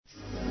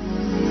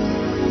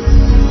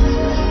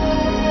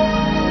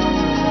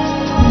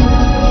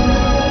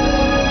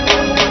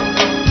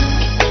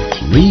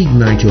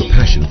reignite your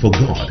passion for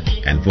God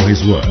and for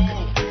His work.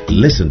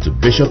 Listen to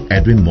Bishop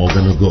Edwin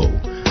Morgan Ogo,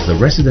 the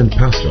resident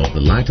pastor of the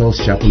Lighthouse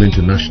Chapel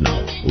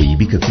International,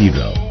 Oyibi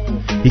Cathedral.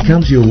 He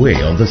comes your way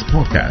on this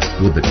podcast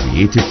with the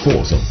creative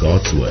force of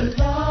God's Word.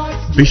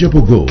 Bishop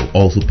Ogo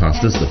also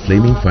pastors the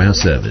Flaming Fire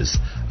Service,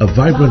 a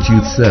vibrant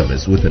youth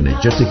service with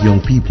energetic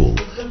young people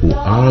who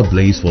are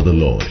ablaze for the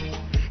Lord.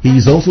 He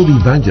is also the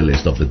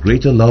evangelist of the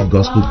Greater Love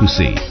Gospel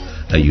Crusade,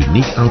 a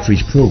unique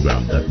outreach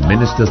program that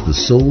ministers the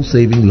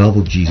soul-saving love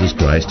of Jesus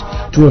Christ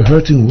to a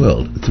hurting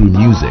world through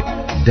music,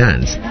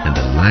 dance, and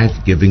the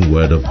life-giving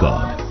Word of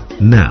God.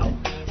 Now,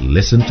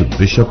 listen to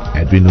Bishop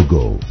Edwin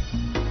Ogo.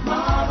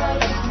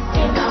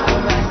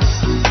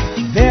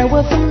 There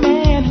was a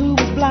man who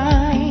was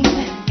blind.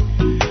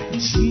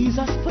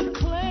 Jesus put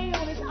clay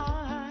on his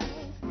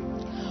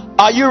eyes.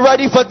 Are you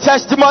ready for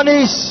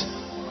testimonies?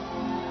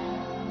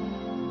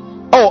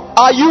 Oh,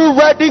 are you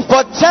ready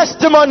for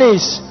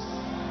testimonies?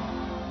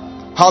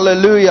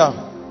 Hallelujah.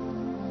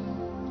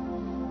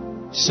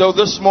 So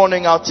this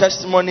morning our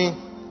testimony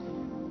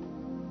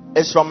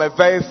is from a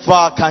very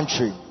far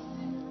country.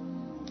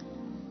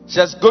 It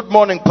says, good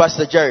morning,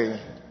 Pastor Jerry.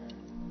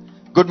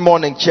 Good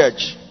morning,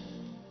 church.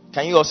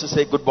 Can you also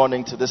say good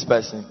morning to this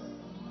person?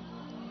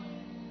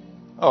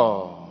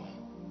 Oh,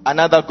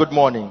 another good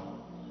morning.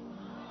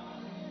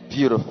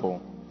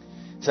 Beautiful.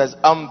 It says,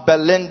 I'm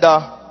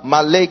Belinda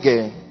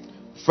Malege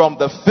from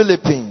the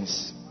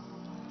Philippines.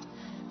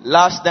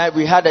 Last night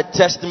we had a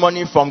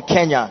testimony from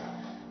Kenya.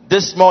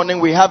 This morning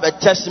we have a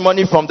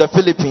testimony from the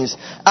Philippines.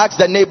 Ask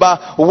the neighbor,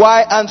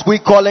 why aren't we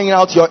calling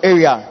out your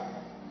area?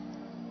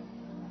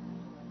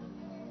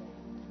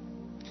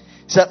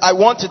 Said, I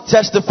want to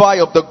testify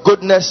of the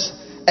goodness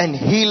and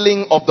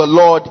healing of the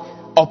Lord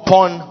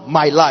upon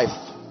my life.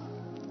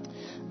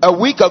 A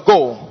week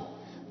ago,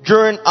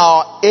 during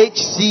our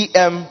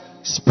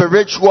HCM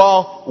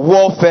spiritual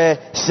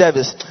warfare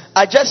service,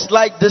 I just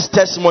like this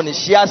testimony.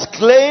 She has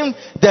claimed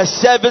the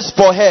service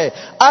for her.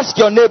 Ask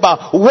your neighbor,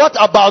 what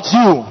about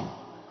you?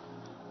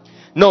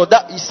 No,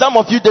 that some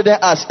of you didn't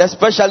ask,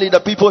 especially the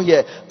people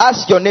here.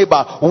 Ask your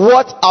neighbor,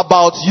 what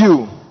about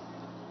you?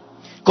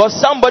 Because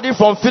somebody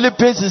from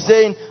Philippines is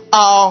saying,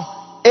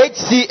 our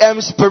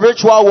HCM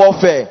spiritual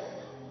warfare.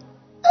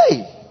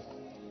 Hey.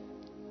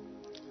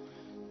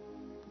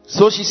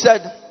 So she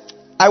said,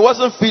 I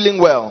wasn't feeling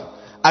well.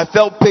 I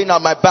felt pain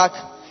on my back,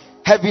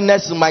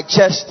 heaviness in my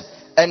chest,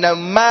 and a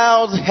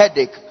mild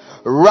headache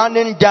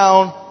running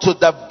down to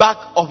the back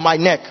of my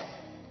neck.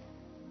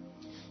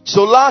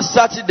 So last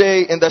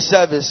Saturday in the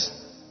service,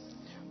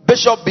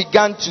 Bishop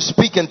began to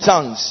speak in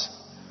tongues,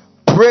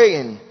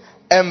 praying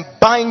and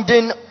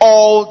binding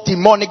all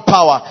demonic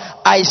power.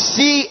 I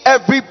see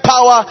every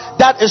power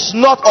that is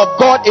not of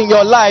God in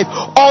your life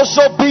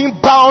also being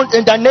bound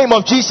in the name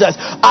of Jesus.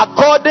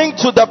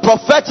 According to the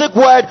prophetic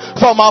word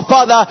from our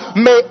Father,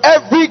 may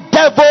every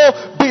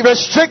devil be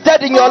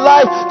restricted in your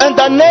life in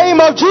the name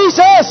of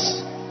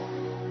Jesus.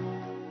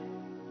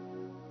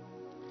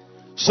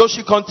 So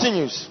she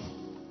continues.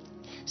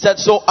 Said,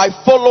 so I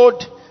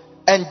followed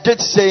and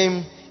did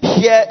same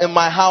here in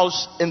my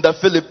house in the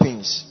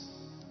Philippines.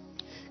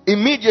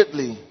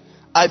 Immediately,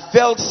 I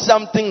felt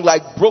something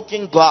like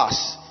broken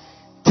glass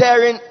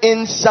tearing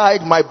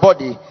inside my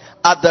body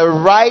at the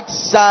right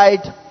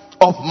side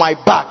of my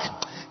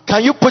back.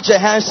 Can you put your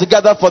hands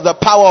together for the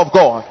power of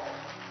God?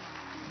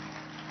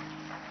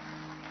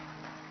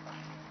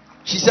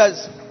 She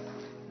says,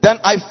 then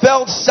I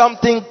felt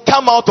something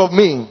come out of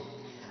me.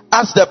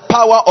 As the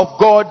power of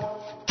God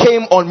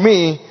came on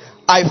me,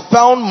 I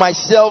found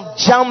myself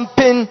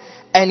jumping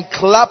and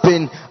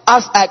clapping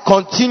as I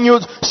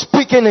continued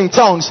speaking in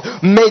tongues.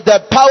 May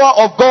the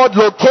power of God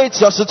locate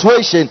your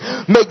situation.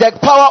 May the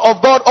power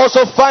of God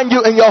also find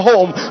you in your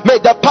home.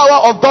 May the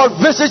power of God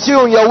visit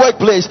you in your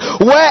workplace.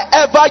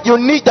 Wherever you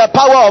need the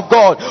power of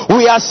God,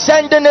 we are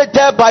sending it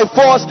there by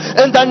force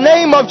in the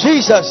name of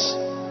Jesus.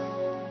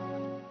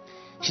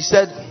 She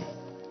said,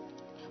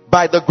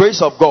 by the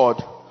grace of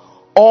God,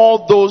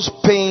 all those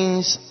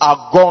pains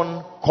are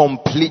gone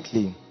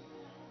completely.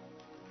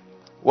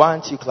 Why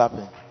aren't you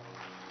clapping?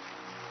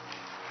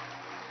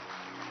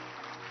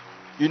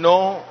 You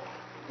know,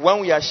 when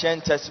we are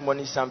sharing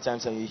testimonies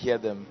sometimes and you hear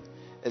them,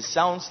 it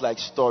sounds like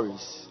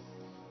stories.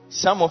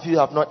 Some of you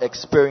have not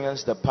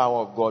experienced the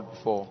power of God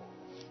before.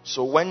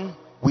 So when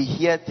we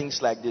hear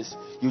things like this,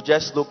 you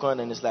just look on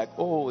and it's like,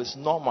 oh, it's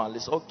normal,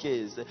 it's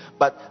okay.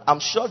 But I'm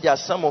sure there are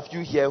some of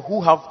you here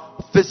who have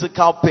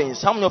physical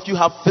pains. How many of you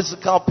have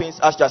physical pains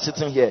as you are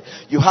sitting here?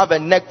 You have a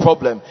neck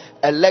problem,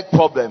 a leg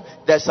problem,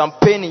 there's some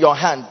pain in your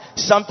hand,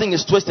 something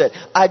is twisted.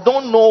 I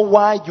don't know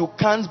why you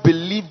can't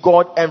believe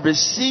God and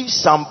receive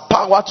some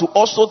power to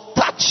also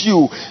touch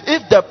you.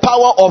 If the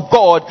power of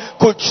God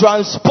could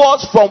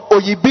transport from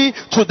Oyibi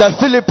to the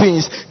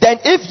Philippines,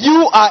 then if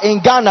you are in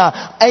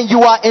Ghana and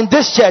you are in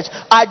this church,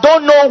 I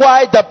don't know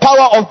why the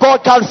power of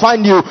God can't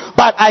find you,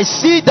 but I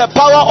see the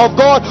power of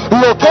God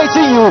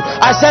locating you.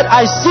 I said,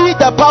 I see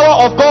the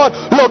power of God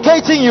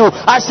locating you.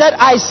 I said,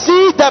 I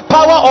see the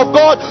power of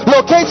God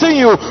locating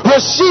you.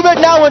 Receive it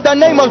now in the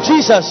name of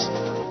Jesus.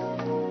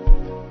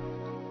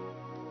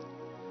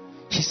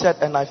 said,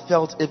 and I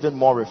felt even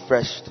more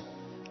refreshed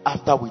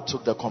after we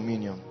took the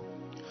communion.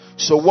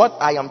 So what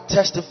I am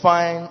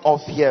testifying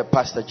of here,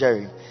 Pastor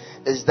Jerry,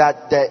 is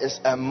that there is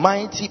a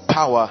mighty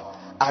power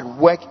at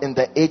work in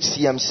the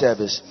HCM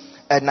service.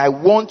 And I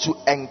want to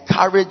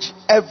encourage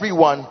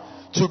everyone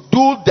to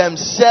do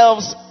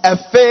themselves a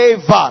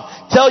favor.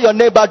 Tell your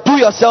neighbor, do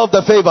yourself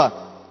the favor.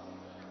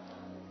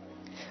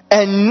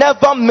 And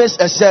never miss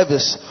a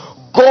service.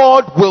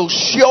 God will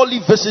surely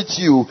visit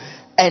you.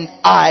 And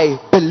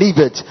I believe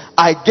it.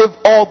 I give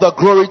all the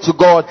glory to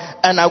God.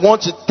 And I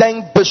want to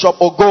thank Bishop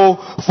Ogo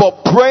for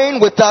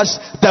praying with us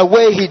the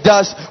way he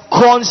does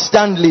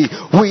constantly.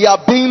 We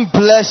are being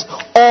blessed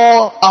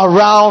all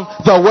around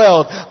the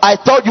world. I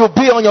thought you'd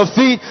be on your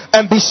feet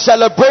and be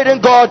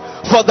celebrating God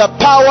for the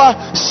power,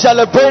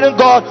 celebrating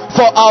God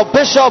for our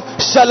bishop,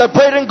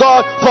 celebrating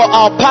God for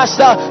our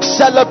pastor,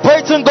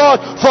 celebrating God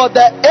for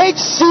the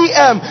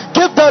HCM.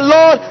 Give the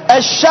Lord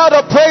a shout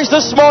of praise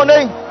this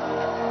morning.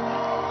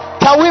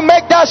 Can we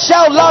make that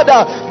shout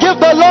louder? Give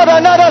the Lord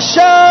another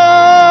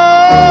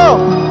shout.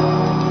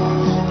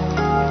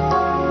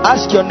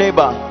 Ask your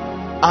neighbor,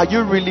 are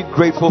you really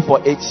grateful for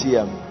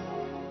HCM?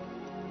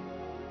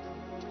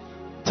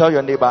 Tell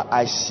your neighbor,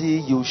 I see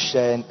you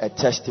sharing a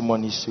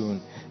testimony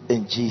soon.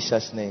 In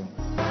Jesus' name.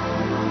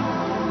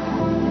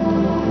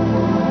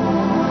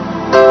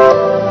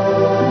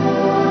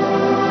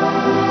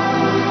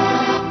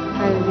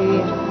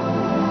 Hallelujah.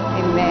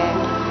 Amen.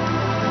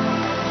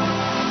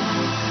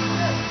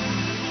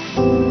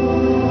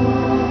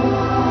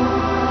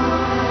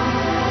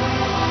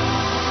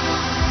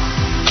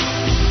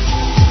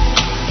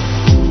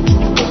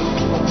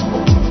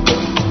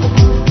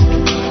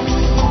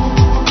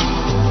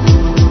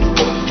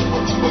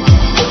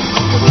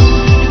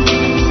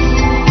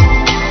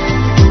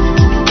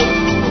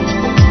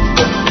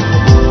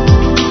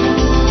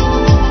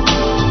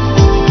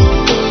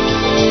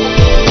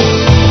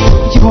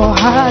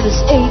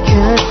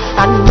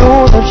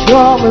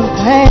 You're in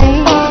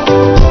pain.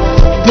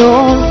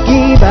 Don't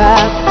give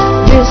up.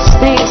 These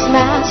things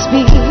must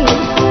be.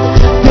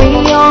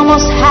 They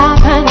almost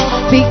happen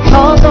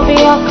because of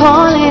your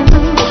calling.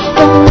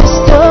 The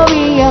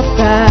mystery of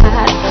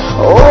God.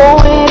 Oh,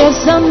 it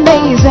is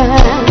amazing.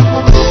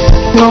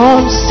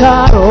 Don't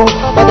sorrow,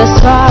 but the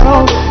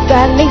sorrow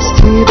that leads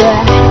to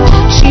that.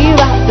 Cheer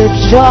up, the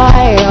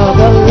joy of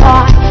the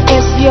Lord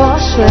is your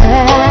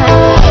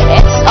strength.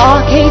 It's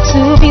okay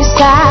to be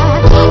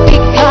sad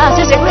because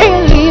it's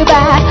really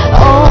bad.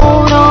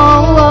 Oh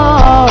no, oh,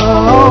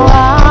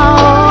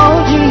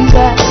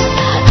 Jesus.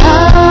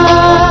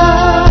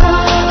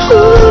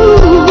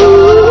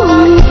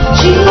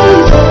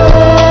 Jesus.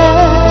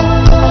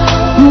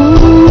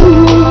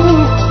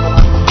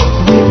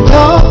 We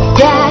know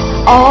that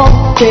all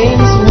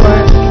things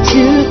work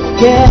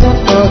together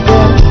for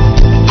good.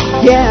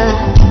 Yeah.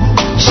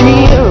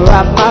 Cheer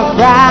up, my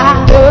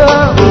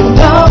brother. We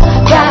know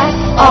that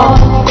all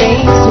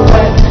things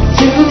work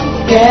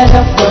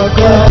together for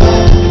good.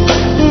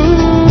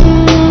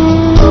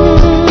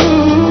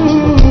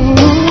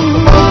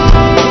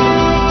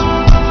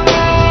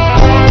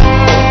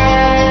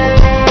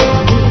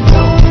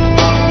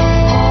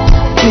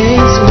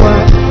 Things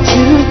work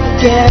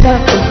together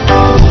for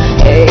good.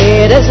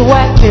 It is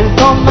working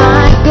for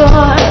my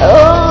good.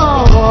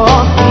 Oh,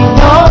 we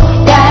know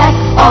that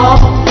all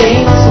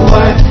things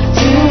work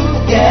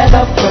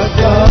together for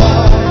good.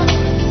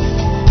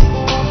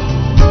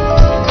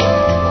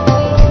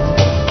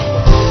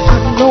 I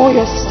know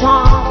your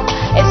storm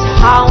is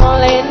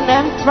howling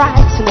and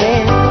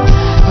frightening.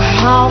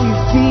 How you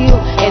feel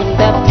in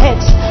the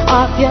pit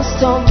of your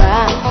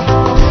stomach,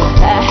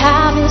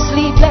 having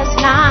sleepless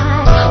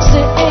nights,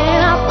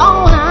 sitting up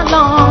all night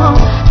long,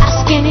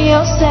 asking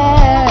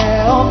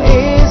yourself,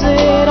 is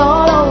it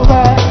all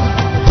over?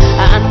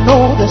 I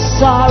know the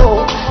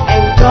sorrow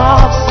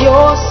engulfs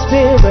your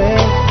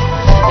spirit.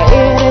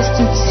 It is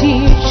to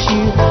teach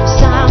you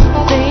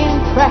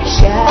something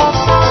precious,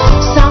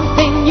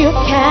 something you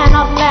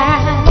cannot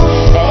learn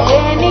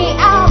any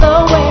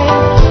other way.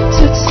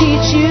 To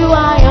teach you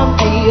I am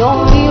the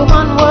only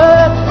one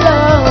worth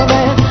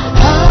loving.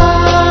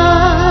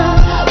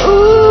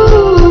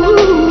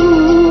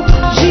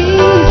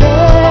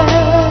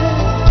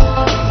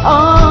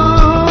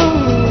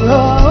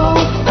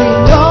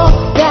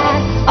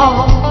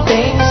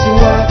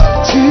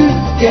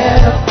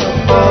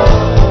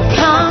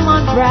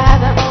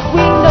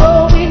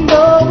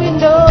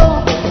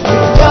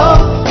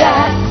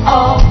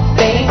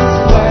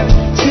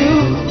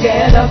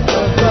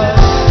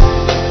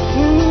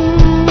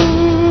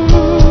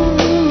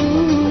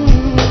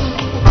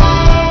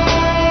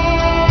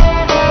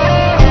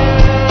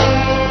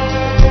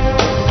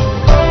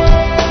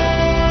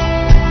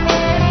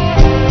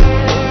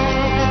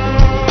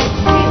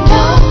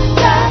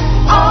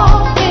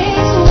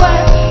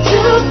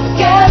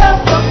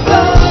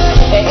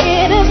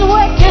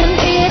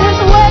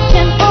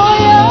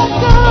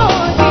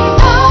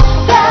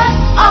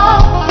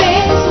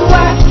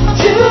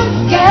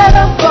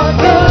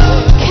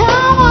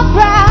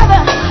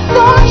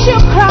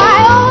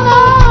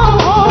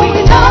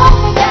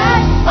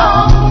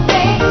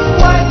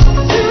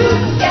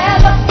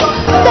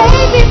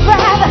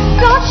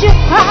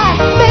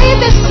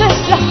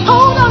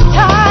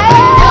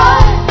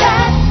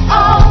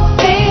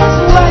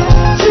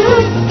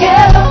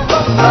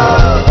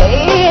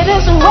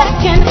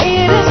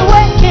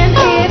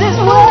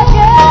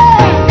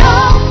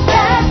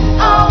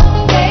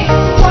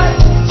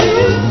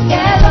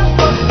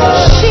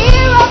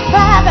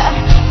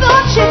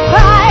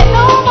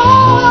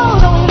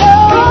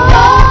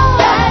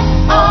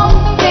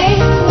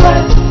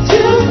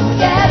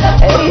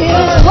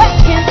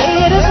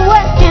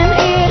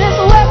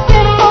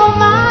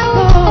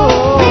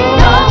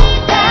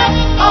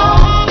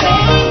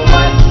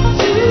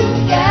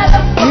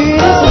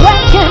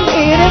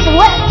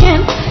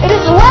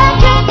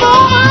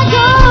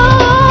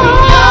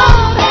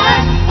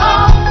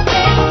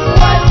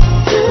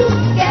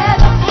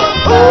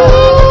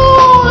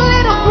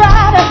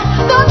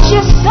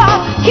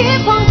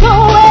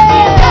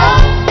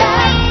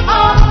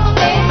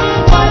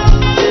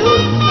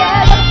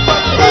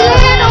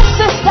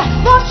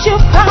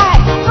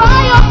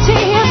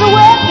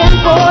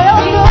 for your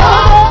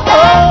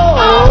good.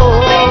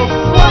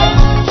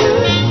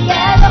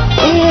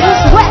 It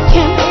is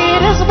working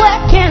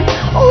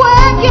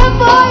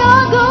for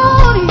your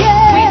good,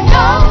 yeah. We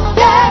know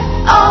that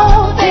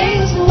all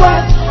things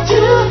work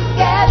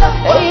together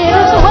for good. It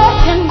is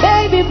working,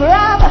 baby,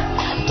 brother,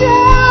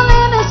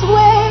 darling, it's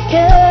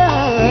working.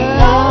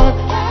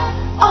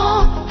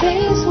 All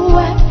things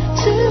work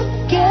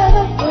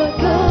together for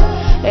good.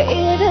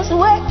 It is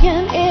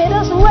working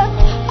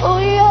for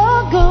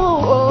your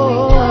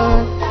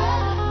good.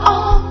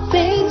 All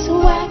things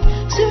work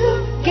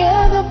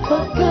together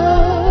for good.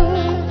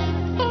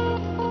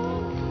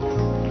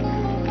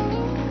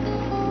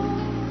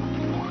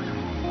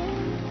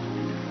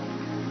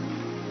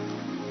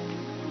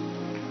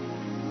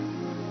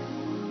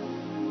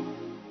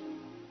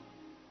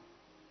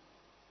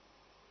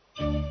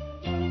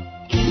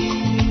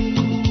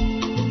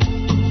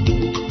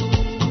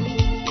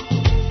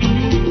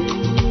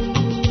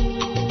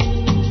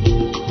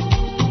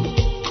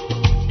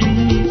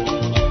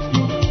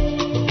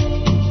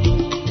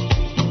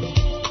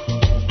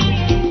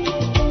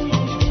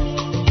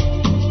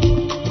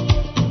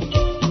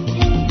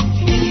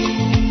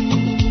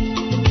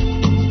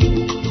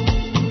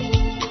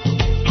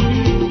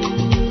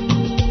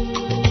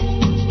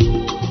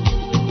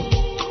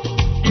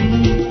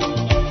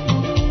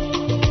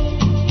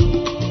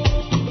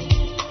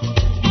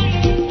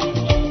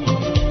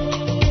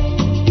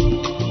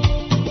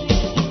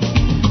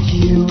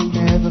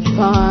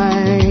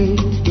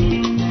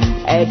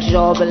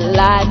 Job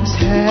like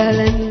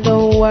telling the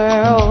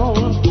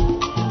world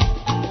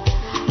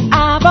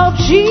about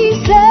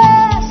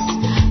Jesus,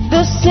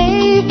 the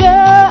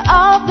Savior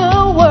of the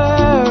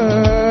world.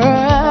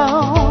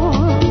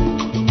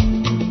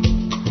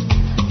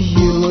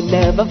 You'll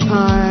never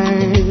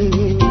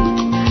find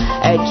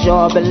a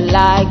job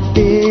like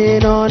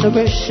being on a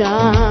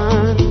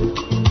mission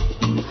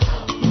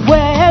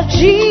where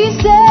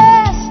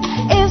Jesus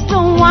is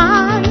the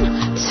one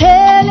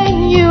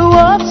telling you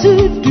what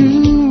to do.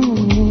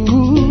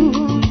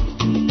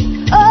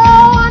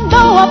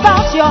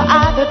 About your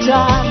other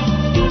job,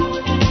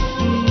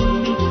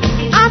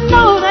 I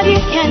know that you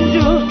can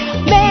do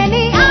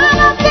many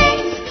other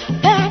things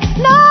that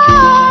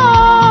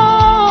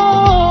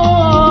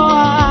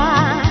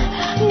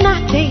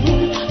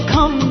nothing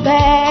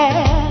compares.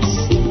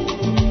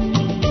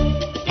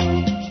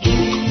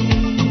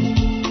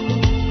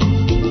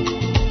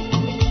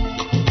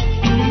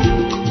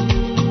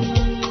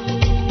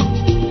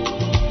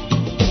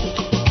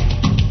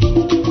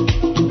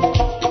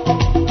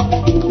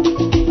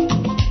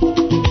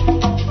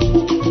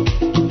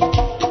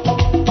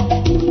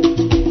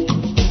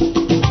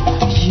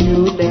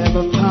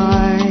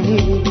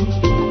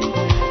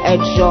 A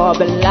job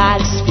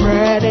like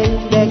spreading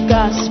the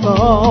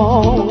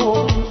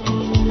gospel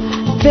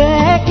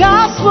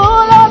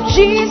of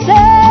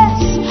Jesus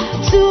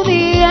to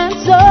the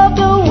ends of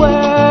the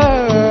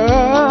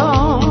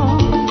world.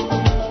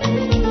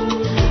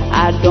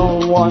 I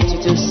don't want you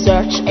to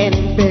search in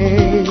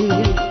vain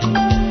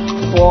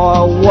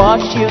for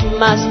what you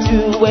must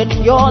do with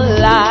your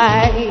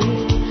life.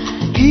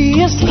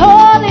 He is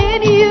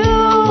calling you,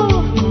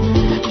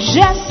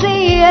 just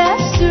say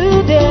yes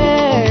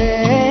today.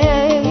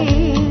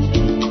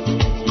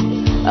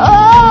 Oh,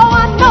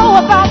 I know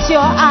about your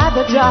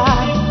other job.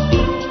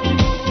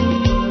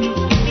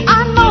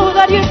 I know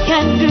that you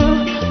can do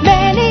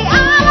many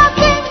other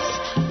things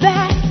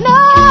that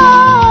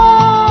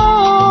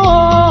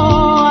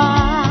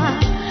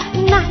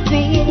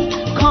nothing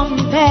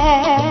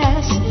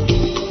compares.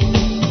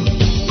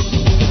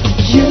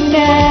 You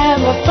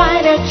never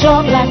find a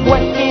job like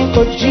working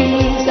for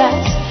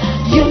Jesus.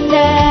 You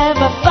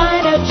never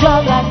find a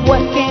job like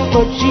working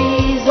for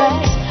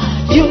Jesus.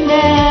 You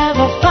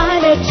never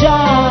find a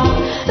job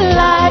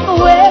like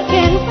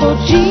working for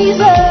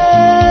Jesus.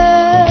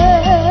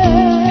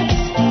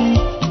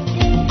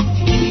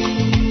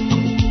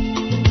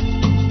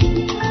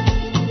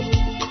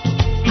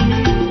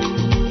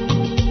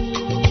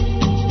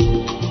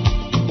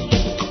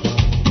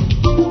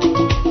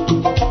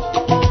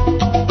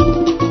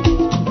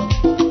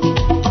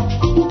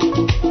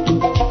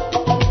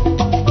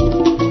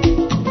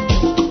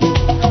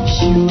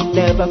 You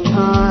never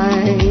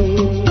find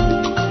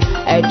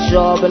a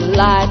job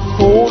like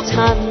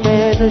full-time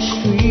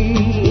ministry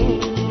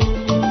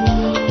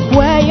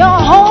where your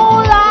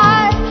whole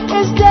life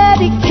is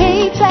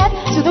dedicated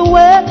to the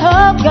work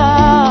of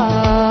God.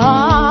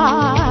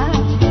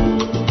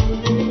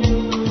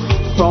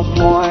 From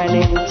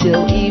morning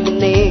till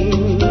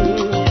evening,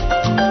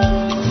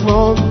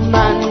 from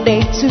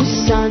Monday to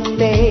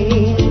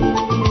Sunday,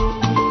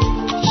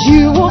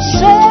 you will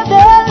serve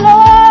the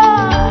Lord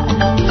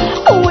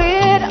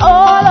with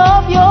all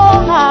of your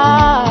heart.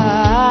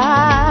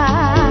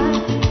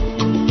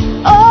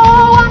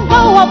 Oh, I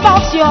know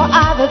about your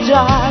other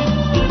job.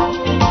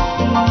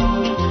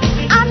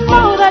 I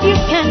know that you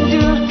can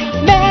do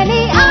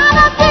many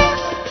other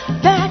things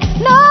that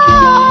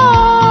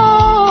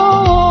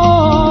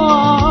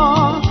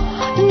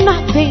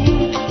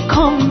nothing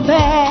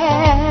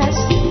compares.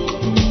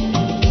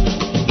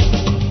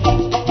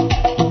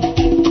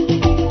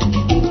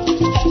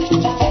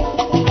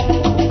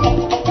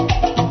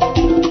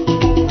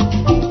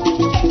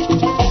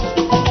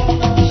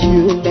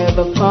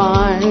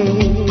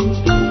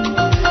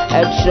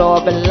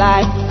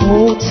 Life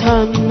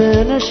Full-Time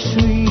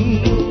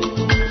Ministry,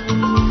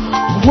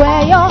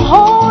 where your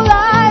whole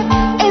life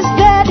is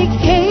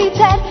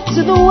dedicated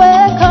to the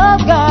work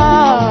of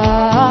God.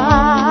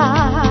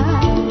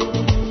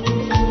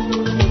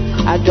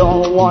 I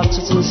don't want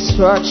you to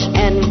search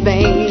in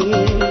vain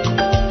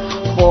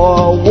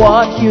for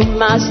what you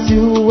must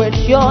do with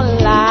your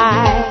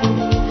life.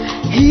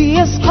 He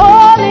is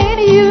calling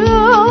you.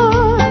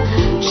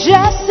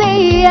 Just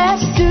say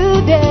yes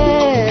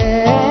today.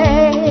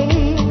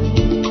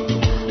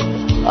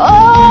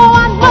 Oh,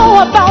 I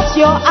know about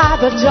your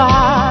other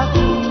job.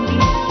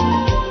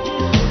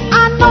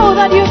 I know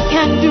that you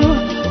can do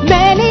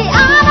many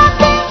other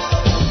things.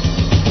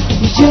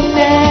 You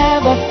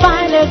never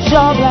find a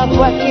job like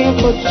working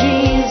for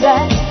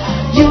Jesus.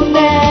 You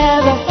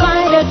never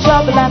find a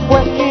job like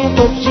working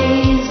for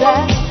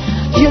Jesus.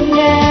 You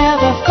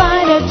never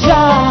find a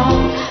job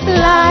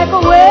like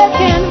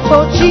working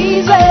for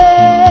Jesus.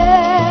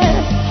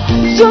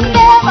 You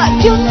never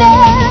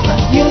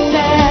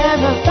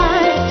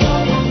find a job.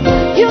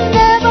 You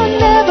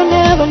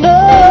never know.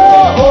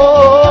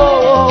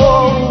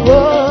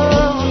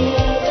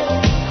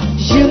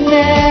 You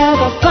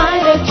never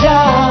find a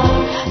job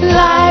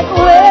like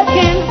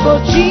working for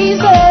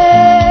Jesus.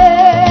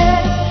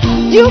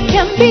 You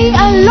can be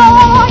a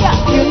lawyer.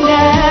 You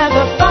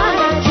never find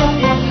a job.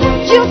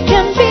 You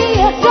can be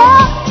a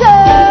doctor.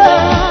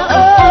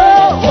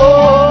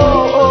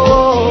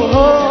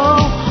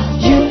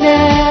 You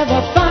never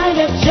find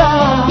a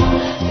job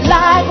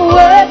like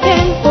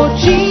working for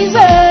Jesus.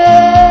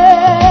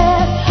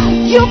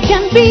 You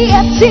can be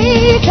a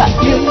teacher.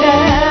 You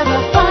never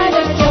find a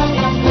job.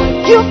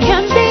 You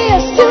can be a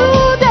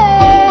student.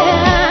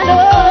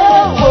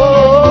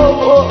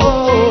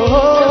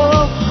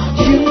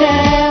 You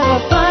never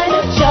find a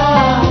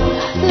job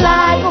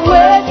like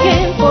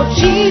working for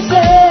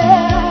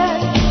Jesus.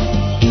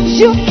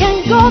 You can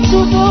go to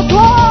the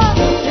north.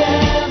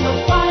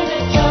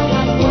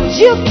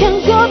 You can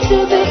go to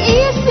the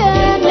east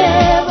and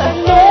never.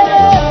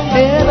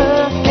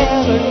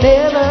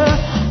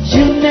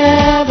 You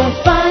never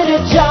find a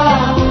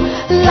job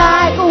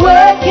like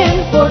working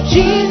for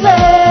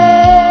Jesus.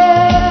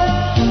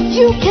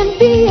 You can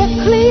be a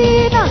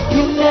cleaner.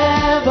 You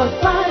never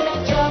find a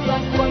job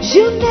like working.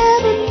 You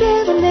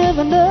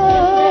never know.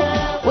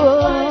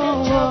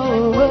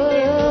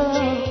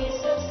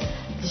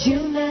 You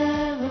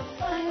never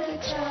find a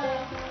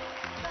job.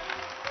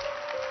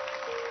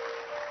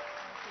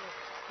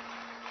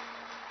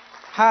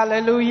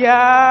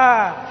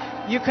 Hallelujah.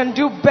 You can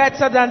do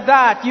better than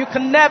that. You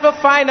can never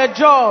find a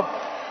job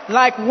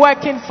like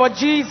working for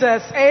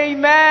Jesus.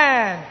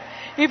 Amen.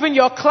 Even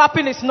your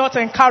clapping is not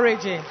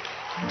encouraging.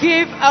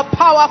 Give a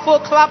powerful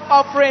clap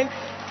offering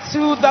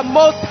to the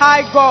Most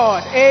High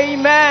God.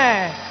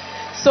 Amen.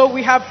 So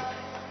we have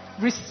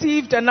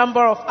received a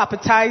number of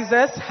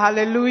appetizers.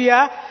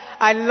 Hallelujah.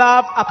 I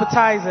love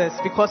appetizers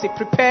because it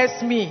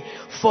prepares me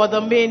for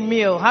the main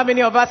meal. How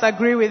many of us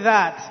agree with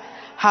that?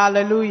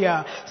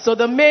 Hallelujah. So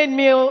the main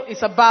meal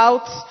is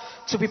about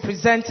to be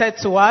presented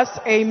to us.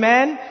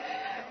 Amen.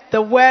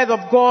 The word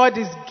of God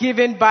is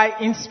given by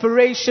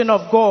inspiration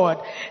of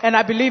God. And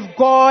I believe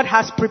God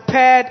has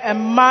prepared a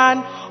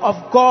man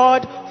of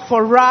God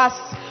for us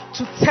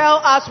to tell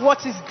us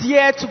what is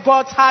dear to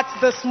God's heart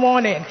this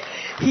morning.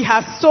 He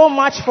has so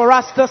much for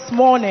us this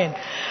morning.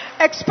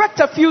 Expect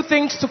a few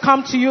things to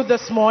come to you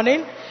this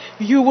morning.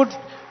 You would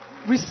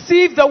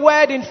receive the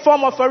word in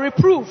form of a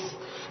reproof.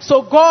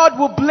 So God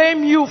will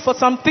blame you for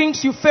some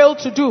things you failed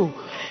to do.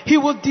 He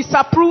will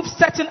disapprove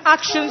certain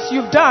actions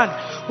you've done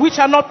which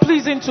are not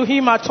pleasing to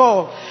Him at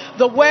all.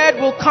 The word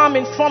will come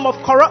in form of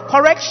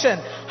correction.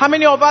 How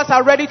many of us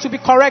are ready to be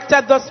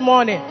corrected this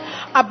morning?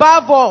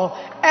 Above all,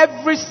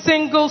 every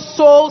single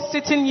soul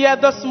sitting here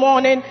this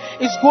morning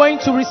is going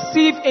to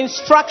receive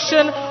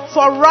instruction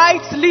for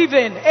right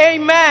living.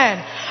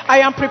 Amen. I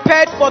am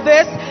prepared for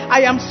this.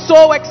 I am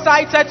so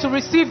excited to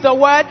receive the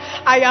word.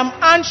 I am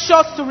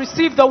anxious to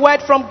receive the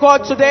word from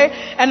God today,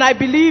 and I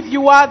believe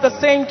you are the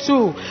same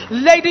too.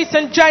 Ladies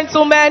and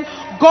gentlemen,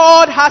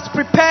 God has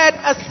prepared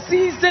a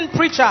seasoned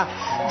preacher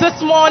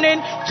this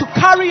morning to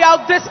carry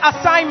out this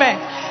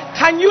assignment.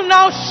 Can you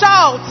now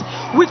shout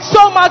with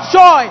so much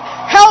joy?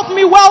 Help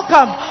me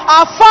welcome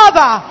our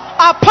father,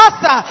 our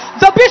pastor,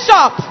 the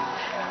bishop,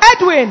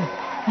 Edwin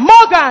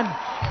Morgan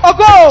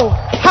Ogo.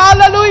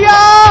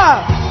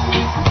 Hallelujah.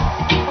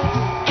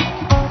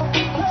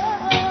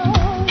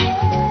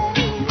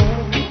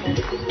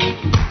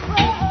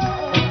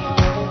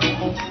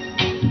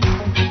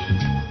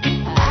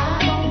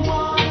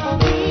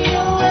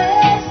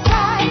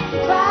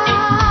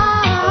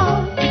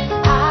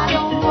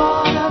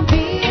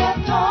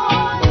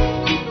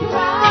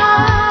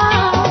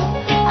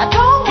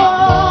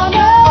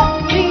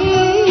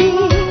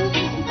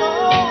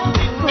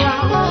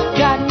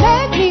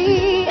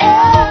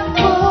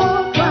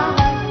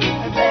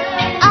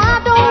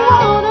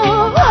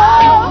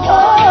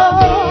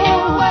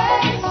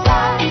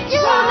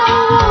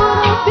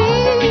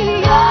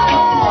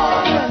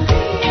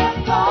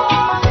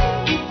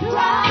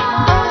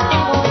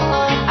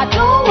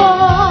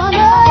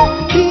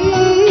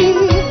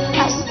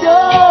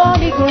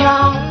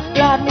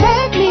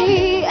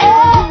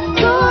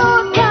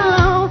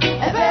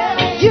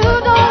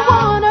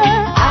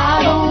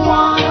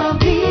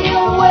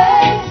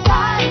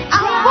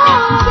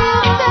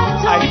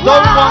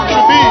 don't want to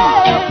be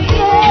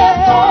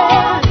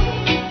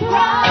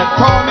a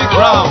thorny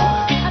ground.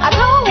 I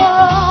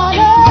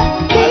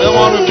don't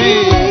want to be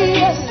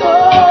a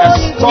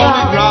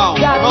stony ground.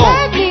 No.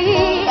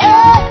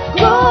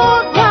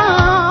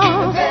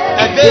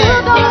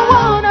 Again.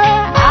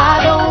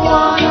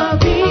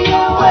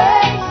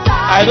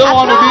 I don't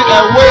want to be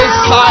a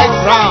wayside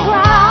ground.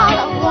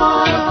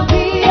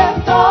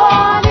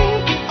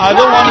 I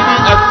don't want to be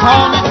a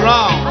thorny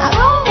ground.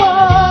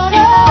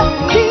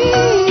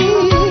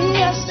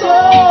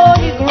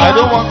 I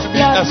don't want to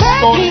be a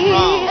stony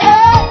ground.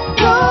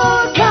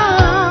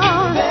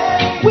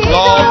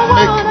 Lord,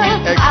 make me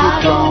a good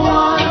ground.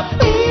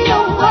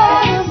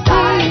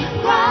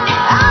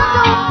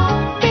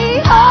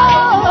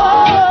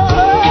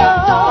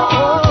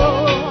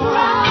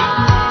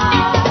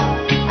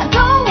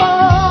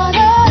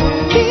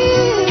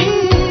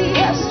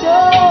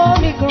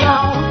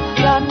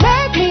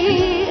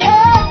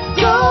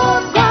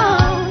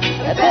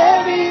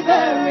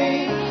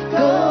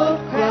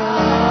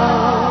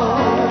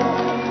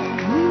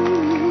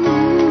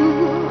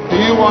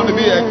 To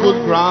be a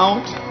good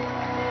ground?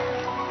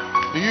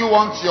 Do you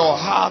want your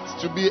heart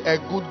to be a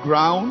good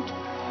ground?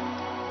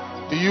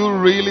 Do you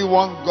really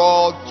want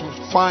God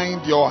to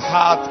find your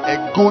heart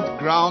a good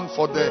ground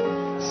for the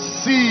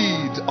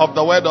seed of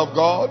the word of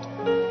God?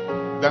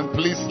 Then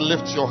please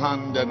lift your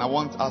hand, and I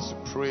want us to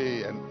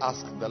pray and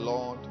ask the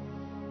Lord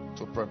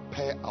to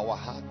prepare our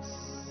hearts.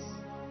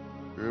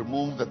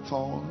 Remove the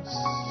thorns.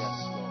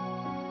 Yes,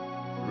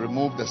 Lord.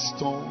 Remove the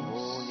stones.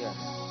 Oh, yes.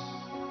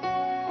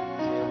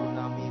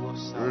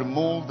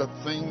 Remove the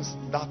things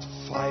that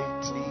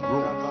fight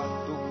room.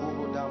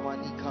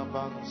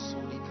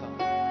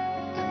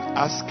 And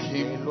ask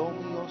Him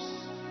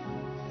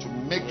to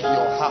make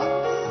your heart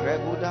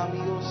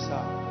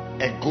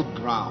a good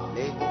ground. A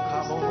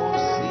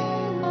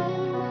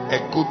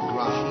good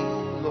ground.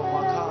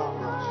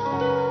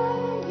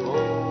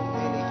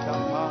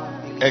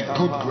 A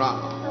good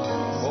ground.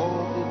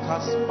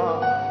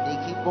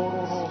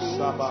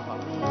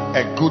 A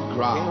good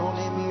ground.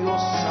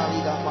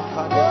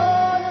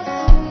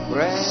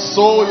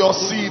 Sow your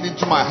seed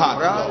into my heart,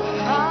 Lord.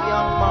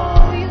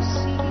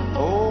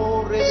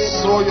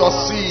 Sow your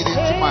seed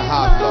into my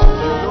heart,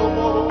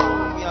 Lord.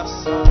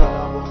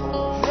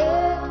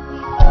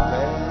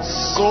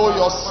 Sow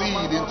your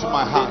seed into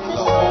my heart,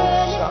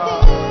 Lord.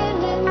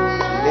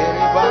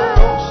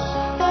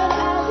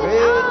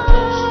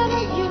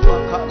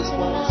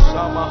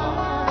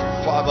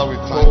 Father, we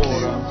thank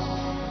you.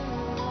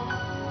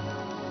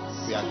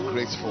 We are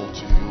grateful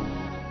to you.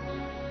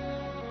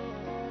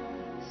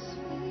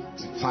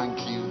 Thank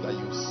you that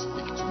you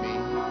speak to me.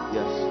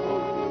 Yes,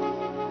 Lord.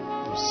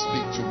 You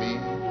speak to me.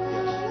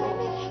 Yes, Lord.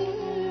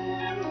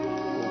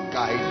 You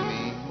guide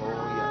me. Oh,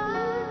 yes.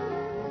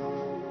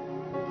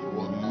 You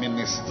will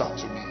minister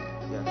to me.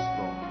 Yes,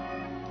 Lord.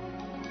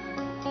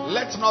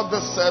 Let not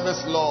this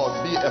service, Lord,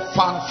 be a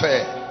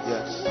fanfare.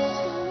 Yes.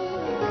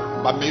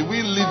 But may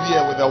we live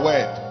here with the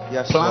word,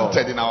 yes, planted,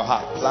 Lord, in our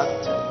hearts.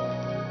 Planted.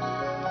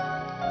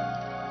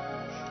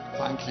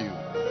 Thank you.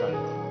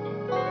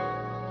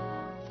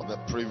 The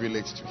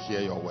privilege to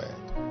hear your word.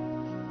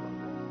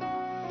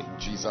 In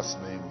Jesus'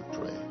 name we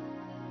pray.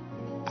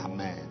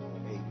 Amen.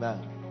 Amen.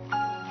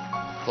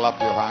 Clap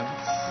your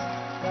hands.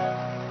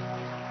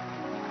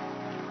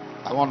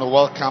 I want to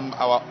welcome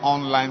our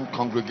online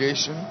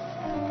congregation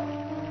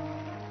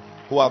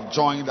who have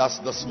joined us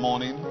this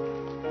morning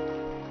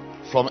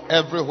from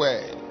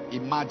everywhere,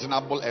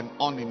 imaginable and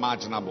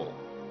unimaginable.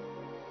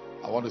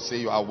 I want to say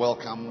you are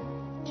welcome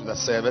to the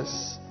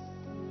service.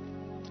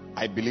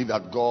 I believe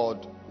that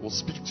God will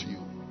speak to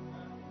you.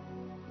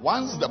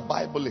 Once the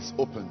Bible is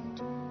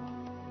opened,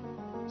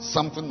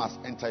 something must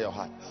enter your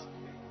heart.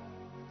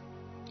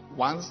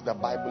 Once the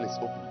Bible is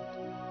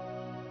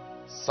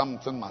opened,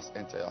 something must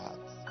enter your heart.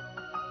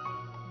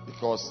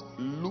 Because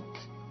Luke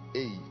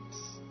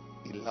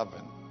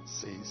 8:11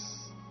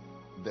 says,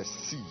 the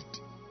seed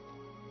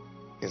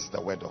is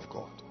the word of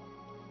God.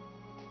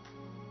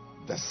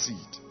 The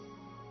seed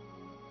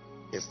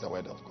is the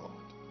word of God.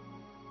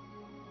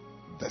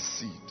 The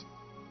seed.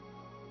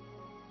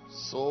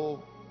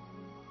 So,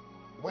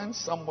 when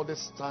somebody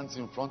stands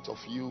in front of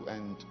you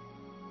and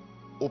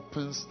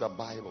opens the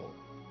Bible,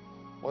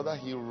 whether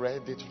he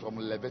read it from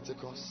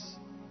Leviticus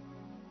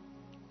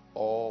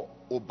or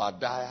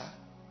Obadiah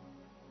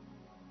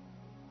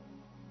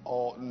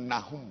or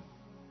Nahum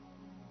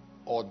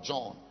or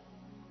John,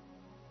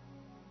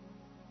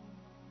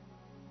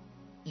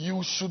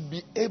 you should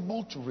be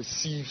able to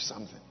receive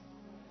something.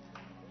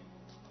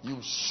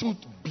 You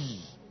should be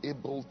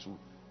able to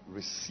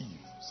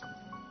receive something.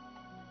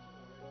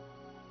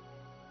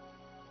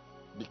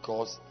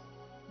 Because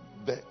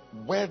the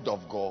word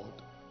of God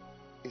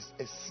is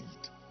a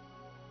seed.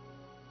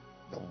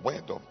 The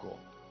word of God.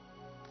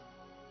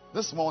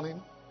 This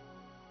morning,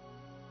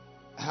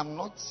 I am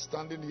not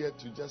standing here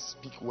to just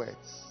speak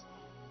words.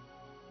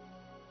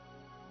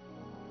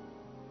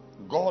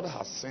 God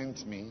has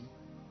sent me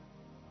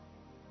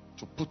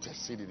to put a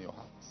seed in your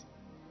heart.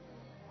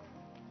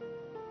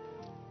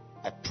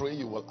 I pray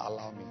you will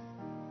allow me.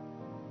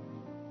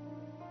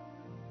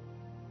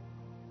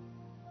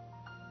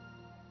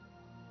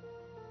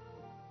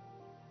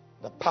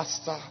 The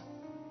pastor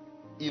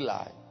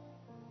Eli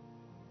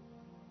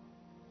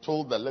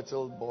told the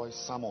little boy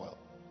Samuel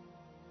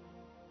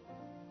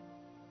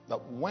that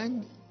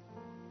when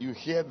you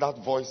hear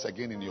that voice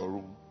again in your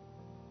room,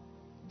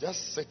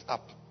 just sit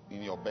up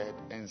in your bed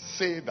and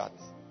say that,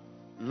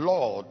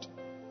 Lord,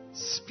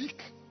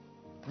 speak,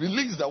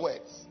 release the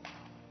words.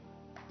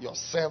 Your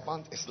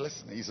servant is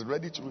listening. He's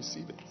ready to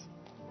receive it.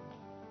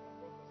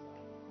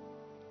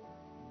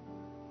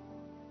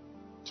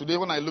 Today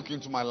when I look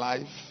into my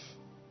life,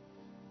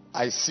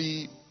 I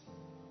see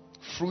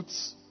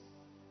fruits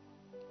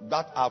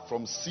that are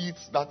from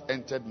seeds that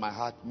entered my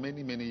heart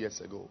many, many years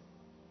ago.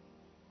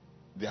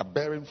 They are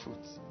bearing fruit.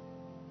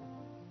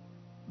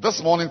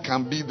 This morning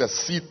can be the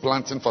seed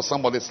planting for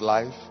somebody's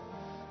life.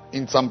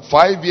 In some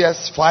 5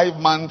 years, 5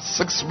 months,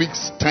 6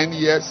 weeks, 10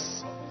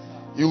 years,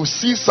 you will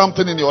see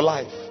something in your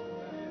life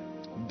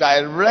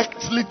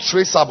directly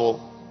traceable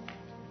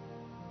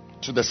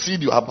to the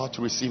seed you are about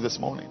to receive this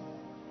morning.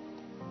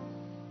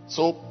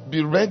 So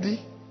be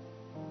ready.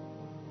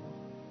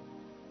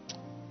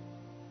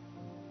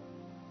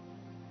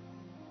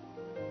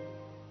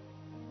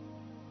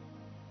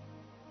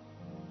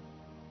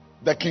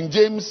 The King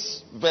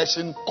James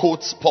Version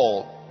quotes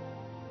Paul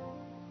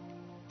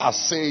as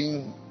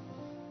saying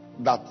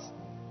that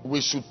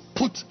we should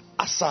put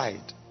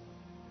aside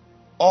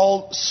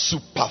all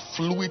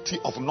superfluity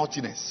of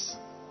naughtiness.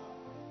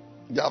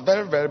 They are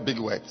very, very big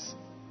words.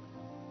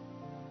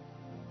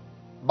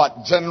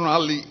 But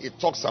generally it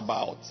talks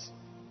about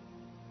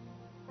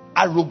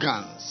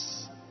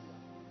arrogance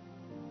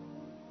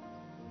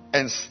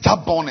and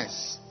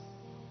stubbornness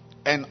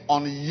and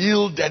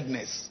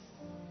unyieldedness.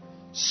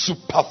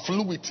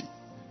 Superfluity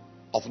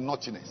of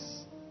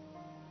naughtiness.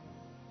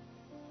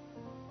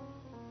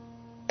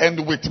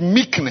 And with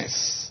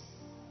meekness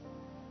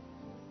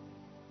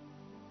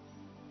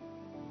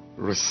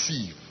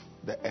receive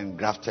the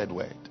engrafted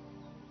word,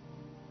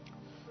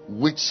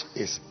 which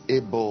is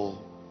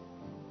able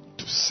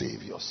to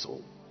save your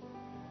soul.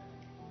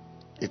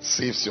 It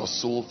saves your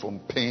soul from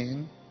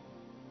pain.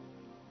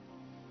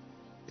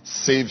 It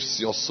saves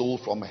your soul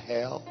from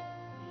hell.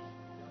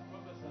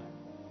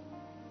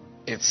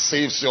 It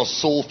saves your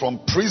soul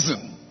from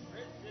prison.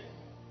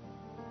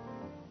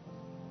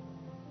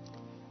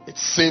 It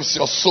saves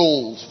your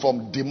soul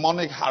from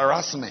demonic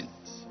harassment.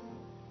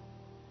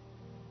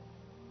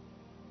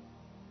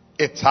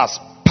 It has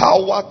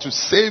power to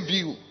save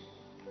you.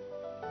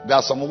 There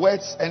are some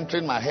words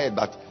entering my head,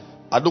 but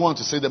I don't want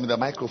to say them in the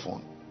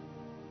microphone.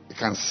 It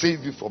can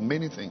save you from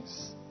many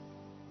things.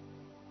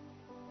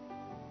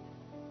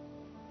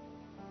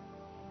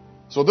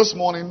 So this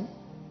morning,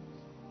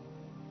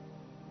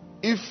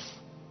 if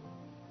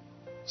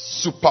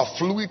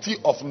superfluity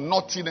of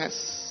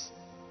naughtiness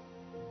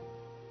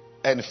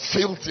and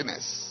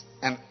filthiness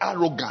and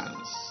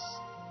arrogance,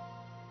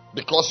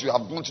 because you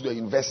have gone to the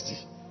university,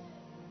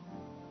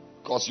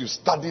 because you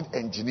studied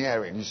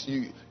engineering,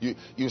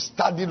 you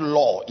studied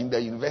law in the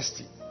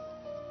university,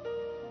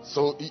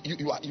 so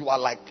you are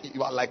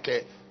like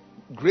a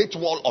Great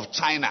Wall of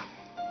China.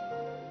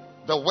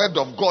 The word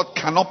of God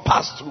cannot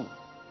pass through.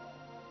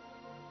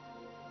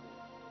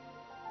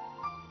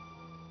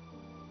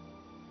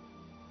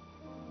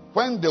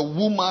 When the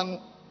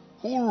woman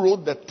who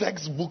wrote the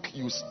textbook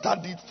you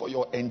studied for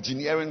your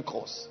engineering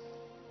course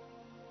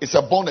is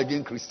a born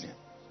again Christian,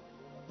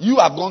 you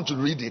are going to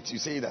read it. You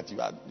say that you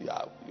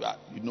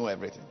know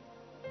everything.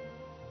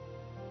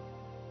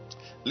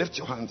 Lift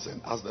your hands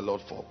and ask the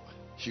Lord for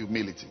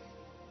humility,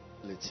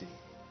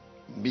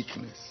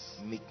 meekness.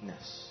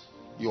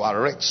 You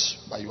are rich,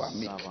 but you are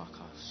meek.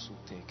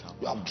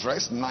 You are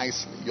dressed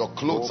nicely. Your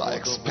clothes are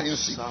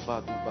expensive,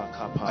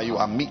 but you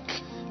are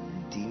meek.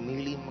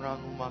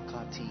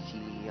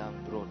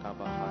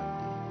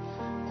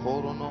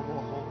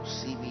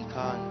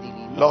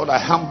 Lord, I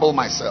humble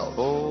myself.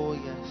 Oh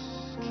yes.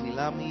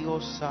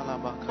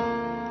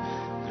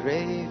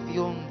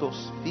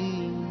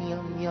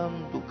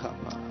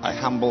 I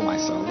humble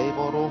myself.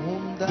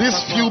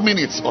 These few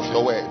minutes of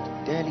your word,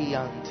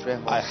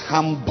 I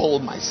humble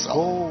myself.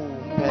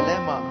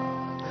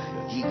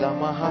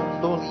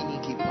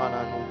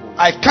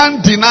 I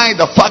can't deny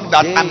the fact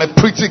that I'm a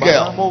pretty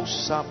girl.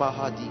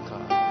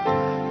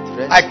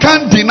 I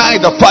can't deny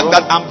the fact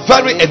that I'm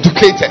very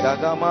educated.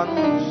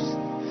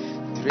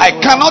 I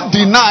cannot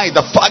deny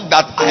the fact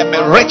that I am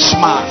a rich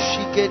man.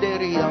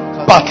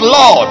 But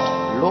Lord,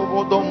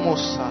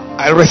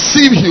 I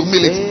receive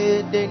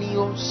humility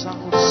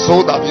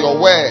so that your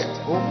word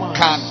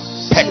can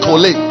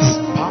percolate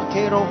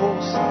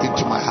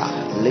into my heart.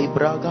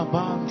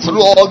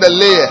 Through all the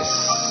layers,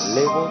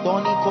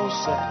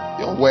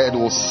 your word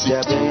will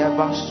seep through.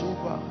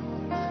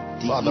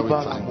 Father, we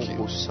thank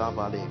you.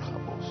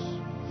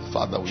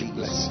 Father, we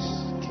bless you.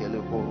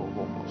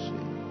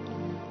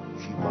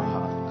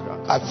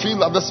 I feel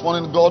that this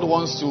morning God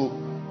wants to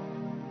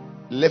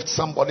lift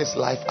somebody's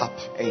life up.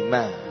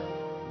 Amen.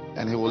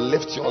 And he will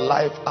lift your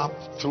life up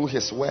through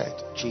his word.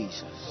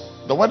 Jesus.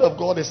 The word of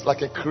God is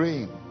like a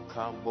crane.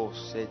 Kambo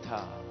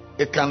Seta.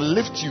 It can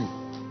lift you.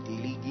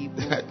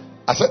 Diligibu.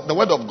 I said the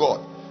word of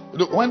God.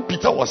 When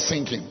Peter was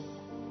sinking,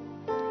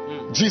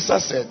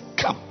 Jesus said,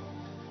 come.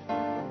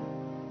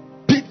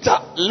 Peter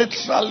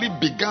literally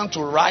began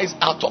to rise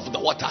out of the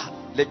water.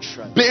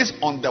 Literally. Based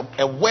on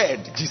a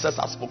word Jesus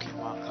has spoken.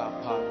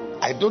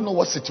 I don't know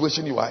what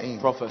situation you are in.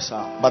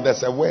 Professor. But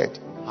there's a word.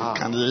 It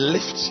can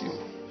lift you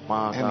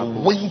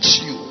and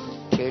winch you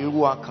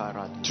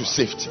to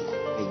safety.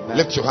 Amen.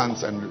 Lift your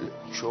hands and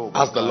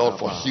ask the Lord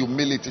for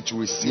humility to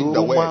receive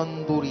the word.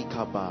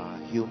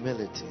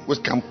 Humility.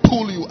 Which can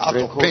pull you out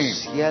of pain.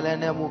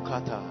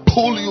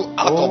 Pull you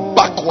out of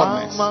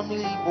backwardness.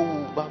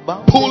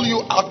 Pull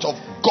you out of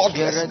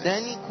godlessness.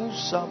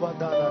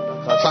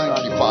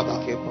 Thank you, Father.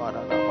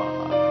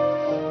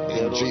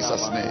 In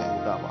Jesus' name.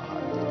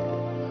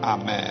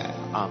 Amen.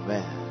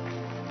 Amen.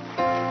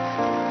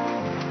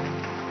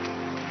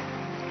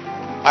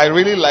 I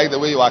really like the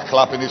way you are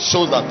clapping. It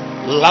shows that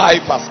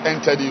life has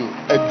entered you.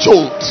 A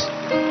jolt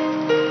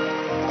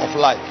of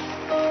life.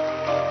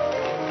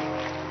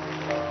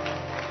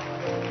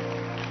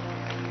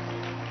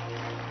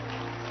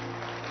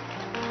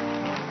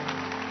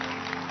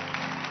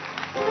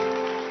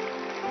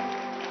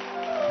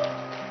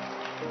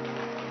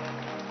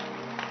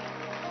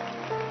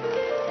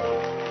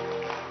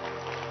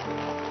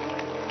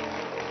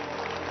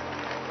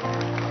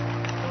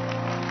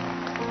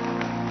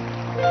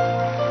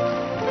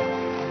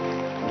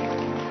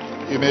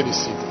 You may be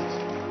seated.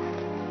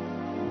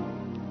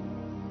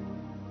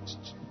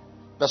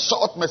 The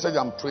short message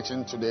I'm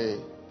preaching today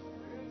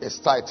is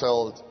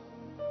titled,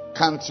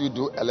 Can't You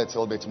Do a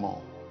Little Bit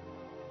More?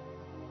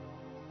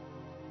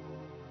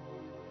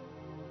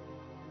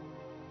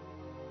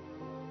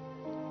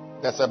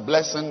 There's a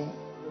blessing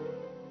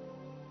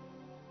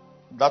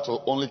that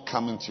will only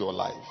come into your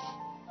life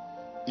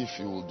if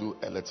you will do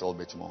a little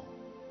bit more.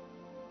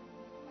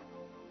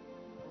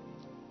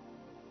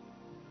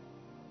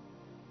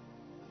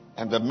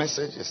 And the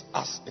message is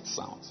as it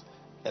sounds.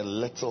 A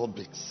little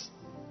bit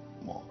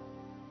more.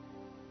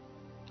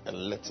 A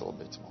little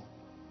bit more.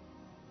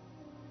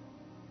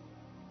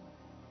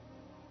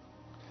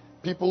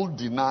 People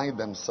deny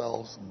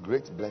themselves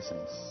great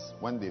blessings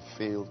when they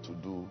fail to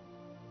do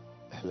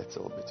a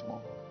little bit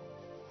more.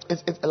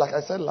 It's like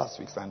I said last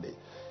week Sunday,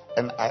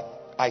 and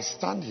I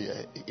stand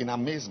here in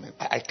amazement.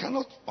 I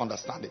cannot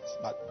understand it,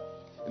 but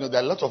there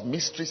are a lot of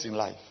mysteries in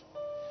life.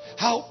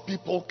 How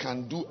people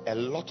can do a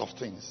lot of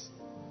things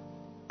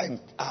and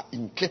are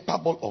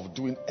incapable of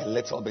doing a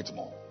little bit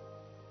more.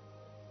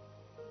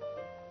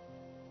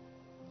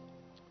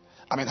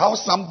 I mean, how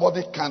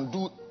somebody can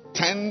do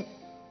 10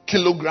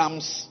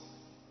 kilograms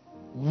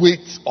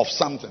weight of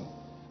something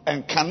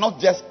and cannot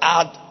just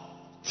add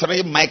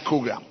 3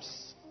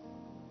 micrograms.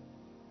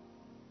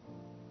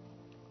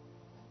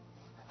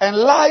 And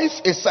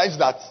life is such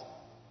that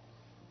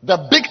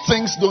the big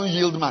things don't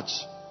yield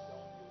much.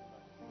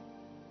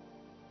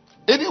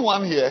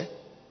 Anyone here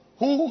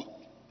who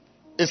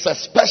is a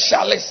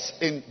specialist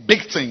in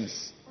big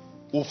things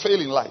will fail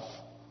in life.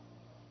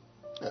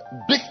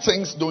 Big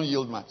things don't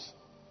yield much.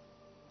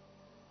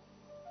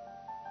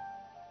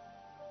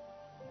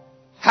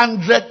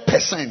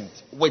 100%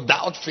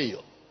 without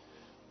fail.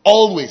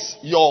 Always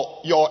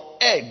your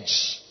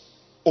edge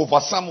over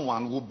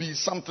someone will be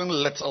something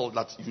little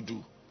that you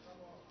do.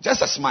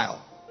 Just a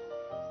smile.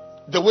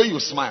 The way you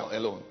smile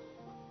alone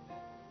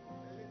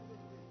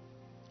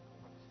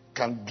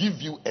can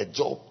give you a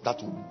job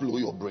that will blow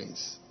your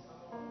brains.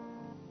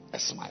 A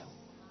smile.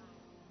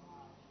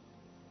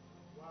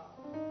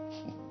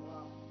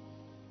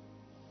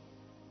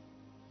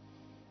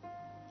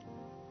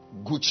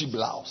 Gucci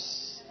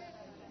blouse.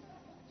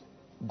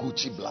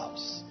 Gucci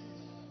blouse.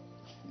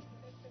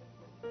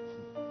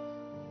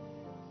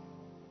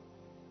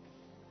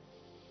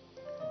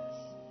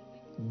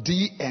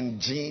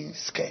 D&G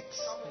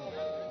skirts.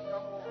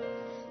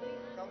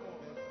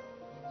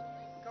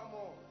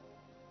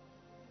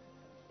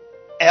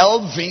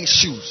 LV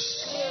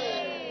shoes.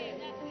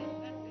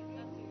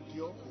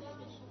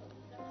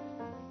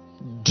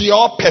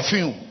 Dior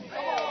perfume.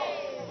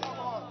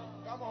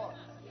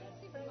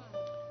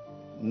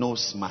 No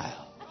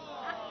smile.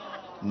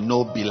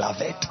 No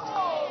beloved.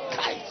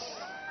 Guys.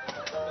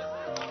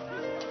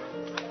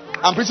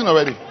 I'm preaching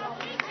already.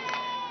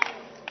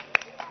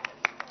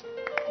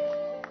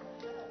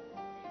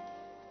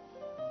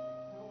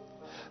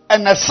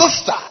 And a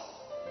sister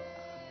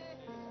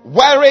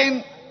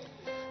wearing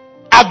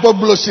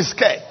agbobloshi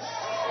skirt.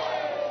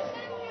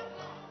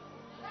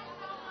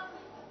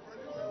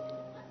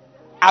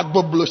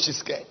 Agbobloshi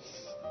skirt.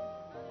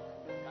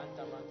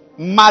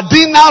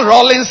 Madina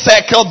rolling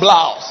circle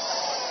blouse.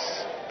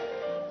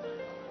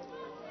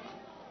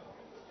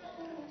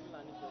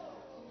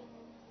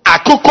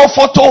 Akoko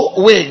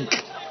photo wig.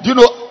 Do you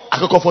know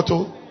Akoko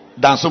photo?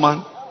 Dance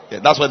woman? Yeah,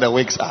 that's where the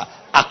wigs are.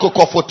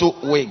 Akoko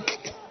photo wig.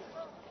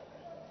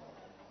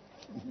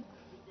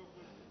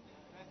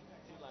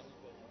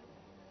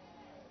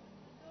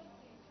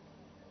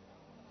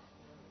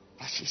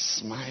 she's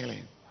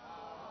smiling.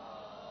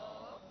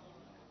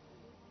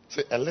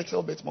 Say a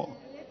little bit more.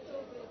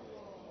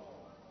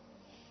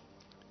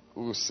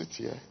 We will sit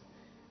here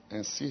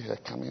and see her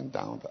coming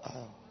down the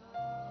aisle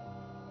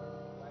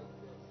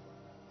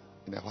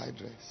in a white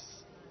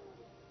dress.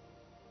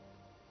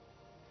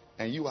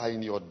 And you are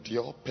in your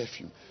Dior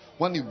perfume.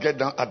 When you get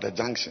down at the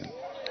junction,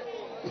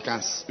 we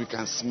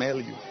can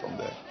smell you from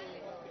there.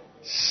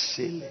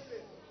 Shilly.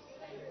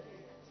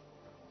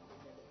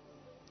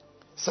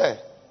 Say,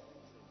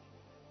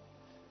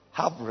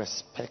 have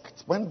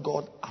respect. When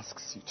God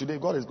asks you, today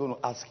God is going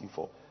to ask you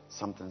for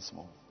something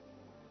small.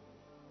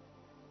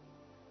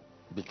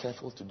 Be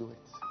careful to do it.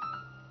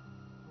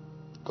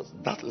 Because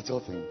that little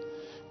thing,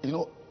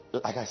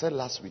 like I said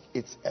last week,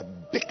 it's a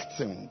big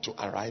thing to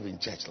arrive in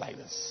church like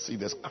this. See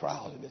this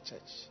crowd in the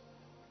church.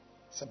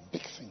 It's a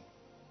big thing.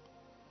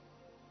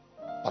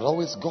 But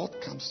always God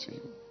comes to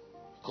you.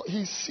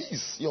 He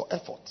sees your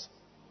effort.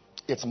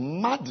 It's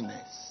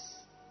madness,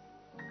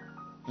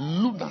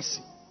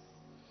 lunacy,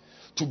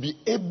 to be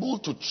able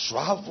to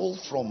travel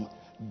from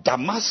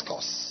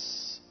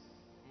Damascus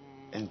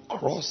and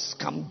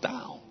come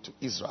down to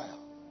Israel.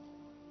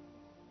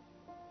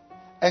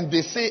 And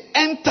they say,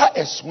 enter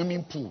a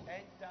swimming pool.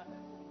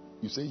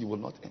 You say you will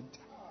not enter.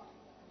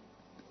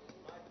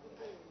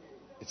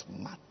 It's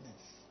madness.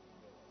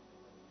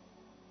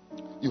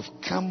 You've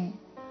come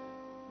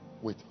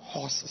with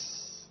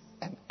horses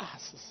and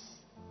asses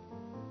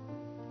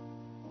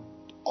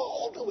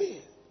all the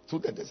way through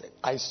the desert.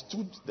 I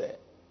stood there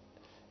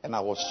and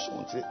I was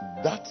shown, say,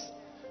 that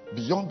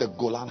beyond the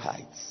Golan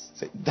Heights,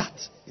 say, that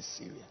is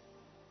Syria.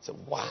 Say,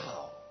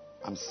 wow,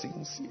 I'm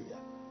seeing Syria.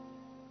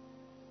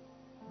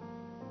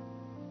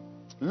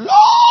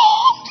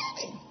 Long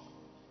journey.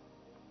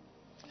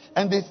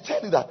 And they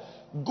tell you that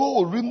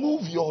go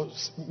remove your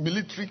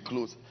military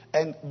clothes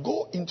and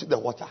go into the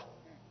water.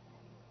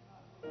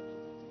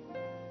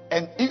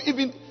 And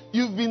even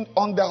you've been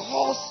on the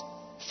horse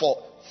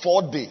for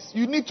 4 days,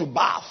 you need to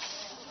bath.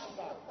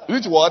 You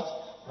need to what?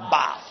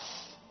 Bath.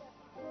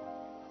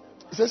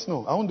 He says,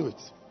 no, I won't do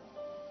it.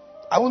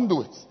 I won't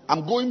do it.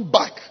 I'm going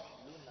back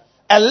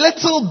a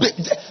little bit.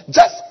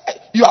 Just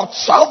you have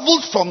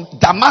traveled from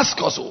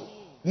Damascus,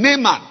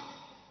 Naaman,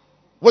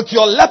 with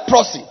your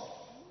leprosy.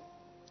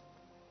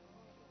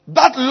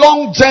 That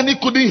long journey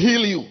couldn't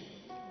heal you.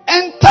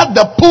 Enter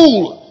the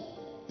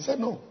pool. He said,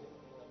 no.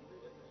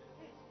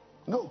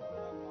 No.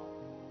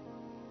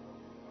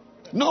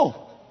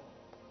 No.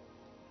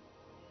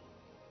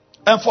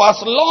 And for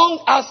as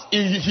long as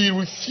he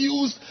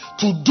refused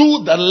to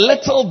do the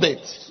little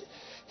bit,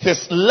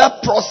 his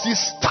leprosy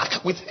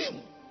stuck with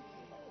him.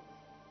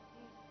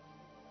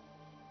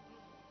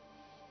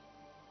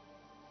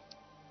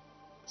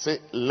 Say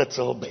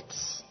little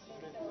bits.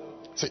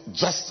 Say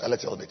just a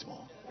little bit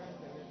more.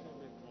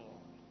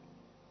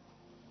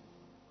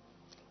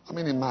 I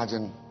mean,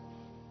 imagine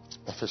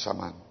a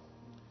fisherman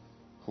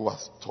who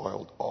has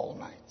toiled all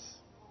night.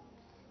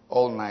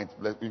 All night,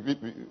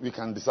 we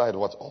can decide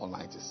what all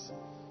night is.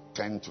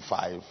 10 to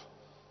 5,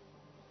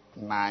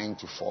 9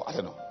 to 4, I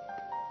don't know.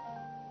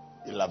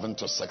 11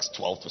 to 6,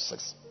 12 to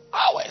 6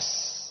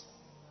 hours.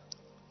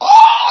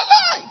 All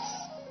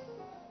night.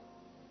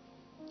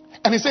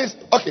 And he says,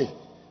 okay,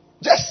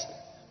 just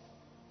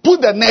put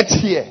the net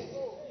here.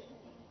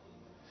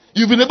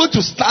 You've been able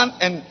to stand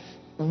and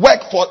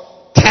work for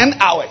 10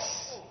 hours.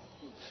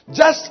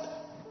 Just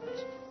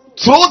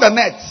throw the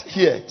net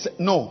here. Say,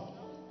 no,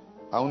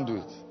 I won't do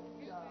it.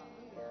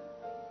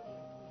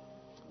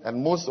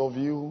 And most of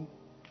you,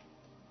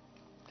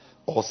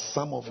 or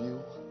some of you,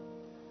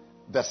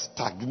 the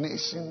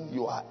stagnation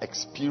you are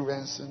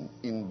experiencing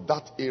in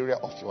that area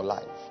of your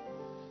life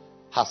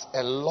has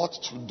a lot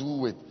to do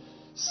with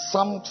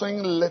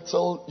something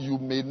little you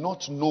may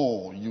not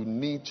know you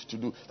need to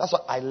do. That's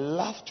why I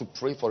love to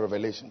pray for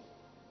revelation.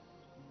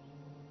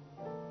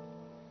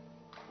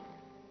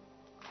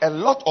 A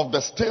lot of the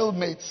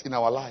stalemates in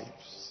our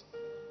lives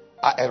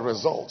are a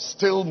result.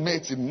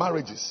 Stalemates in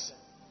marriages,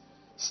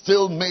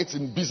 stalemates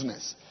in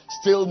business,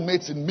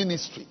 stalemates in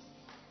ministry.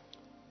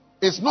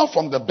 It's not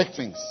from the big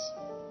things.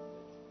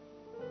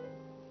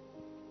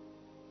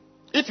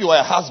 If you are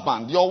a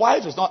husband, your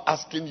wife is not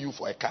asking you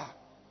for a car.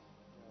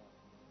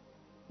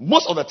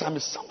 Most of the time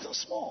it's something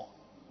small.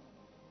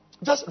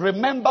 Just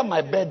remember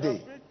my birthday.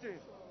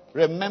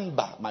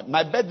 Remember,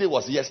 my birthday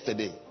was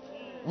yesterday.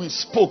 We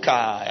spoke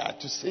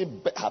to say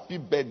happy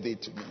birthday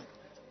to me.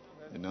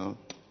 You know.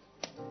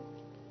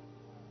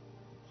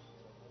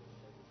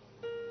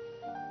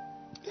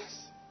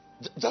 Yes.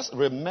 Just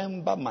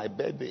remember my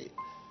birthday.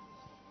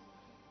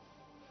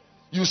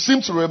 You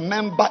seem to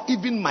remember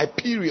even my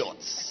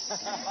periods.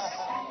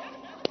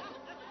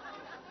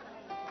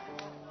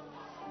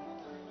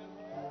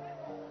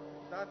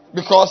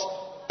 Because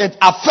it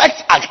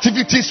affects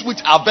activities which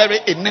are very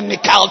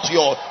inimical to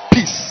your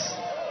peace.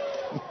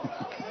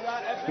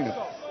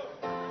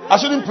 I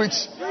shouldn't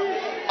preach.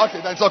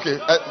 Okay, that's okay.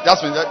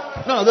 Jasmine,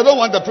 no, they don't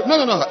want the.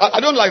 No. I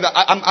don't like that.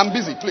 I'm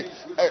busy.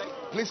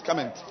 Please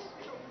comment.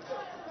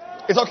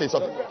 It's okay.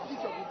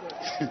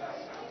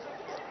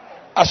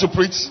 I should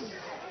preach.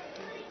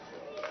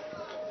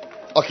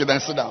 Okay, then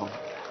sit down.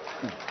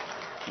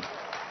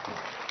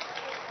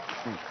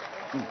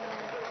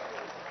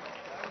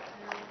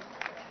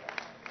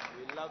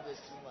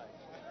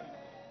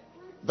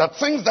 The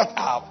things that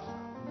are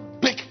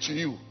big to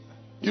you,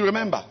 you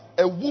remember,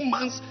 a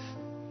woman's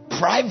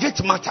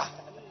private matter.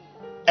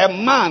 A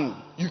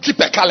man, you keep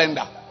a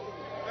calendar.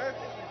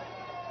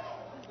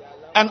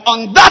 And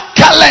on that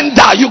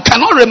calendar, you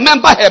cannot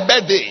remember her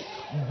birthday.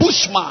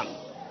 Bushman.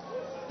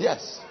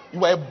 Yes,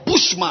 you are a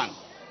bushman.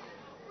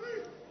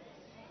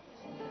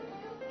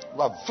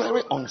 You are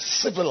very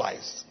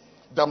uncivilized.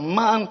 The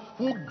man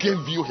who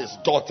gave you his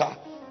daughter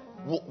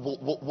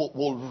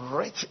will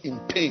writhe in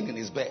pain in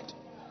his bed.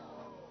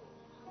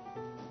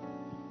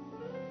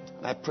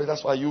 And I pray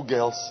that's why you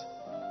girls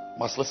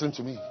must listen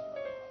to me.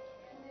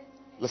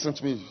 Listen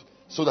to me.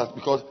 So that,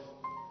 because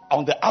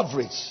on the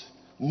average,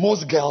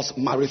 most girls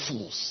marry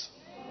fools.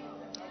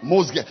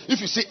 Most girls.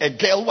 If you see a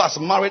girl who has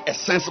married a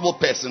sensible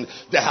person,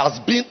 there has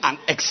been an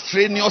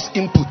extraneous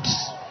input.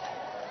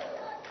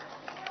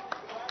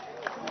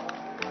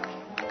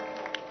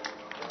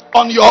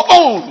 On your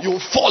own, you will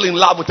fall in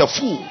love with a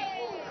fool.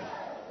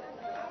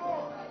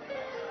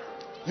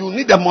 You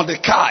need a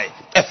Mordecai,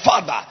 a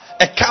father,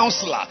 a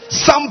counselor,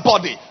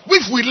 somebody.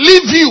 If we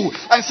leave you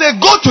and say,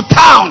 go to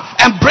town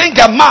and bring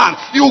a man,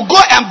 you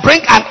go and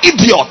bring an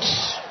idiot.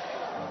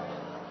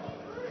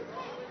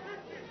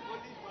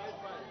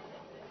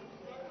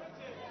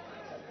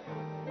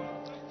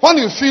 When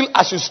you feel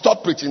I should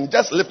stop preaching,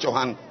 just lift your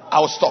hand.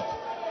 I'll stop.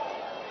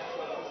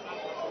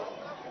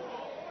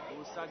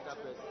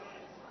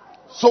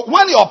 So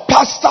when your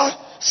pastor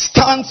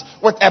stands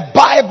with a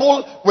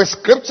Bible, with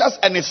scriptures,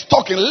 and is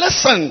talking,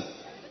 listen.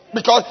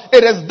 Because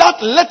it is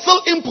that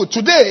little input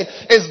today,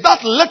 is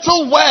that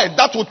little word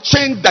that will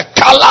change the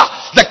color,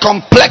 the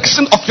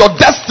complexion of your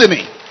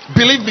destiny.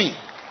 Believe me.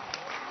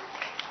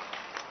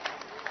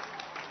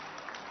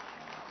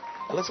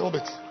 A little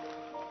bit.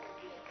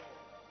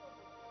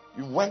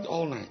 You went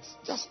all night.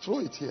 Just throw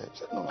it here.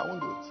 Said, no, I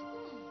won't do it.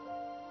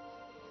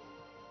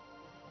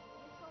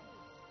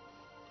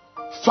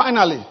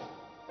 Finally,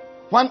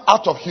 when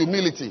out of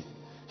humility,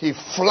 he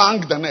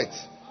flung the net.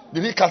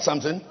 Did he catch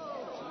something?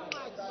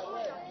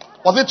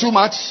 Was it too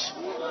much?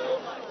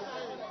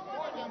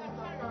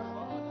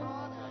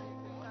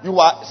 You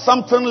are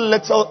something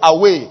little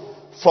away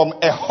from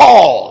a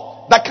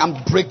haul that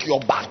can break your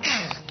back.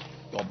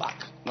 Your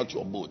back, not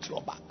your boat,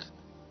 your back.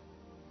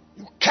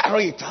 You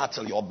carry it out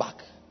till your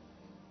back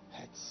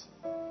hurts.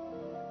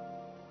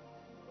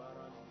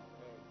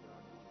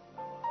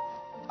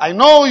 I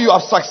know you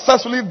have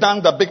successfully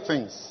done the big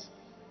things.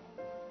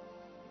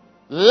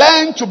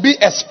 Learn to be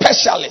a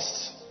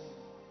specialist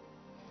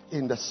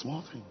in the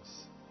small things.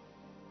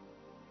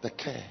 The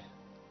care,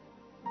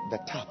 the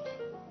tap,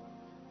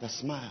 the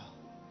smile,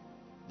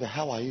 the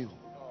how are you,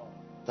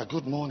 the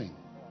good morning.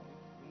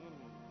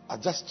 I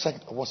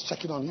was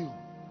checking on you.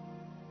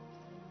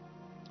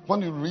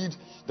 When you read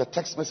the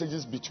text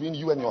messages between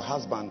you and your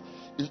husband,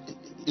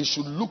 it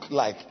should look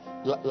like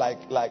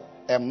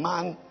a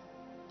man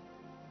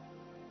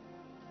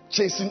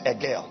chasing a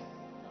girl.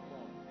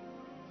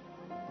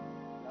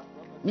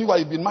 Meanwhile,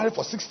 you've been married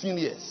for 16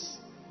 years.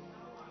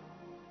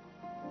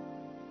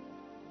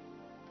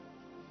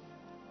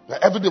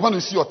 Every day when you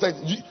see your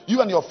text,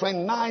 you and your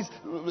friend, nice,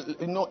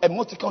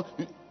 emoticon,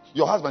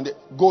 your husband,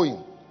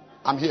 going.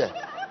 I'm here.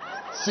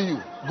 See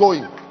you.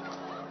 Going.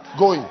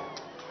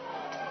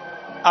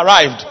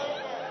 Arrived.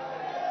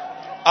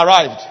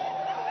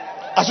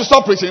 I should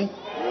stop preaching.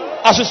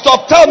 I should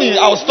stop. Tell me,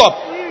 I will stop.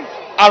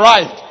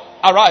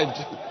 Arrived.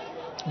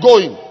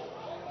 Going.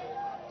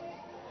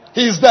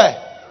 He is there.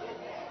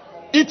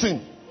 Eating.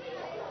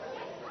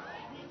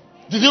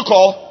 Did you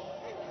call?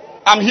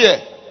 I'm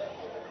here.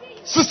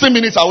 16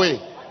 minutes away.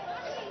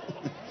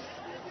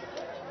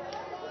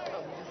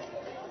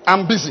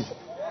 I'm busy.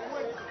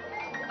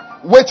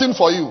 Waiting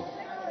for you.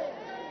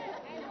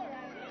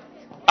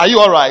 Are you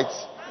all right?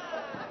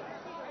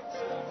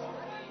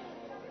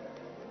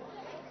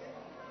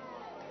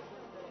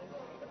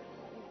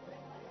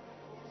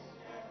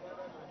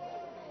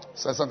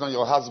 So sometimes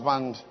your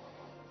husband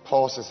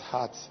pours his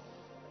heart.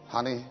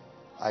 Honey,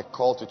 I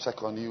called to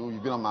check on you.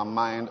 You've been on my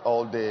mind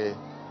all day.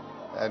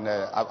 And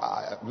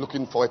I'm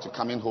looking forward to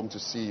coming home to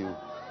see you.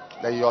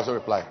 Then you also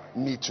reply,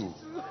 me too.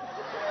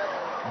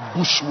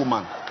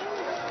 Bushwoman.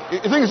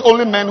 You think it's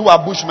only men who are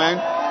bushmen?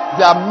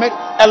 They are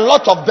a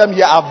lot of them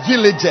here are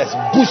villagers,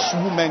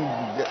 bushwomen.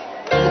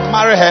 You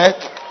marry her,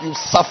 you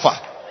suffer.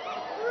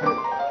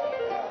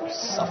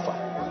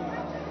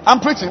 I'm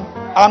preaching.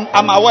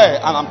 I'm aware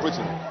and I'm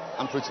preaching.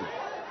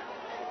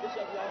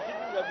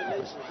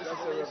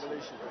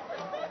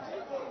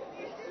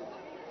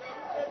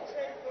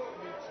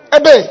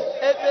 Ebe.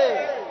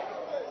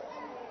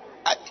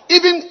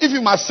 Even if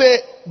you must say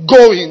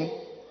going,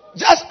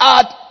 just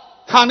add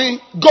honey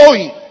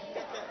going.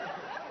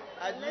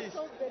 At least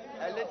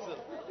a little.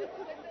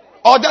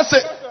 Or just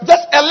say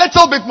just a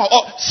little bit more.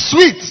 Or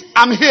sweet,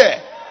 I'm here.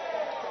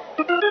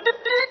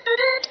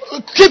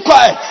 Keep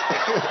quiet.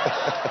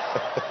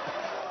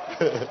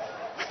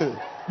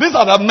 These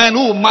are the men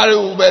who marry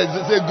who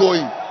say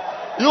going.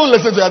 You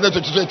listen to other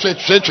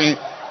train.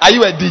 Are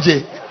you a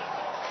DJ?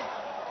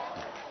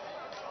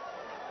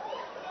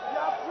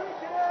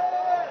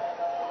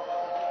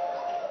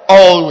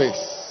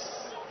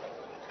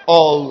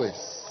 Always.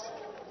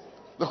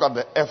 Look at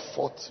the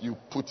effort you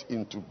put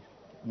into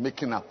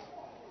making up.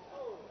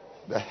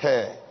 The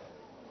hair,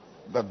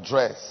 the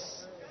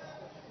dress,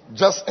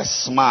 just a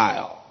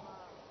smile.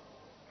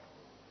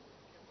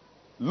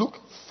 Look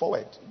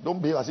forward.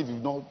 Don't behave as if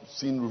you've not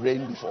seen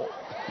rain before.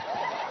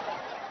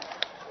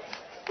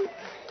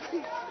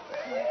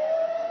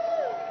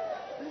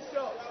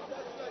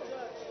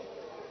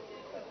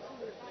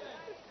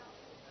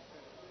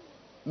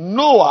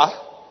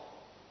 Noah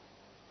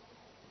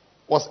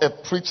was a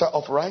preacher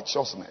of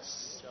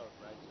righteousness.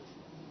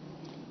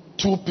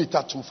 2 Peter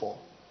 2:4.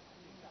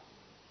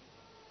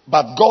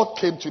 But God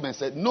came to him and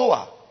said,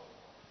 Noah,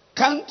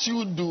 can't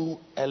you do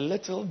a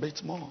little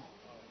bit more?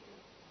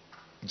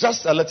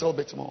 Just a little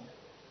bit more.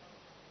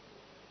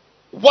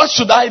 What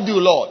should I do,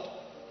 Lord?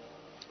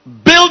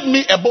 Build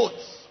me a boat.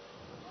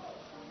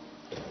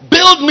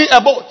 Build me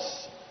a boat.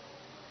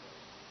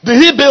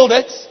 Did he build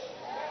it?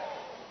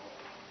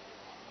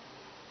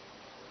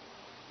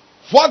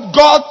 What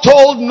God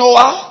told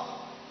Noah,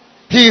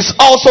 he is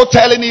also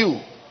telling you.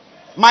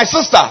 My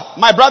sister,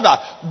 my brother,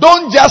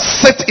 don't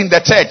just sit in the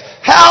church.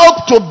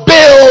 Help to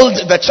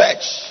build the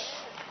church.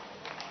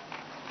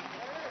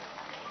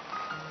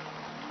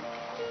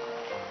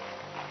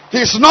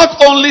 He's not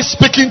only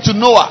speaking to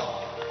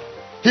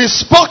Noah. He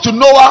spoke to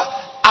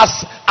Noah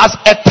as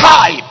a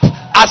type,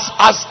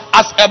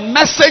 as a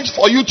message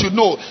for you to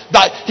know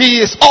that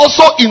he is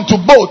also into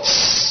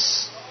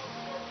boats.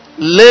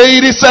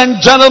 Ladies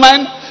and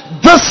gentlemen,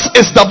 this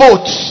is the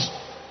boat.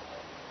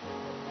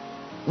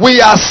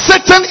 We are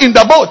sitting in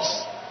the boat.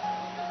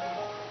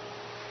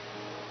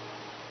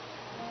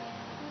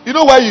 You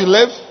know where you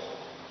live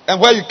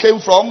and where you came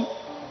from?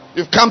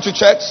 You've come to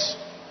church.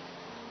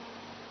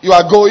 You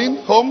are going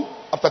home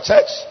after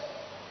church.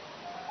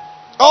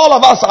 All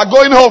of us are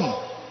going home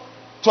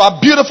to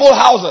our beautiful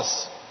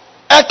houses,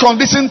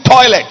 air-conditioned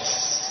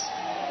toilets.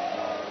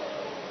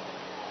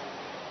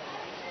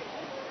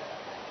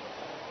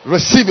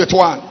 Receive it,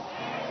 one.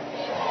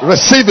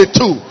 Receive it,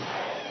 two.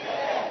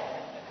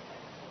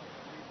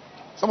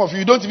 Some of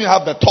you don't even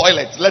have the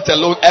toilet, let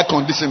alone air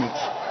conditioning.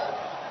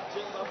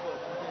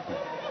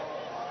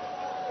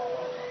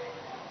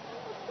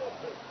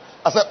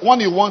 I said, when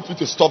you want me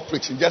to stop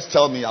preaching, just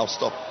tell me, I'll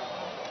stop.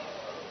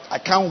 I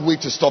can't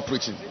wait to stop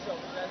preaching.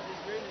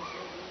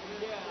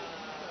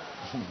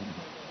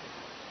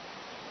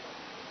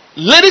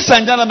 Ladies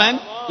and gentlemen,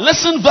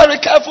 listen very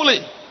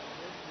carefully.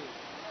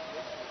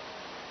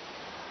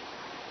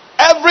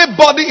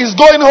 Everybody is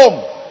going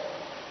home.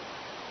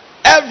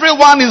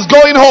 Everyone is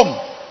going home.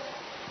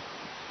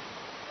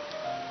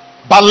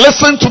 But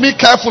listen to me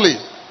carefully.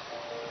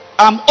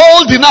 I'm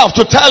old enough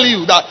to tell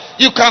you that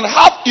you can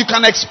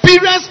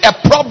experience a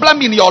problem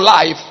in your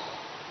life.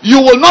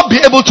 You will not be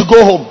able to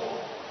go home.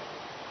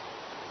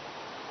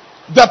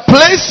 The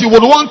place you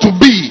would want to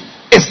be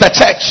is the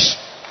church.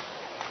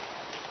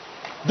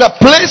 The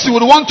place you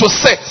would want to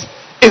sit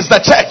is the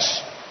church.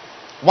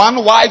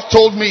 One wife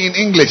told me in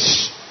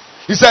English.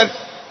 He said,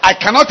 I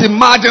cannot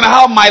imagine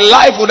how my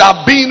life would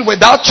have been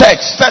without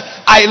church. He said,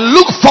 I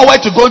look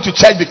forward to going to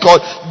church because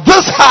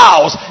this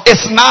house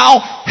is now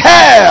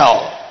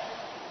hell.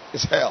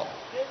 It's hell.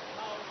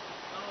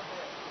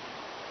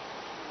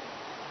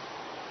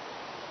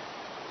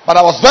 But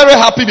I was very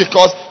happy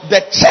because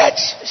the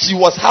church she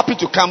was happy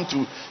to come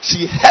to,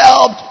 she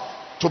helped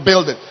to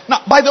build it.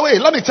 Now, by the way,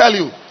 let me tell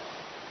you,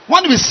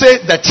 when we say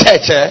the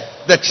church,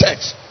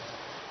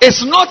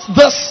 it's not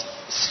this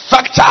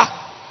structure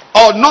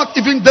or not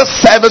even this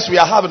service we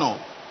are having.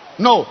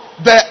 No,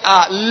 there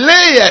are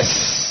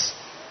layers.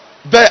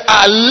 There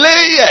are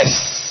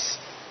layers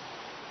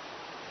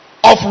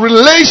of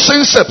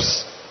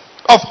relationships,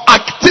 of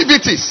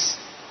activities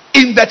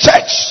in the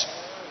church.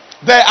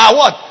 There are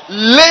what?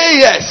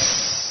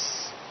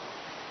 Layers.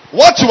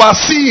 What you are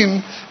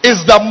seeing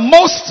is the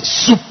most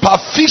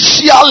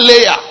superficial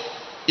layer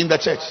in the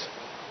church.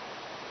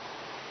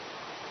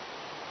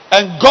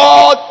 And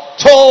God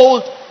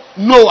told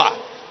Noah,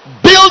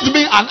 build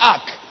me an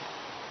ark.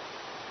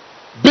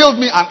 Build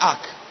me an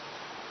ark.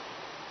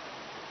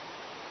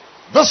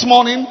 This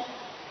morning,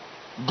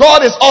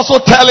 God is also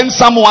telling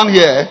someone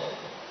here,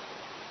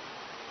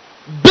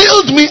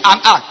 build me an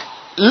ark.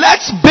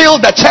 Let's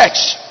build the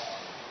church.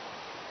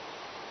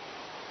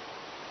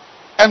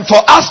 And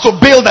for us to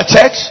build a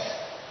church,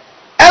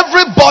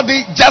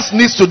 everybody just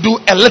needs to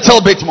do a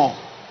little bit more.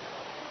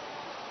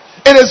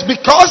 It is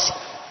because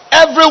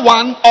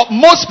everyone or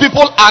most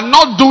people are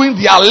not doing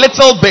their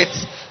little bit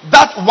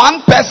that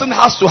one person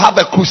has to have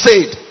a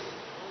crusade.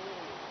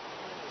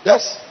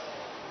 Yes.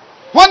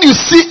 When you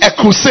see a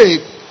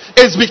crusade,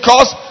 it's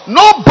because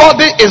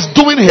nobody is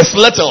doing his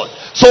little.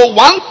 So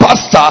one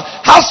pastor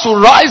has to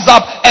rise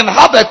up and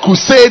have a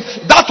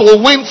crusade that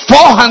will win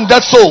 400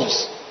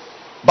 souls.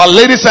 But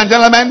ladies and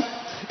gentlemen,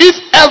 if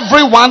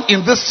everyone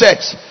in this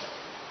church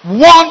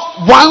won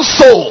one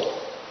soul,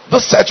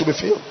 this church will be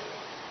filled.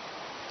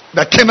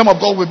 The kingdom of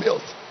God will be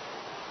built.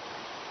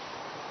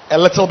 A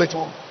little bit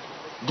more.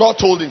 God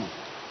told him,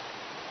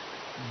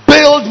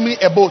 build me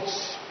a boat.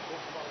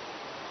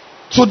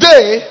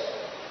 Today,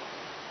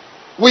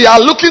 we are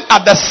looking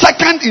at the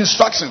second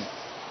instruction.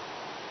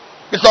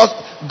 Because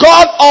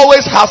God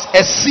always has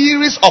a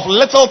series of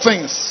little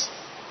things.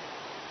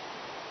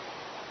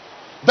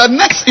 The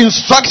next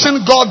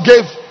instruction God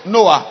gave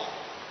Noah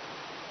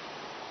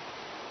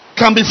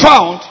can be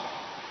found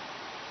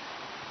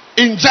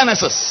in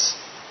Genesis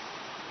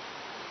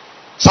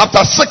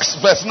chapter 6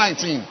 verse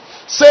 19.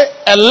 Say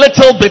a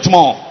little bit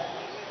more.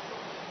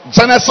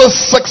 Genesis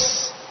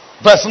 6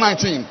 verse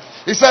 19.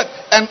 He said,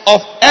 and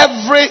of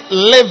every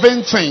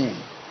living thing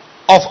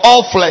of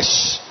all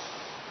flesh,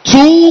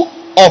 2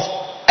 of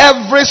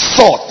every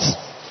sort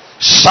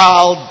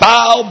shall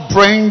thou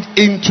bring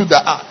into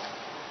the ark.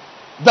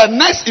 The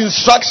next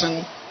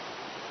instruction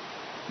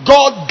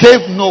God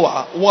gave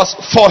Noah was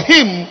for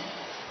him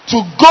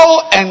to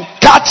go and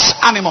catch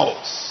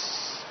animals.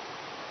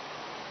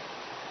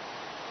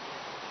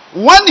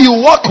 When you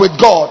walk with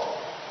God,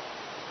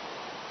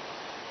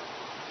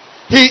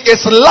 He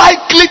is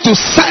likely to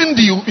send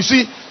you. You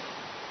see,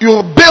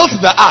 you built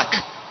the ark,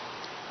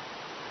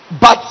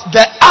 but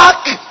the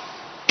ark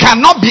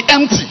cannot be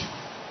empty.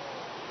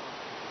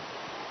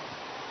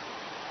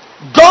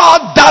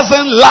 God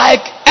doesn't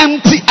like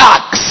empty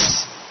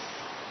arks.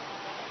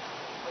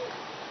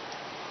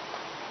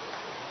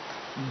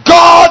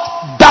 God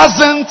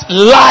doesn't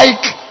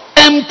like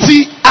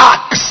empty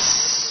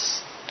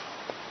arks.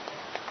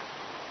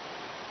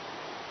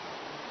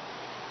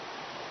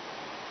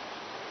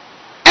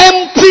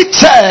 Empty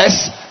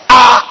chairs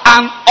are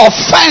an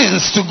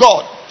offense to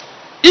God.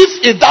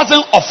 If it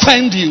doesn't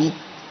offend you,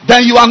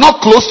 then you are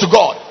not close to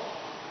God.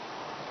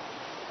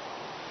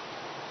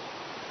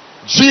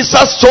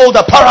 Jesus told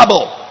a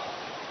parable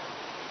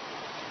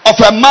of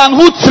a man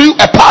who threw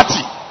a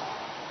party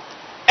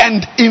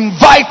and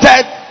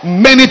invited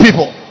many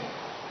people.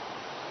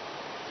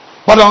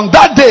 But on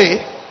that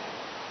day,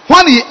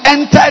 when he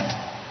entered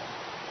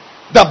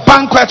the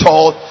banquet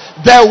hall,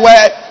 there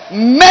were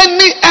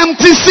many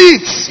empty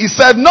seats. He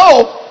said,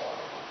 no.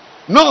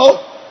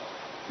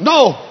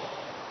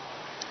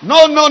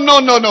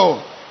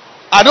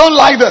 I don't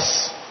like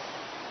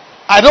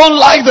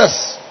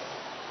this.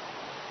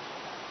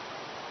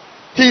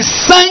 He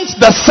sent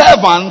the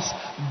servants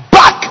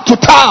back to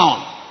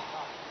town.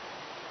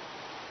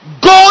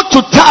 Go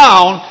to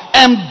town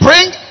and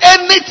bring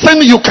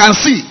anything you can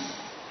see.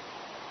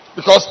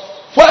 Because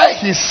where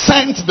he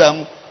sent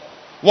them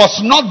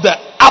was not the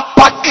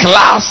upper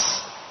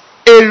class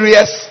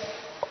areas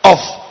of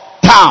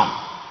town,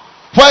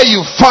 where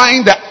you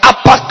find the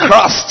upper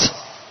crust.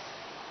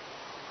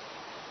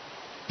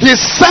 He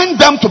sent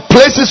them to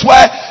places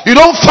where you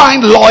don't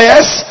find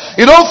lawyers,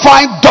 you don't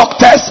find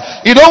doctors,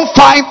 you don't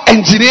find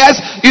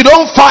engineers, you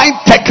don't find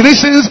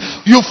technicians.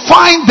 You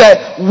find the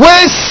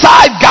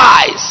wayside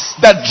guys,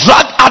 the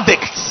drug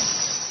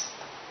addicts,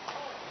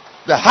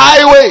 the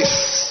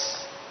highways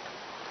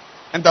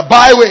and the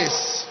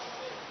byways,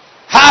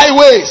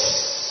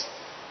 highways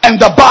and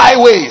the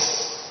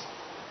byways,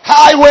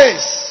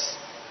 highways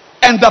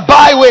and the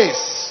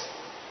byways.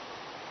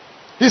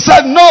 He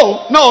said,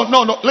 no.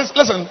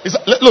 Listen. He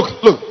said,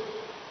 look.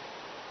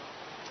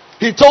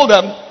 He told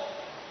them,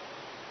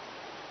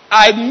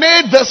 I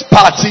made this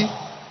party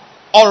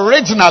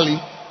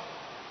originally.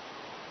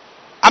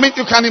 I mean,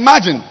 you can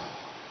imagine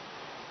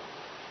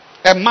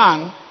a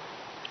man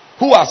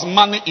who has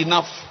money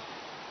enough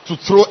to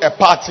throw a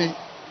party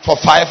for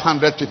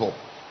 500 people.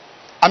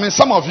 I mean,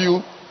 some of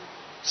you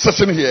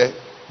sitting here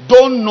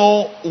don't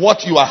know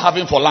what you are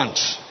having for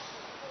lunch.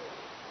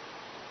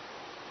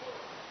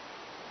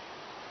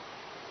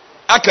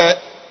 Okay,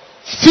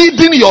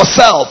 feeding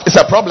yourself is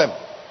a problem.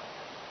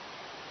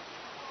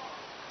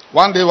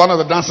 One day, one of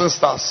the dancing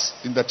stars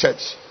in the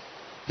church,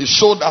 he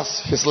showed us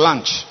his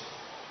lunch.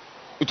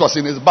 It was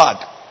in his bag.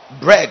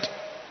 Bread.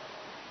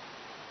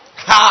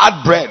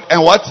 Hard bread.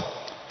 And what?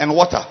 And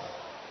water.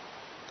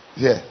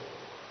 Yeah.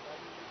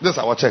 This is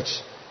our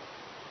church.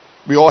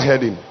 We all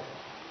heard him.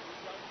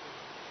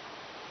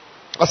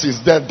 As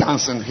he's there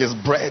dancing, his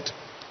bread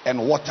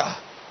and water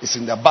is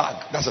in the bag.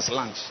 That's his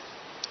lunch.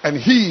 And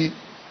he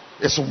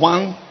is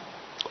one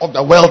of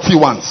the wealthy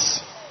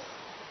ones.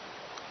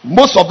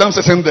 Most of them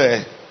sitting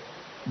there,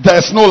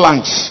 there's no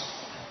lunch.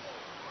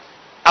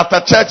 After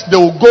church, they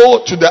will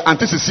go to the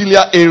Auntie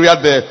Cecilia area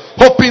there,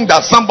 hoping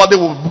that somebody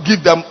will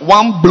give them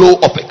one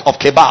blow of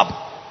kebab.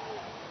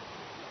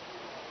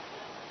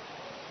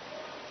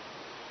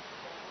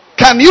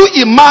 Can you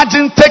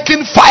imagine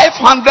taking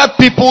 500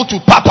 people to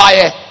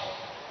Papaye?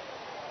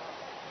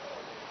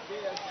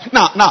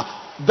 Now,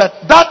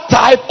 that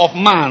type of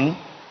man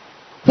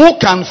who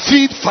can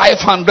feed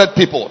 500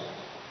 people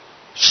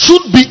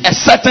should be a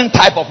certain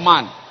type of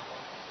man.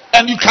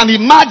 And you can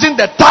imagine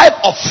the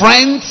type of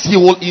friends he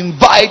will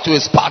invite to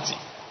his party.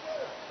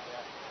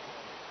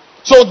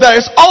 So there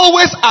is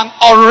always an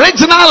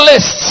original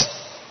list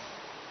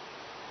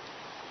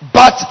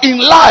But in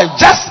life,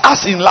 just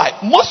as in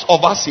life, most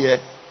of us here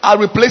are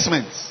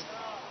replacements.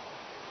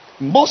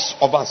 Most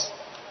of us.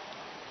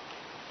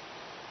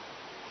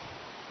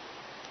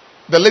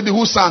 The lady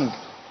who sang,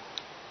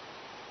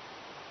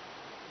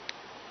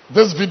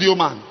 this video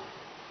man,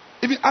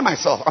 even I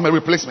myself, I'm a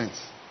replacement.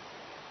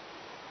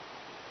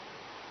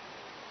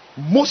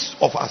 Most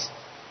of us,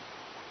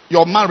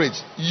 your marriage,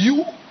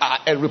 you are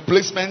a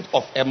replacement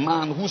of a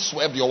man who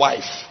swerved your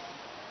wife.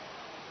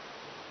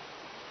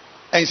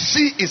 And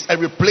she is a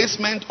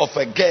replacement of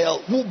a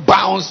girl who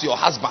bounced your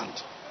husband.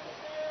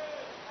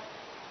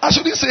 I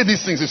shouldn't say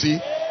these things, you see.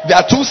 They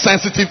are too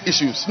sensitive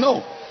issues.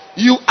 No.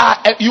 You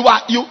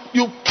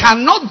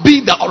cannot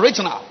be the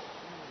original.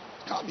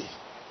 Can't be.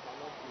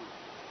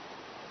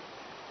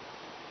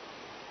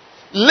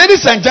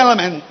 Ladies and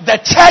gentlemen, the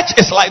church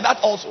is like that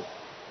also.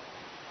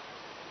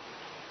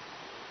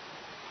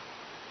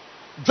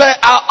 There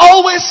are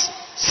always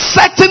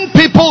certain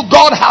people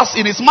God has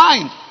in his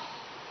mind.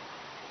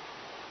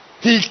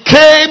 He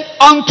came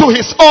unto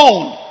his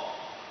own,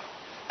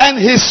 and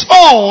his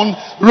own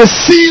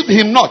received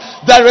him not.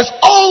 There is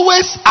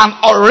always an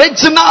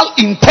original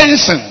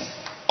intention,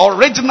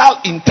 original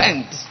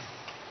intent,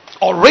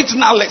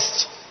 original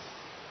list.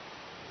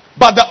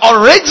 But the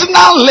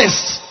original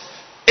list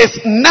is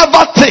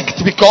never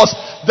ticked because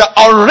the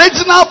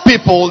original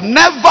people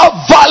never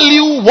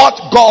value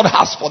what God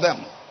has for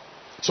them.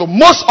 So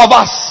most of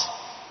us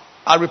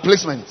are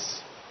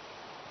replacements.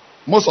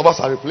 Most of us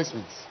are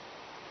replacements.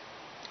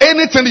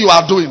 Anything you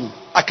are doing,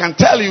 I can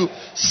tell you,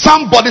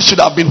 somebody should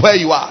have been where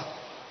you are.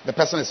 The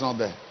person is not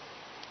there.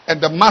 And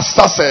the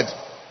master said,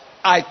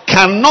 I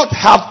cannot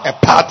have a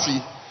party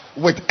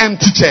with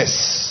empty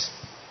chairs.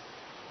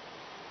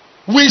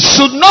 We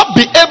should not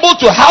be able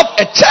to have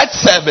a church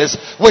service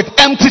with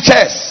empty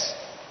chairs.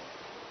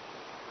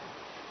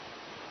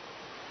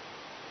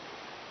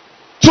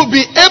 To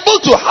be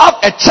able to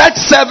have a church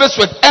service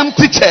with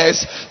empty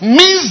chairs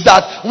means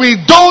that we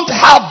don't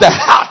have the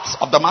heart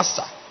of the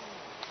master.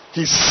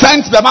 He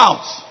sent them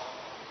out.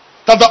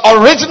 That the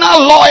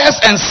original lawyers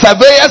and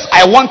surveyors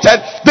I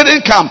wanted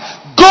didn't come.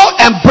 Go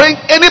and bring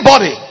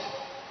anybody.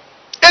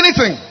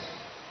 Anything.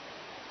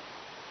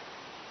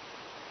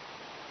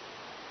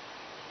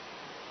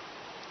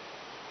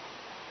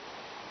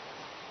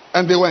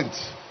 And they went.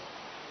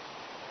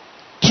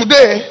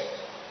 Today,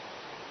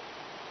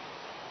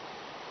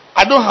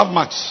 I don't have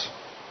much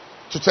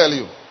to tell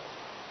you.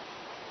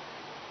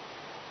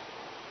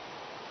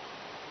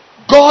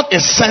 God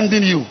is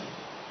sending you.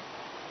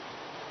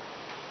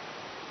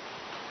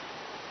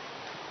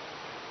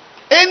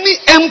 Any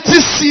empty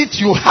seat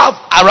you have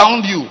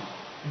around you,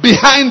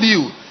 behind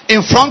you,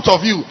 in front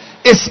of you,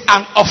 is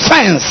an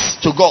offense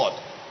to God.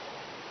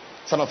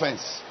 It's an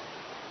offense.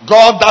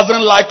 God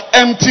doesn't like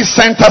empty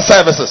center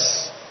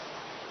services.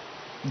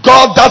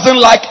 God doesn't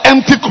like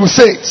empty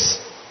crusades.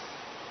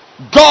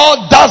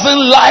 God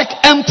doesn't like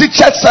empty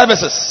church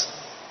services.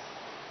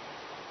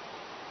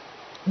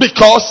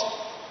 Because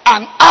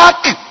an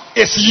ark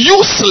is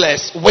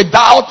useless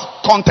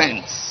without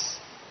contents.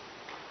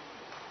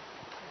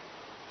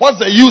 What's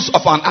the use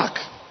of an ark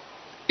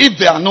if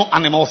there are no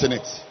animals in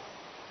it?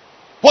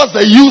 What's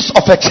the use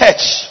of a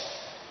church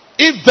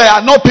if there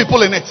are no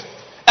people in it?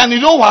 And you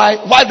know why?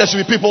 Why there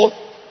should be people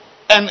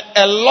and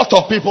a lot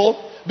of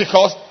people?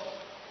 Because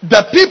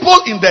the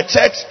people in the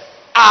church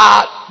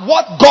are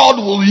what God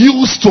will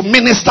use to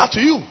minister to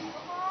you.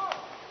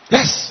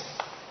 Yes.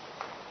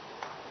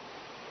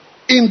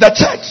 In the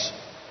church.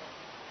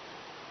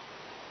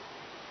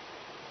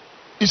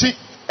 You see,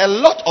 a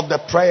lot of the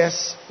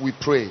prayers we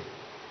pray,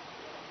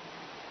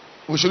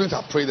 we shouldn't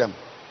have prayed them.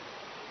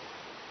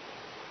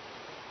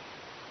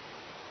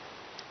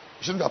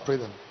 You shouldn't have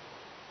prayed them.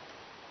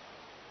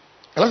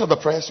 A lot of the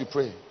prayers you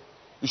pray,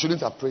 you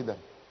shouldn't have prayed them.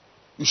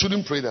 You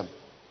shouldn't pray them.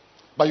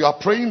 But you are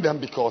praying them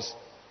because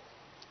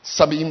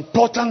some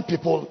important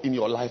people in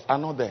your life are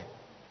not there.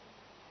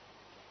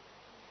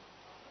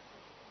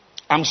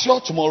 I'm sure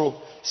tomorrow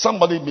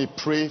somebody may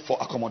pray for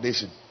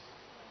accommodation.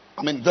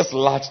 I mean, this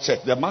large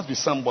church, there must be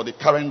somebody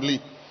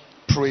currently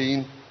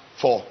praying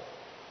for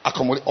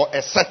accommodation or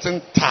a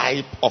certain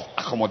type of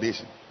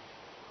accommodation.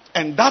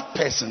 And that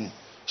person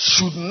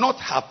should not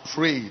have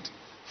prayed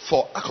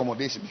for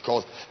accommodation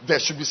because there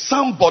should be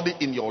somebody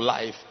in your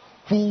life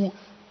who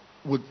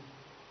would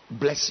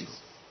bless you.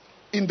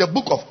 In the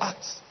book of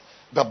Acts,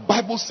 the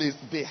Bible says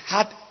they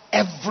had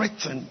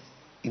everything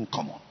in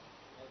common.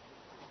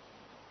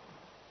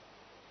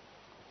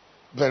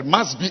 There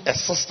must be a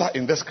sister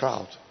in this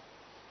crowd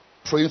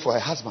praying for her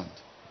husband.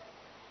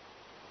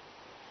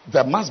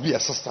 There must be a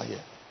sister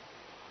here.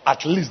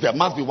 At least there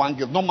must be one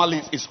girl.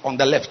 Normally it's on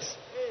the left.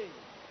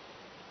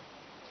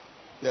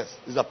 Yes,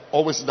 it's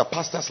always the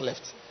pastor's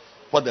left.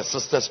 But the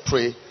sisters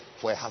pray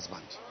for a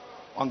husband.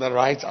 On the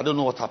right, I don't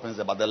know what happens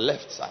there, but the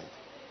left side.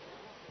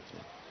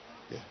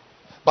 Yeah.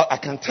 But I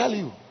can tell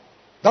you,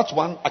 that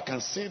one, I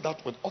can say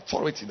that with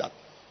authority, that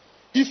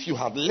if you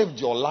had lived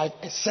your life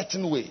a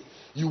certain way,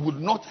 you would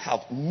not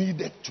have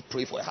needed to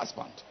pray for a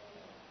husband.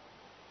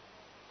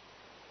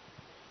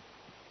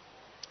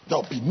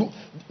 There'll be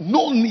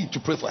no need to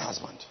pray for a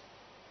husband.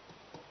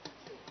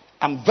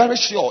 I'm very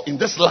sure in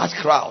this large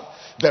crowd,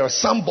 there is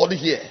somebody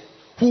here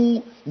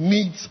who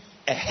needs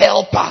a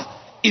helper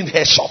in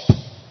her shop,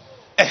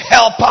 a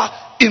helper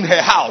in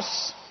her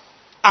house.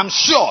 I'm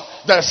sure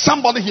there is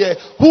somebody here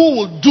who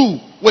will do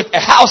with a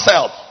house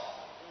help.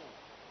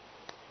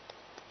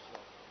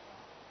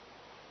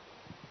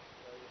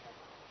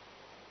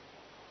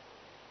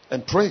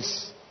 And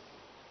praise.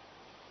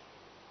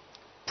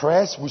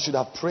 Prayers we should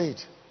have prayed.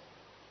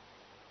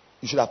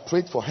 You should have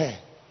prayed for her.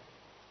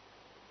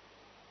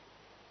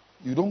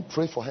 You don't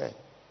pray for her.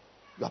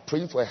 You are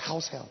praying for a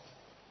house help.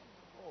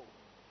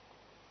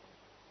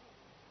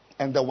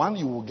 And the one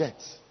you will get,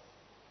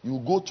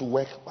 you go to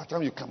work, by the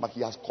time you come back,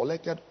 he has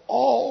collected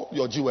all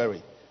your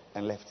jewelry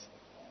and left.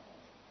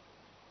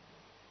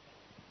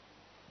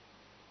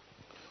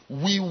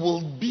 We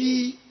will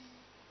be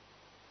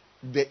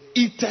the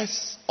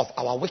eaters of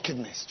our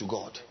wickedness to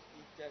God.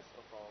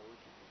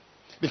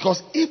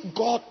 Because if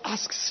God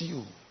asks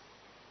you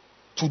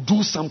to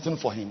do something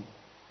for him,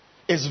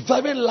 it's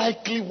very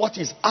likely what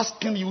he's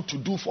asking you to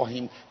do for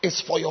him is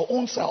for your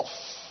own self.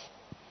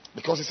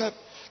 Because he said,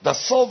 the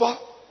silver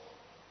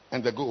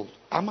and the gold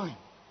are mine.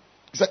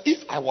 He said,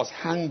 if I was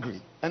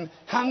hungry, and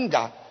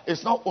hunger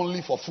is not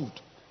only for food.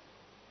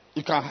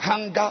 You can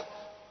hunger,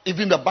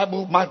 even the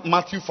Bible,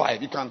 Matthew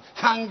 5, you can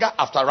hunger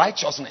after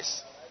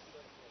righteousness.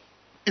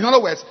 In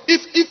other words,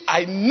 if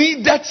I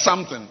needed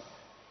something,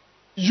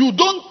 you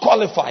don't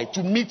qualify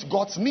to meet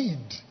God's need.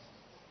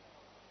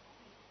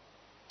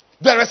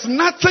 There is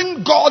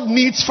nothing God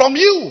needs from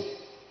you.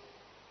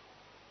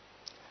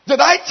 Did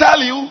I tell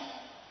you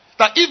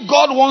that if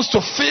God wants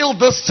to fill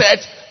this church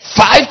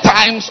 5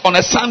 times on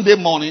a Sunday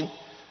morning,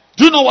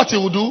 do you know what he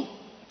will do?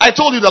 I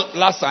told you the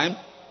last time.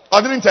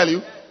 I didn't tell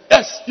you.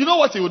 Yes, you know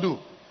what he will do?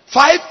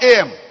 5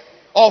 a.m.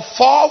 or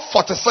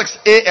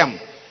 4:46 a.m.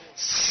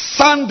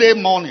 Sunday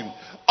morning.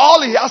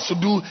 All he has to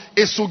do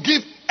is to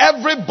give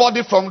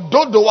everybody from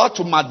Dodowa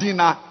to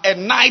Medina a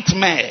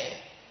nightmare,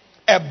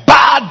 a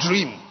bad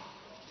dream.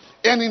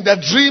 And in the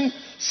dream,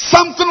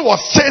 something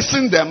was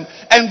chasing them,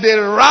 and they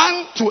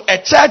ran to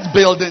a church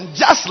building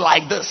just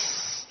like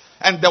this.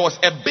 And there was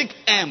a big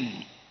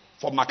M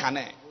for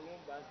Makane.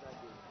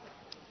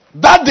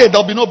 That day,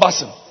 there'll be no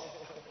busing.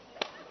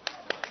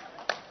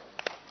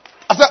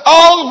 I said,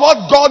 all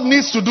what God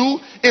needs to do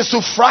is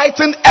to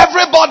frighten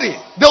everybody.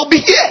 They'll be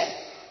here.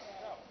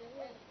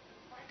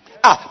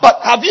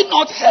 But have you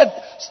not heard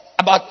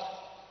about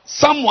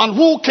someone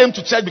who came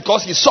to church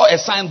because he saw a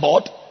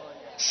signboard?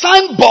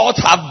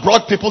 Signboards have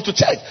brought people to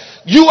church.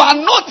 You are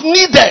not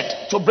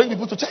needed to bring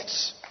people to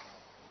church.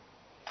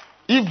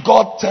 If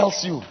God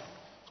tells you,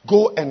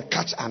 go and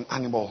catch an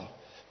animal,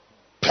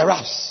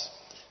 perhaps,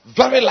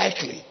 very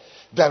likely,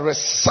 there is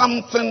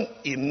something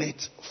in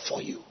it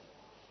for you.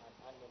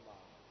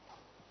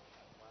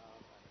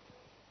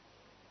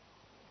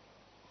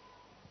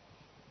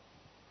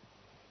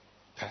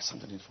 There's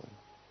something in it for you.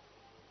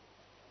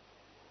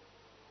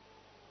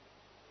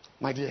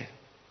 My dear,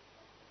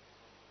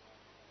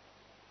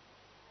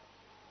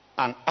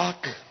 an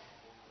ark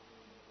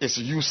is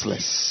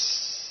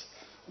useless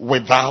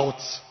without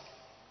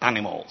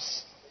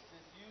animals.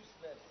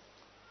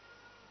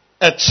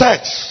 A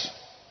church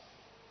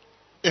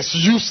is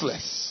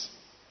useless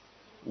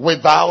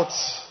without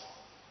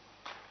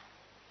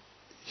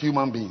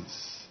human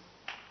beings.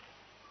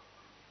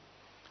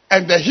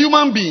 And the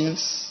human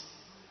beings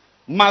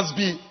must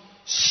be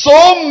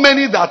so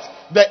many that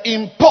the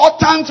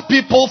important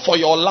people for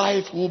your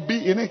life will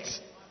be in it.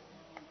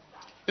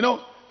 You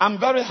know, I'm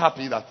very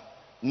happy that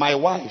my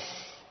wife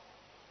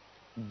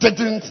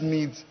didn't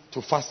need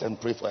to fast and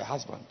pray for her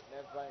husband.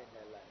 Never in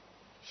her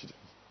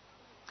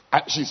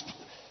life. She didn't.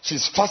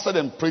 She's fasted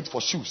and prayed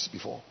for shoes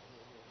before.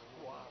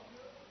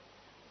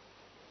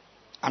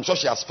 I'm sure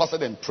she has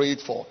fasted and prayed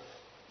for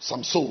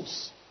some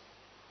souls.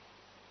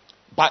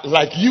 But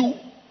like you,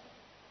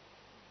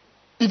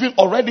 even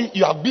already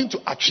you have been to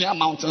Achia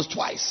Mountains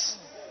twice.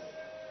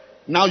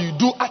 Now you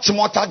do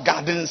Achimota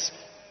Gardens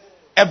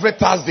every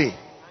Thursday.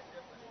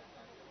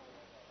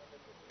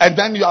 And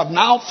then you have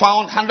now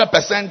found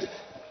 100%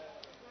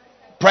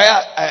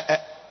 prayer,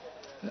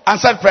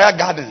 answered prayer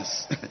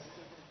gardens.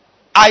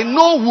 I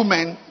know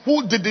women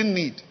who didn't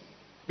need.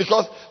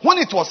 Because when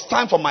it was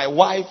time for my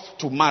wife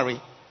to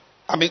marry,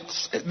 I mean,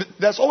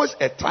 there's always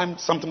a time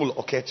something will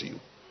occur to you.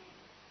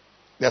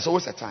 There's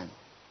always a time.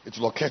 It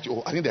will occur to you,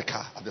 oh, I need a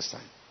car at this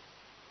time.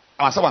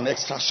 I must have an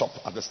extra shop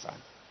at this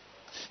time.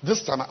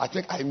 This time, I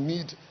think I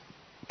need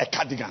a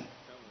cardigan.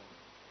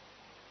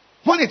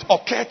 When it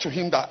occurred to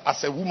him that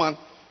as a woman,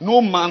 no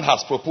man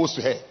has proposed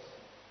to her,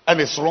 and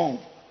it's wrong,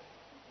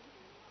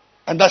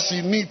 and that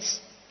she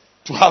needs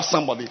to have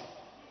somebody,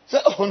 say,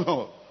 oh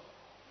no,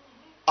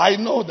 I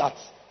know that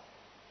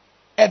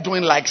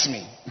Edwin likes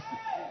me.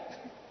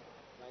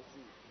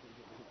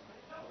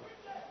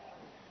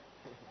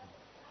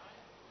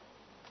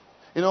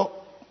 You know,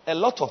 a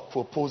lot of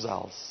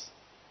proposals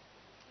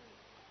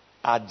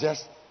are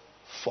just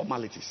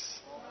formalities.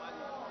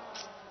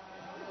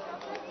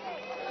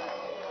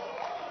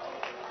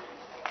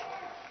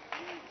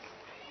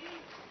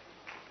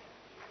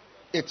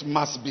 it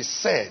must be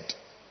said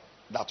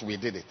that we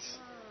did it.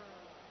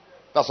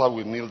 That's why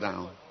we kneel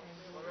down.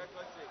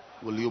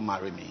 Will you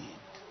marry me?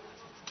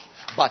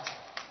 But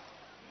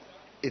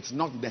it's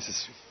not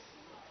necessary.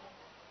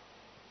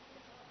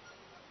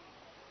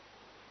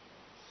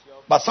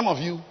 But some of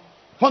you,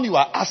 when you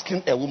are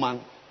asking a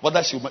woman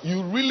whether she will,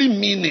 you really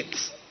mean it.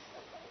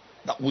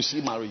 That will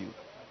she marry you?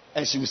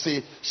 And she will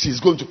say she's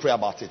going to pray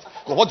about it.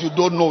 But what you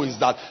don't know is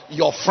that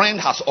your friend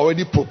has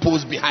already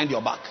proposed behind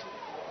your back.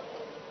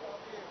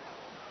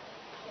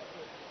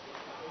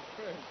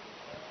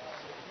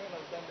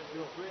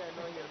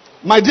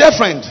 My dear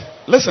friend,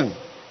 listen.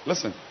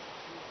 2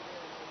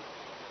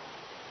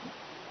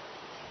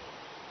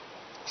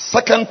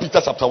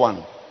 Peter chapter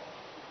 1.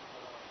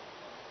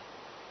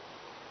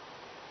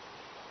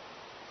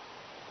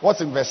 What's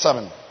in verse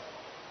 7?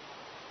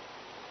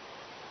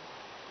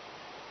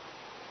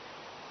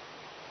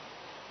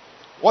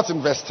 What's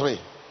in verse 3?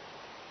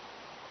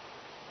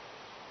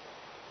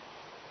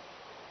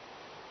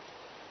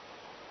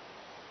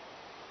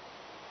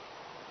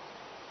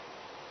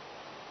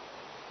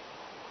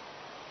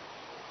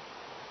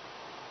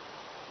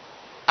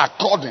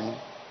 According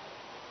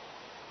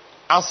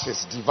as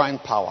his divine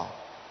power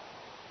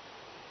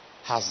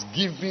has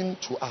given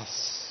to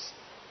us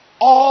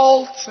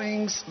all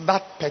things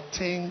that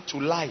pertain to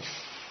life.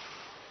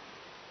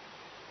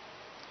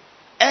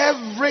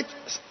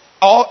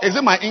 Is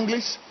it my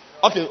English?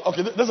 Okay,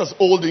 this is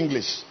old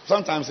English.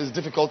 Sometimes it's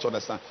difficult to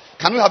understand.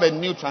 Can we have a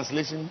new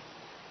translation?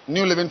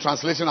 New Living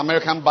Translation,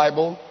 American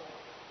Bible?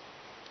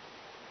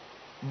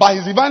 By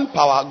his divine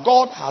power,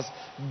 God has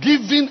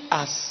given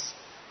us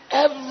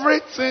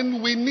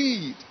everything we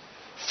need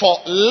for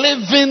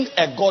living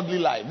a godly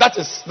life. That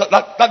is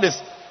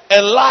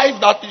a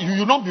life that you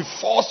will not be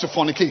forced to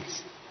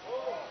fornicate.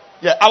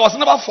 Yeah, I was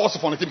never forced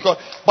to fornicate because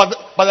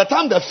by the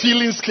time the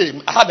feelings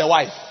came, I had a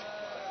wife.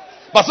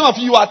 But some of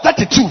you are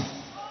 32.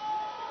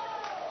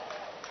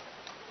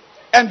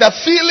 And the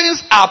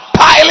feelings are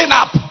piling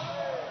up.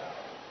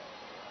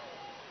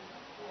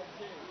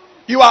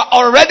 You are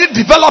already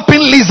developing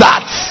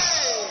lizards.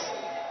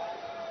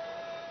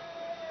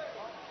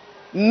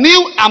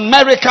 New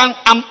American,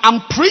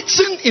 I'm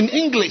preaching in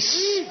English.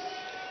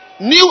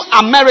 New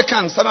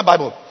American Standard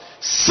Bible.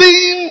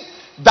 Seeing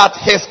that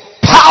his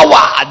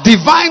power,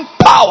 divine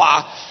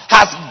power,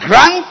 has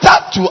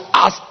granted to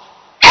us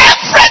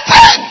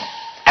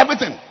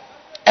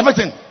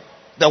everything.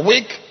 The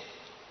wig,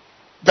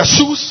 the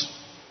shoes,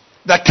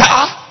 the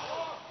car,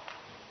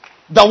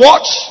 the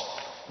watch,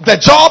 the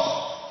job,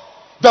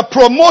 the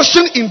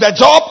promotion in the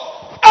job,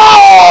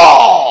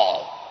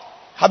 all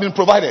have been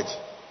provided.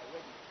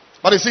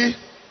 But you see,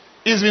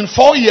 it's been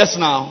 4 years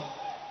now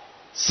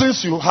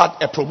since you had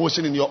a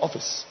promotion in your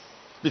office.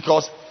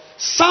 Because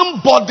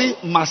somebody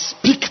must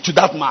speak to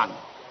that man.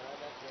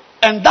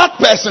 And that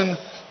person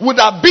would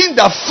have been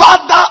the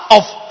father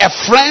of a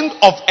friend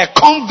of a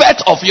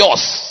convert of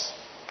yours.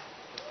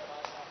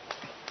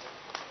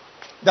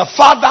 The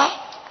father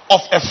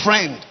of a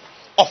friend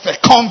of a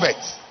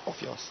convert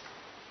of yours.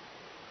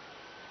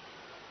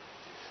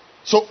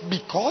 So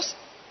because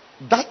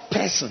that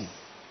person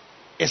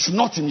is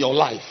not in your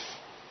life,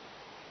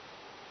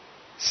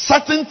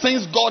 certain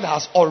things God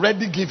has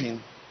already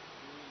given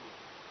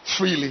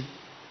freely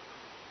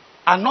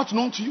are not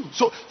known to you.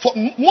 So for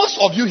most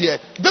of you here,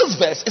 this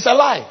verse is a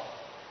lie.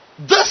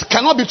 This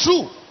cannot be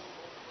true.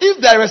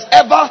 If there is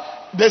ever,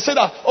 they say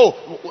that,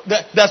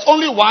 there's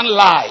only one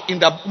lie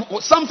in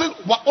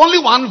only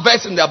one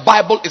verse in the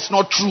Bible is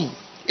not true.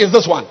 Is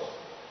this one?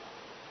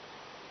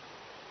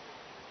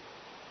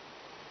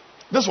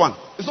 This one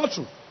is not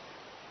true.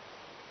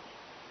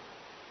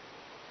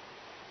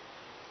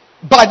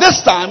 By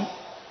this time,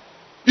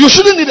 you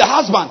shouldn't need a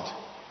husband.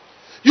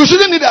 You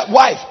shouldn't need a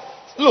wife.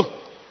 Look,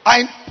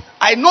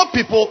 I know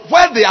people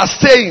where they are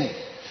staying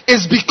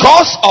is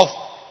because of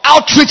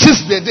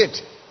outreaches they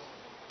did.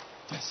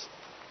 Yes.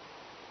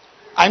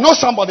 I know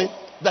somebody,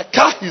 the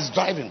car he's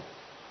driving.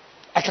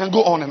 I can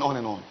go on and on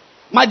and on.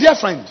 My dear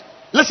friend,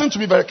 listen to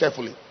me very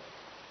carefully.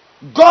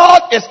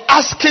 God is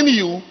asking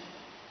you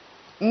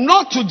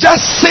not to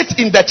just sit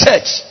in the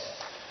church,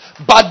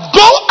 but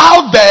go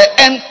out there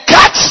and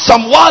catch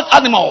some wild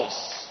animals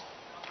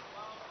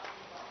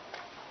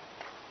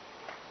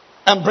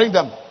and bring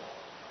them.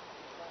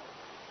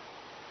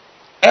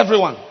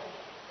 Everyone.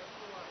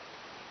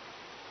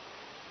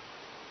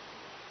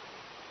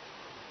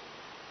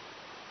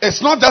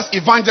 It's not just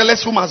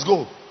evangelists who must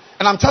go.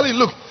 And I'm telling you,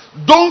 look,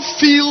 don't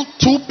feel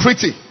too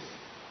pretty,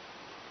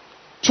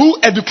 too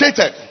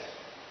educated,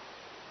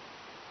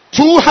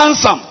 too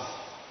handsome,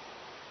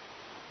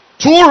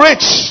 too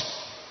rich.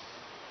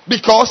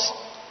 Because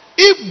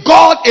if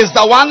God is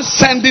the one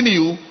sending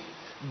you,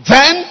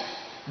 then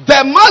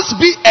there must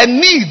be a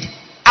need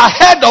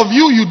ahead of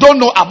you you don't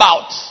know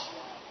about.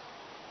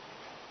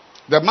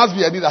 There must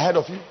be a need ahead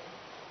of you.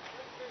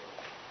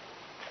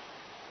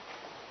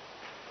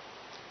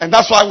 And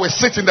that's why we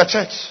sit in the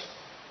church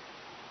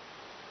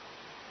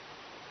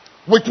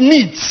with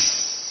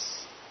needs.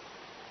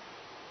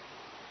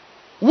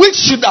 We which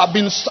should have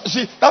been.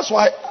 See, that's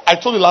why I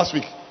told you last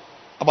week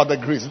about the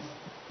grace.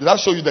 Did I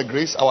show you the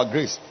grace? Our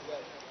grace.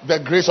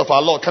 The grace of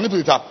our Lord. Can you put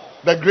it up?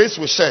 The grace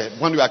we share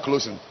when we are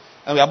closing.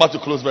 And we are about to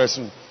close very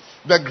soon.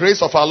 The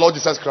grace of our Lord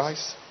Jesus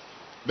Christ.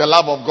 The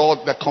love of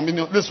God. The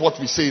communion. This is what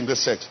we say in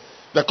this church.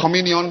 The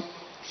communion,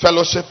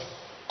 fellowship,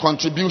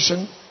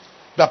 contribution,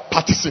 the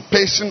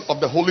participation of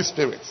the Holy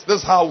Spirit.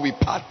 This is how we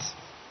part.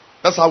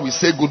 That's how we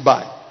say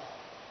goodbye.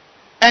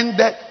 And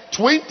the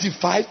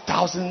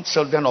 25,000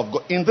 children of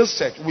God in this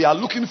church, we are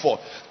looking for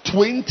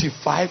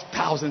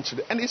 25,000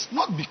 children. And it's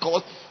not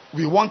because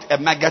we want a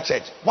mega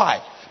church.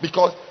 Why?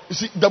 Because you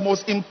see, the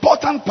most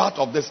important part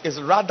of this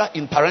is rather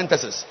in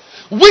parentheses,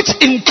 which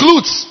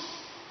includes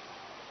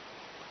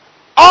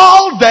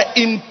all the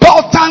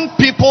important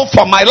people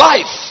for my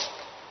life.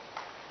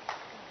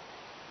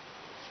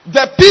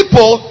 The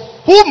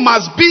people who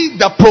must be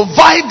the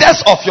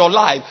providers of your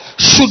life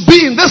should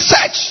be in this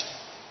church.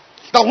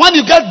 That when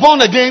you get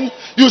born again,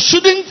 you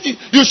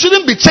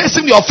shouldn't be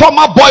chasing your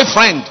former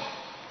boyfriend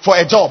for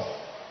a job.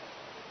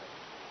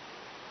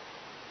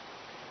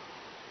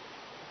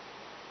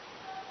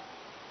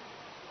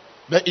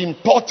 The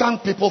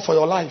important people for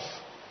your life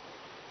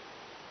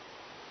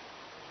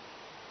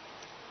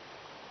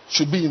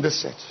should be in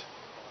this church.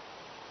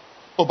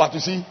 Oh, but you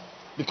see,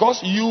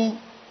 because you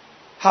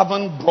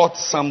haven't brought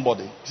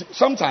somebody,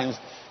 sometimes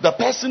the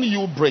person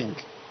you bring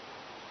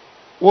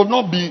will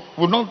not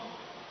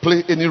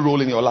play any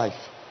role in your life.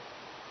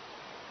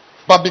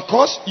 But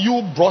because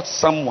you brought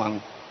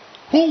someone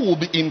who will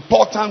be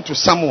important to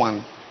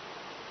someone,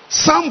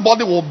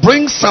 somebody will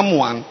bring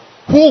someone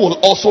who will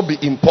also be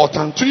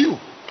important to you.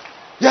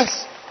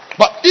 Yes.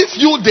 But if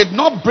you did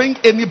not bring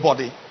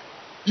anybody,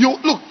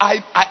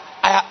 I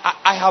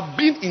have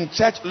been in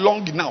church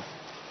long enough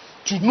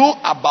to know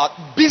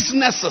about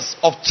businesses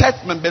of church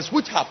members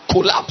which have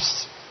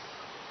collapsed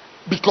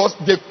because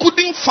they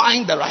couldn't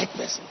find the right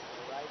person.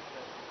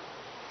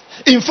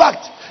 In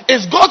fact,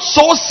 it's got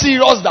so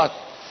serious that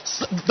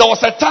there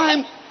was a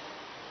time,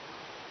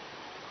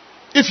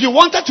 if you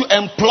wanted to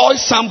employ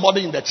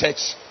somebody in the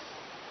church,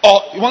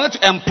 or you wanted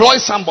to employ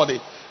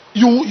somebody,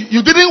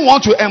 you didn't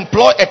want to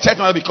employ a church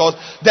member because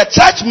the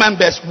church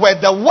members were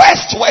the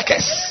worst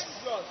workers.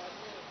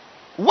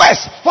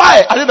 Worst.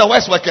 Why are they the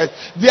worst workers?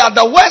 They are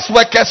the worst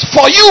workers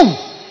for you.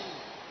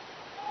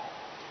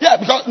 Yeah,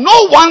 because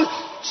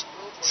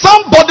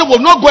somebody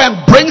will not go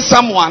and bring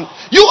someone.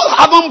 You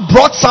haven't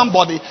brought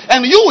somebody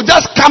and you will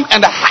just come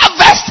and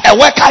harvest a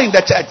worker in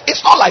the church.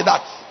 It's not like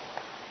that.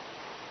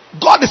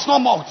 God is not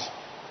mocked.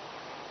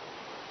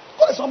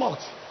 God is not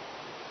mocked.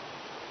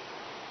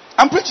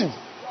 I'm preaching.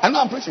 I know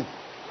I'm preaching.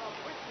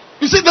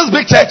 You see this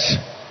big church,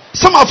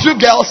 some of you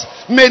girls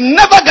may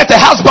never get a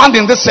husband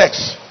in this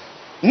church.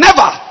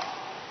 Never.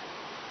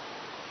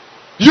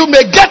 You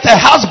may get a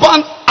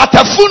husband at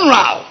a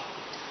funeral.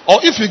 Or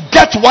if you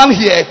get one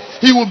here,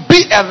 he will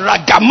be a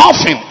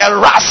ragamuffin, a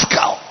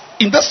rascal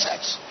in this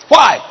church.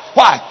 Why?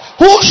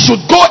 Who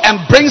should go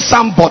and bring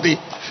somebody?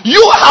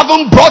 You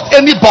haven't brought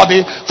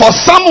anybody for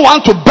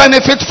someone to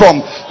benefit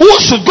from. Who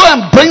should go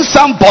and bring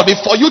somebody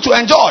for you to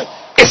enjoy?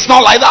 It's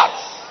not like that.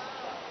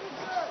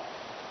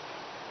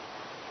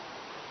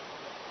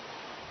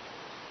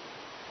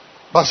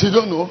 But you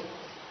don't know,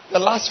 the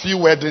last few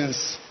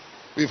weddings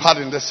we've had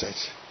in this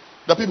church,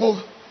 the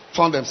people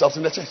found themselves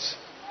in the church.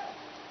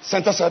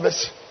 Center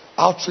service,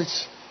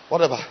 outreach,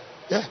 whatever.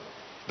 Yeah.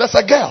 There's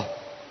a girl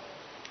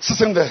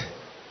sitting there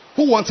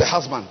who wants a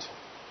husband.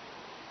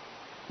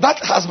 That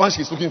husband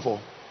she's looking for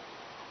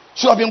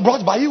should have been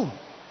brought by you.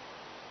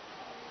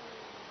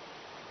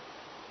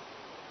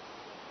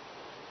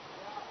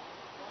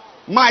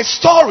 My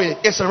story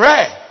is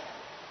rare.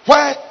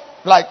 Where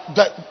like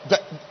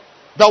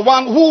the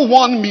one who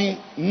won me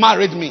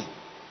married me.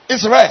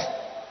 It's rare.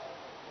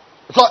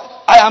 Because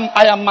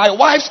I am my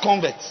wife's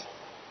convert.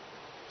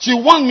 She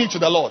won me to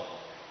the Lord.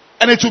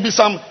 And it will be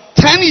some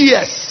 10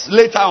 years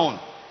later on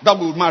that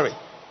we will marry.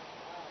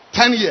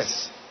 10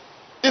 years.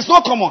 It's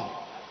not common.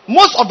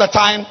 Most of the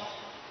time,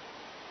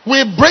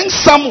 we bring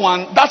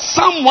someone that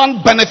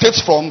someone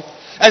benefits from,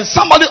 and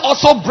somebody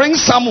also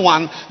brings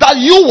someone that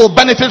you will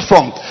benefit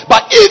from.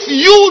 But if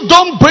you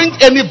don't bring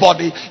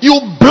anybody, you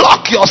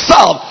block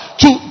yourself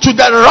to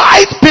the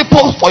right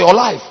people for your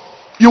life.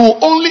 You will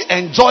only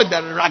enjoy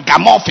the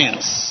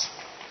ragamuffins.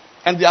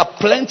 And there are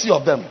plenty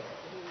of them.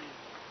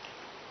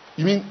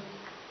 You mean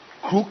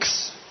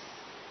crooks?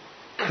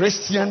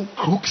 Christian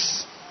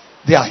crooks?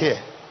 They are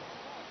here.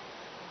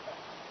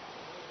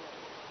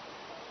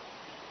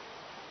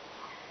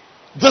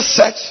 This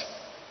church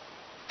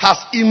has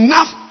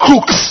enough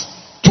crooks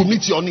to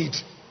meet your need.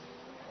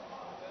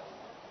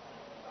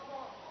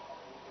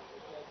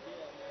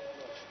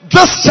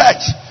 This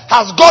church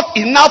has got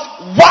enough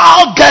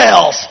wild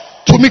girls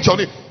to meet your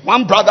need.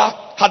 One brother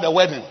had a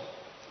wedding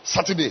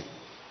Saturday.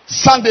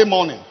 Sunday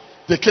morning,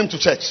 they came to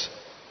church,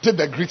 did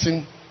the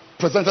greeting,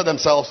 presented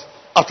themselves.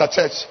 After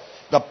church,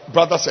 the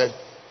brother said,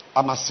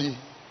 I must see.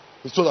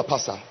 He told the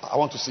pastor, I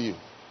want to see you.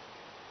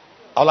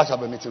 I would like to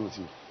have a meeting with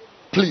you.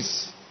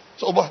 Please.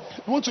 So, but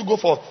we want to go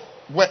for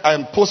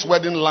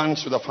post-wedding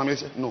lunch with the family.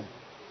 He said, no,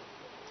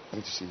 I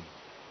need to see you.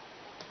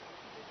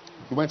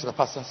 He went to the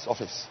pastor's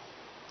office.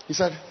 He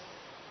said,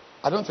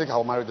 I don't think I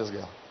will marry this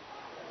girl.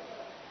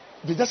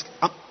 They just,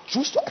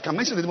 true story, I can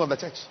mention the name of the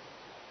church.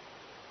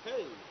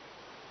 Hey.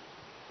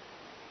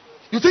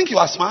 You think you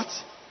are smart?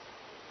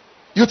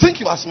 You think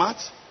you are smart?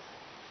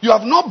 You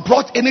have not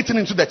brought anything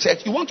into the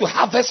church. You want to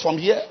harvest from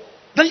here?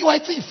 Then you are a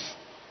thief.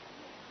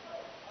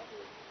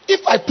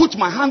 If I put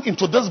my hand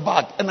into this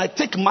bag and I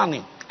take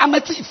money, I'm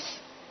a thief.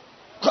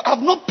 I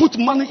have not put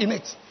money in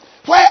it.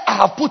 Where I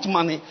have put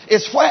money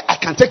is where I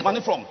can take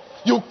money from.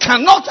 You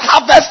cannot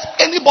harvest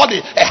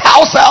anybody, a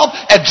house help,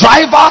 a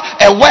driver,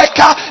 a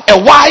worker, a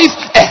wife,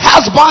 a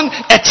husband,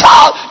 a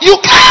child. You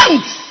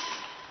can't.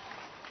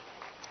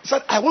 He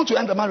said, I want to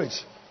end the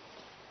marriage.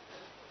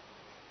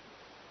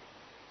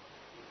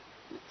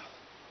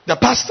 The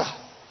pastor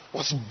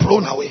was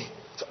blown away.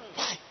 He said,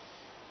 why?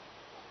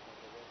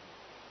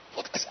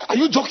 What, are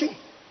you joking?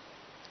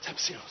 I'm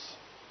serious.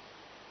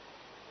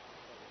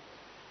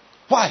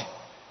 Why?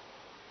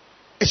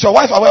 Is your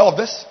wife aware of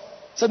this?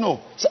 He said, no.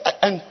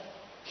 And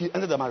he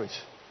ended the marriage.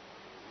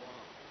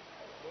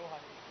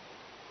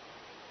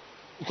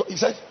 He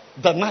said,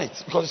 the night,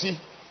 because you see,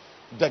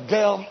 the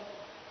girl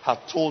had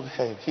told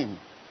him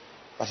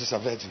that she's a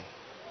virgin.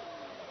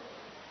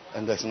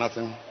 And there's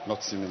nothing,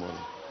 not seeing anybody.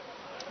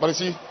 But you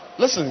see,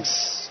 listen,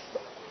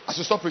 I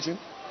should stop preaching.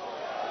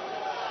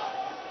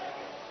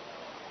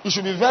 You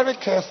should be very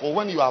careful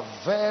when you are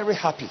very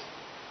happy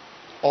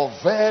or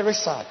very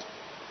sad.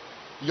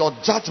 Your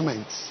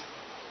judgment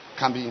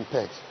can be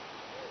impaired.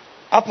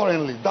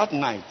 Apparently, that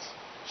night,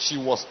 she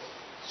was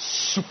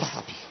super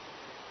happy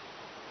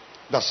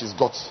that she's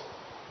got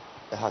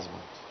a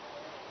husband.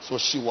 So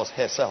she was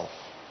herself.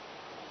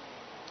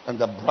 And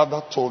the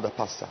brother told the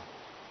pastor,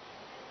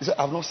 he said,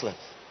 I've not slept.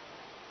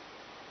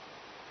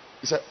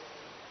 He said,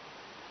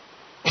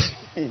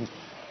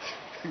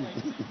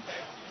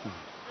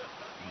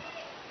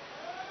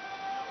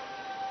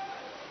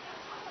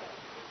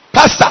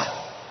 Pastor,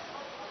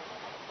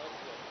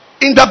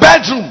 in the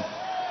bedroom.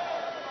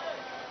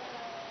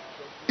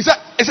 He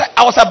said,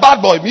 I was a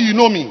bad boy. You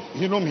know me.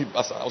 You know me,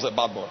 Pastor. I was a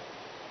bad boy.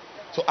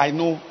 So I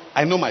know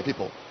my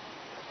people.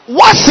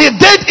 What she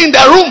did in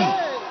the room.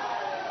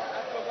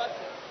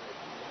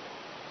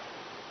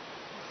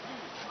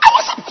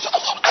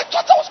 I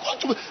thought I was going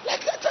to be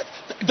like that.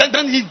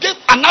 Then he gave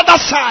another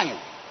sign,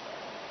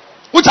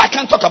 which I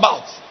can't talk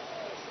about.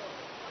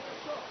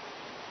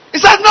 He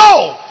said,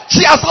 no,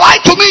 she has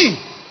lied to me.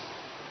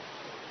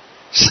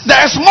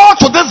 There is more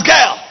to this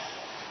girl.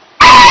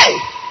 Hey!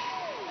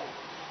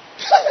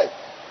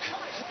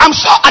 I'm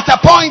sure at a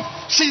point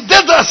she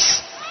did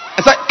this.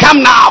 I said,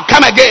 come now,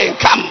 come again,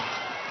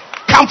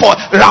 come for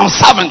round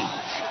 7.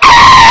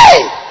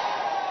 Hey!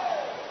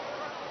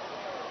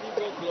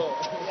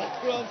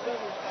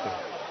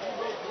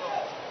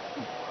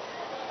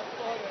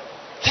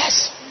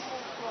 Yes.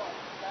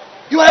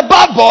 You are a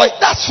bad boy,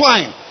 that's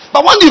fine.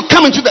 But when you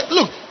come into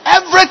look,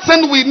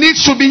 everything we need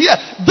should be here.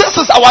 This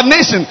is our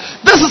nation.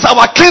 This is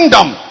our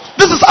kingdom.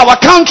 This is our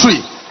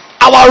country.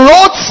 Our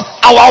roads,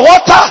 our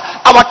water,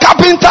 our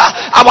carpenter,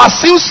 our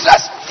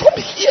seamstress. From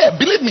here,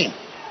 believe me.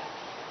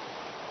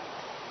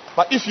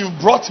 But if you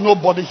brought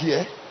nobody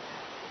here,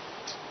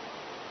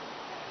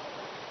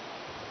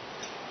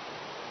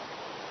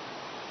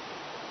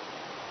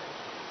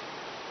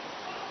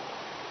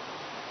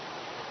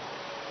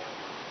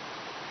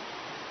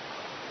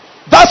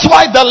 that's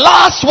why the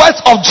last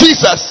words of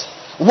Jesus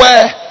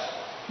were,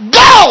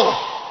 go!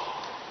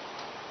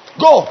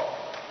 Go!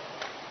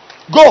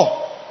 Go!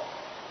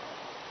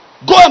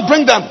 Go and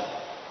bring them.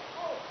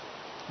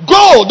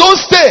 Go! Don't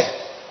stay.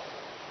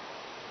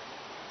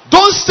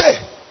 Don't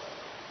stay.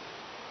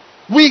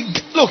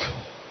 Look,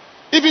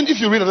 even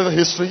if you read a little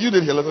history, you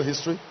did a little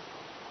history.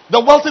 The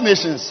wealthy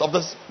nations of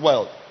this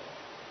world,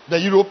 the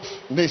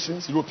European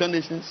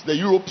nations, the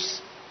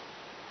Europes,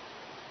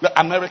 the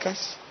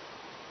Americas,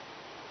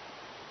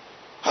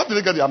 how did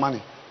they get their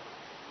money?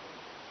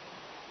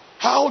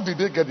 How did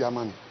they get their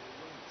money?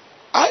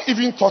 I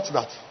even thought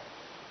that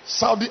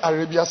Saudi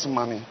Arabia's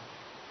money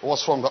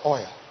was from the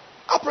oil.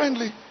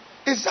 Apparently,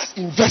 it's just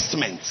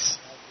investments.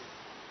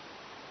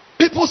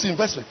 People's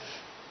investment.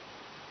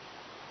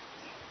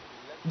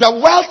 The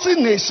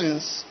wealthy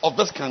nations of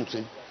this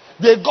country,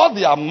 they got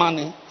their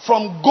money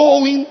from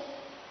going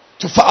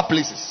to far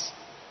places.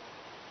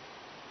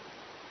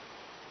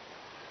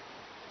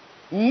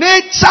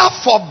 Nature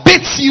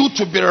forbids you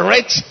to be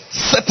rich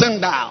sitting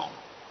down.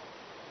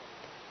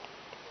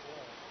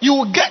 You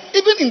will get,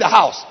 even in the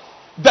house,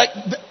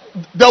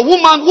 the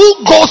woman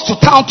who goes to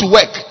town to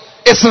work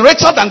is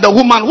richer than the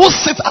woman who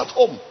sits at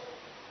home.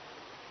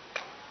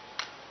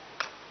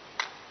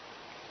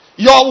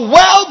 Your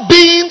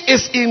well-being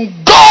is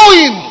in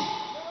going.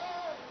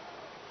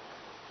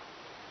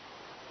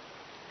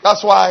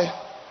 That's why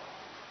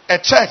a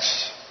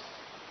church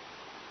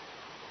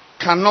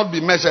cannot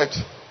be measured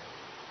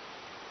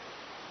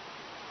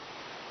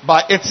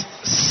by its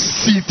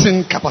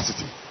seating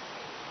capacity,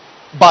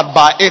 but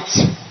by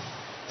its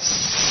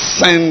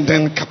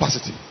Transcending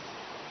capacity.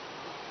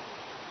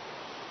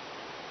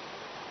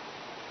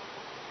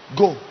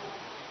 Go.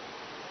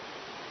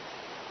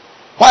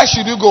 Why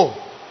should you go?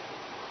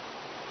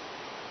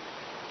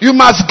 You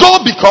must go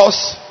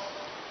because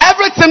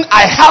everything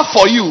I have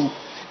for you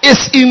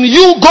is in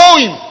you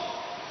going.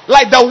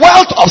 Like the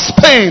wealth of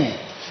Spain,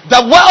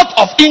 the wealth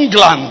of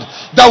England,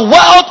 the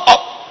wealth of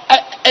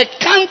a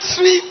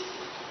country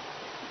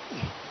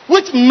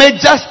which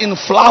majors in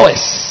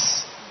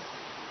flowers.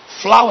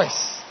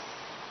 Flowers.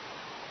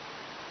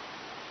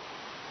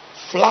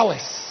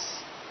 Flowers.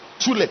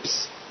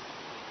 Tulips.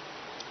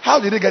 How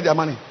did they get their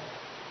money?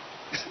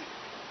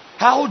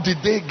 How did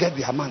they get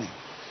their money?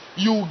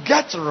 You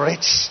get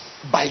rich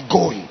by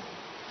going.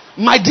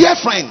 My dear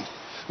friend,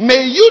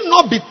 may you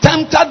not be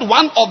tempted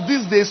one of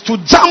these days to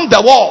jump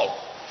the wall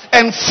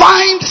and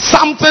find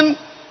something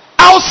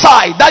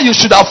outside that you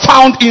should have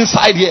found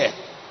inside here.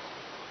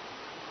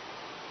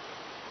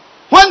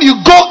 When you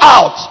go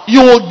out, you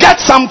will get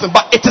something,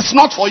 but it is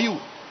not for you.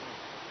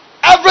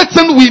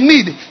 Everything we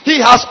need,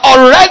 He has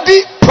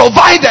already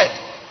provided.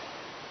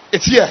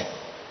 It's here.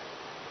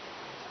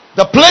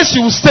 The place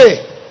you will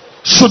stay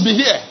should be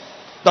here.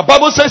 The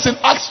Bible says in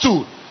Acts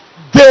 2,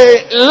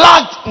 they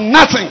lacked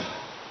nothing.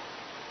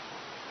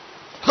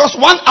 Because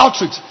one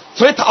outreach,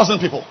 3,000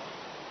 people.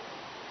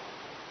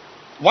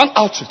 One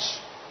outreach,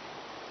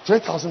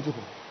 3,000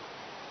 people.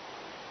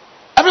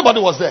 Everybody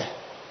was there.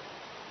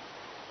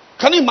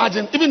 Can you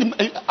imagine, even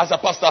as a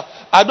pastor,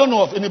 I don't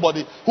know of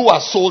anybody who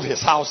has sold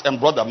his house and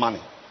brought the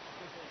money.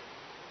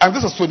 And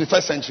this is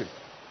 21st century,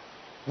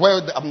 where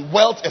the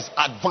wealth is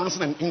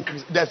advancing and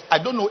increasing. I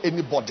don't know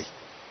anybody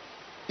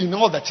in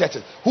all the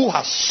churches who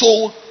has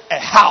sold a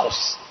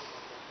house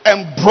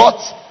and brought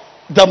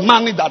the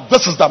money that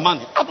this is the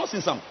money. I've not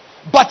seen some.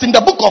 But in the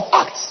book of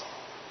Acts,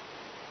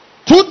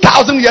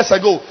 2,000 years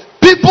ago,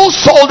 people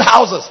sold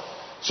houses.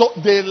 So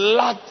they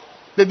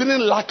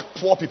didn't lack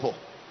poor people.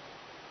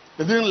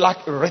 They didn't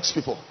lack rich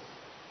people.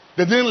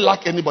 They didn't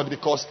lack anybody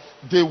because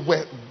they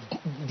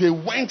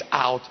went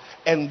out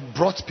and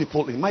brought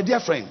people in. My dear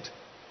friend,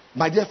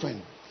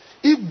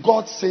 if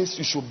God says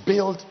you should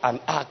build an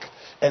ark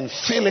and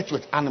fill it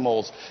with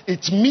animals,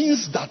 it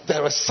means that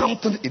there is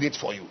something in it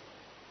for you.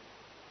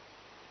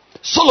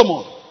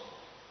 Solomon,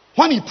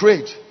 when he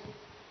prayed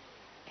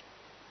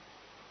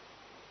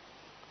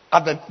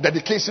at the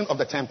dedication of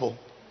the temple,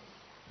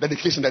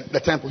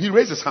 he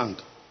raised his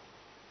hand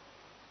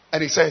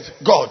and he said,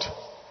 God,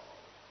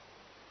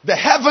 the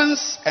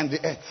heavens and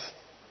the earth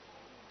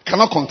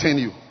cannot contain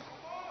you.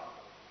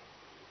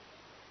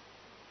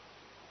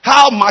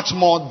 How much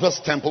more this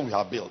temple we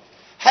have built?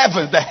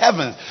 The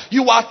heavens.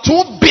 You are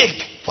too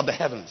big for the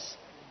heavens.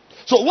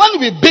 So when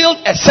we build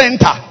a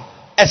center,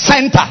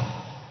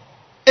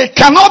 it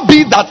cannot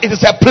be that it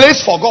is a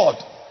place for God.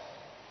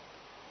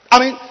 I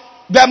mean,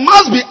 there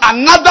must be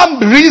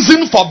another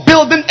reason for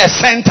building a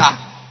center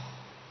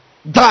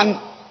than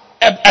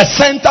a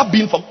center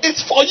being for.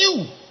 It's for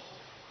you.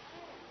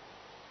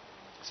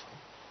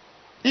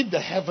 If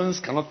the heavens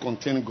cannot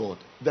contain God,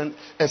 then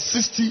a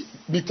 60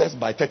 meters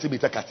by 30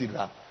 meter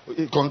cathedral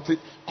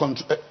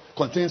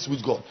contains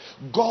which God?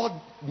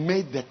 God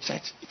made the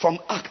church from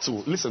Acts.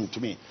 Listen to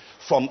me.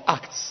 From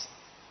Acts.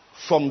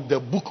 From the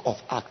book of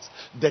Acts,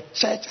 the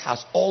church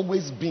has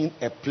always been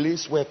a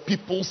place where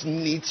people's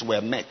needs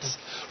were met.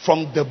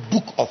 From the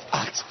book of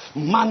Acts,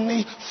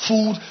 money,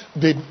 food,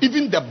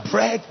 even the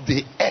bread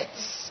they ate.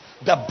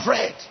 The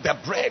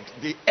bread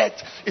they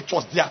ate. It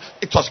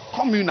was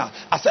communal.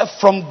 I said,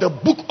 from the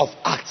book of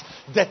Acts,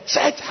 the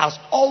church has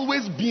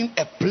always been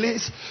a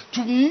place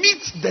to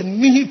meet the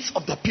needs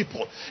of the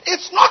people.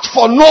 It's not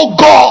for no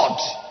God.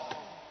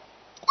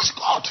 Who's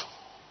God?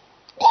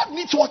 God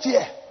needs what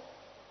here?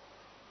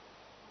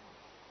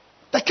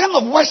 The kind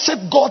of worship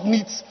God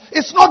needs.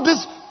 It's not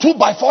this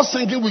 2x4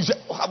 singing we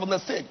have on the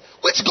stage.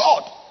 Which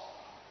God?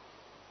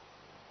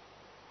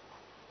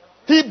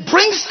 He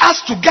brings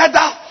us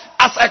together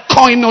as a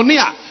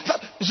koinonia.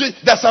 You see,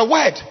 there's a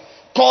word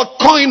called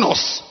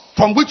koinos,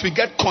 from which we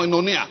get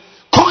koinonia.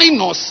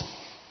 Koinos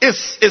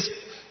is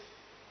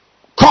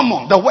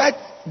common.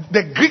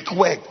 The Greek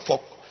word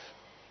for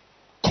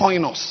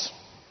koinos,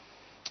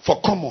 for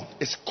common,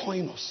 is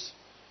koinos.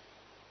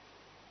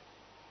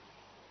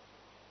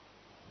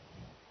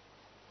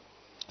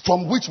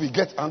 From which we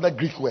get another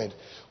Greek word,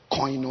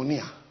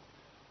 koinonia,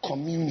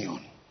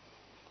 communion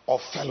or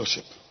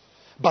fellowship.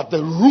 But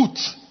the root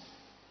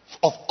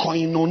of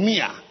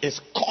koinonia is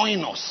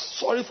koinos.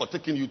 Sorry for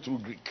taking you through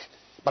Greek,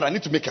 but I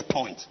need to make a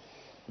point.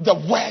 The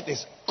word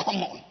is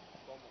common.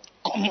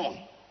 Common.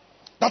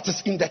 That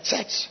is in the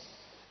church.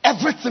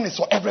 Everything is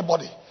for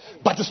everybody,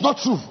 but it's not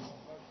true.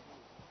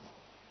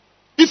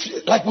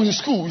 If, like when in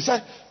school, we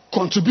say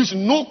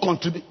contribution, no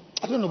contribution.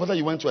 I don't know whether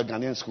you went to a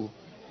Ghanaian school.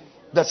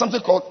 There's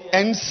something called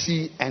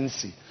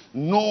NCNC.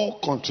 No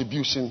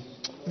contribution.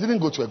 You didn't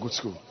go to a good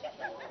school.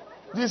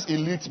 These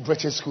elite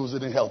British schools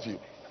didn't help you.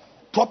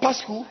 Proper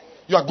school,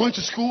 you are going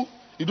to school,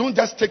 you don't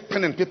just take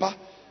pen and paper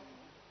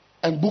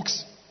and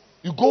books.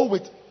 You go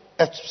with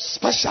a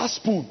special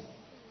spoon.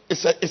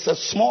 It's a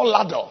small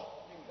ladle.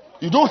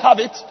 You don't have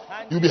it,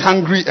 you'll be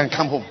hungry and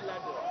come home.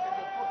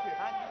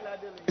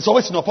 It's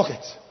always in your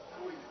pocket.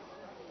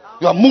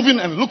 You are moving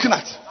and looking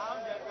at.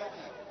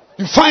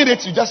 You find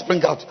it, you just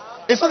bring out.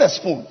 It's not a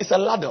spoon, it's a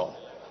ladle.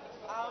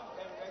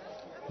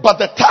 But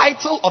the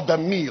title of the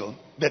meal,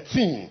 the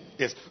theme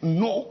is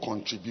no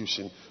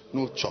contribution,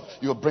 no chop.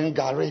 You bring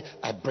gari,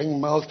 I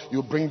bring milk,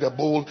 you bring the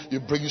bowl, you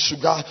bring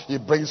sugar, you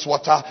bring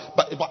water.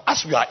 But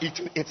as we are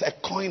eating, it's a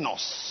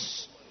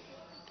koinos.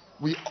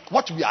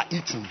 What we are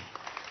eating,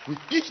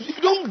 if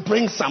you don't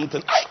bring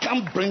something, I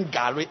can't bring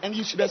gari and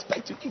you should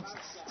expect to eat.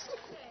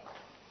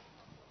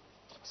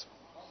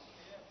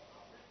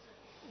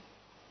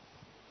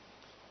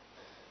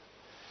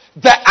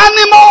 The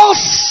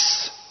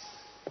animals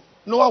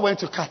Noah went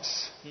to cut.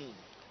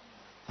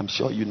 I'm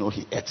sure you know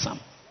he ate some.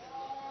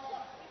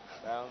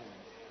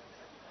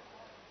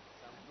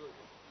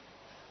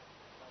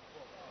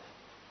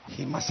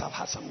 He must have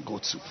had some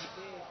goat soup.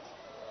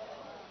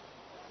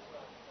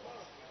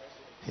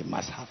 He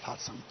must have had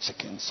some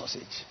chicken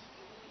sausage.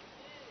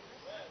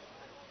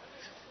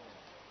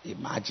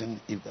 Imagine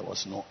if there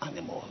was no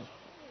animal.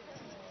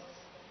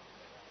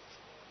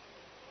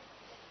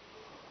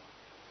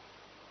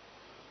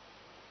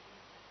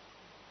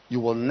 You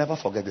will never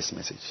forget this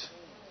message.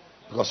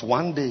 Because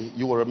one day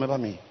you will remember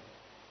me.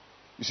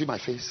 You see my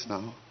face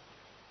now?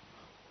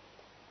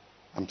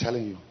 I'm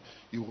telling you.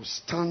 You will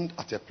stand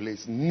at a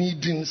place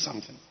needing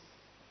something.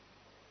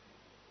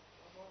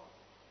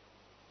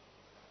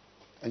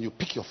 And you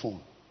pick your phone.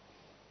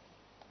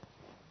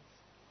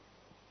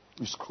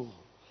 You scroll.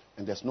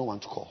 And there's no one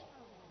to call.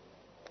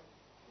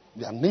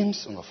 There are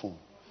names on your phone.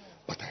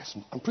 But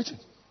I'm preaching.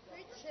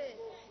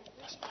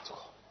 There's no one to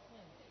call.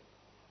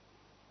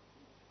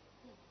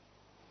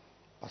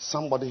 But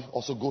somebody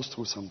also goes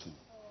through something.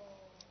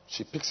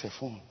 She picks her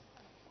phone.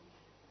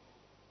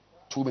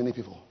 Too many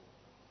people.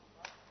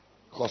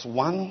 Because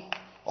one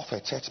of her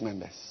church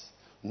members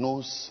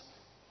knows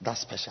that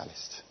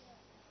specialist.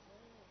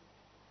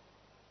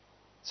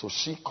 So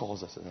she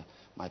calls us and says,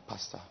 my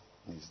pastor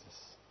needs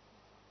this.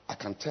 I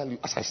can tell you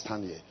as I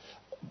stand here,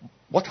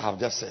 what I have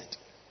just said,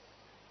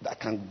 that I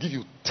can give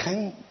you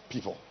 10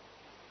 people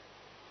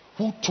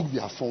who took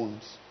their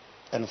phones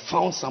and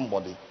found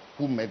somebody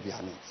who met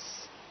their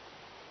needs.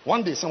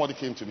 One day somebody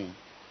came to me.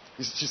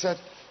 She said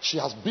she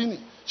has been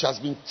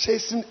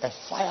chasing a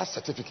fire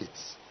certificate.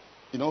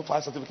 You know,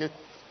 fire certificate.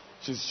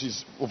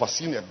 She's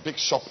overseeing a big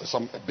shop,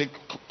 a big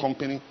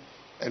company,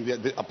 and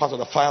they are part of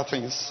the fire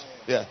things.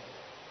 Yeah,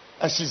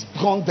 and she's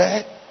gone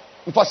there.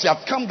 In fact, she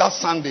had come that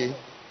Sunday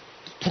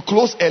to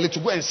close early to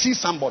go and see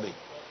somebody.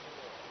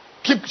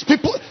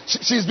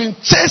 She's been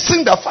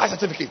chasing the fire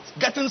certificate,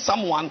 getting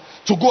someone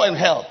to go and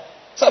help.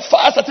 So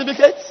fire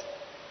certificate.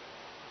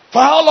 For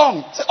how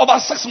long?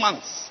 About 6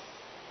 months.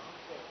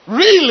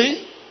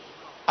 Really?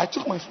 I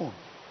took my phone.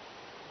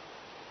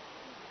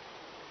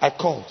 I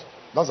called.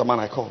 That's the man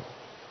I called.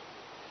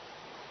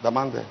 The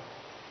man there.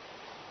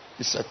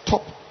 He's a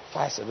top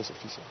fire service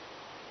officer.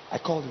 I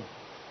called him.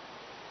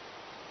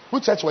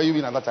 Which church were you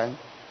in at that time?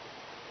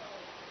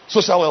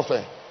 Social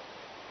welfare.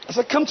 I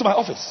said, come to my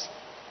office.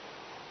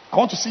 I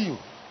want to see you.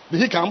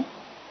 Did he come?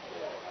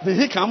 Did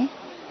he come?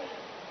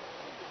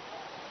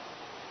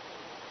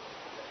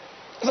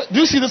 I said, do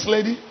you see this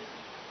lady?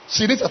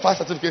 She needs a fire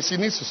certificate. She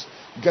needs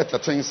to get the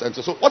things. And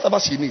so whatever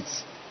she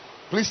needs,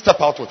 please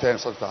step out with her and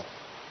sort it out.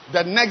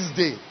 The next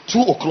day, 2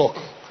 o'clock,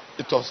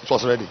 it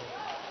was ready.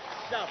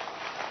 Stop.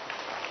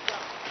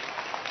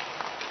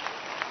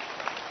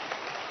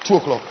 2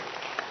 o'clock.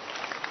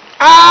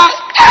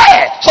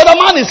 So the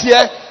man is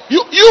here.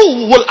 You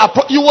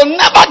will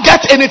never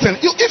get anything.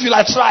 If you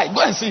like try,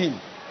 go and see him.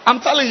 I'm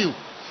telling you.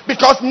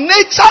 Because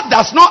nature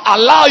does not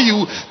allow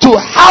you to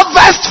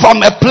harvest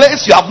from a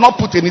place you have not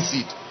put any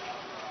seed.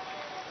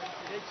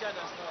 Nature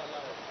does not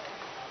allow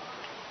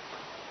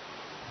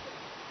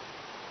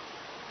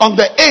it. On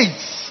the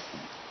 8th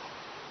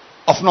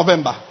of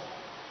November,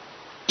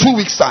 2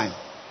 weeks time,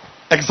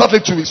 exactly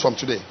 2 weeks from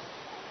today,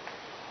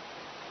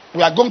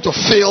 we are going to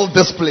fill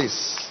this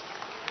place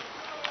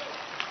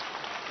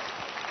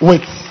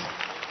with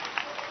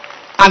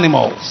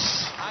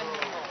animals,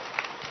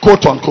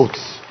 quote unquote.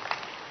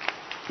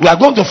 We are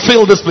going to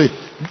fill this place.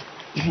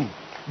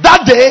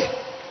 That day,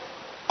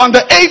 on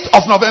the 8th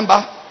of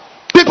November,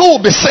 people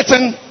will be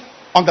sitting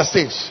on the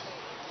stage.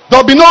 There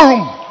will be no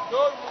room.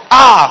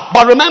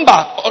 But remember,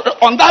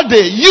 on that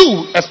day,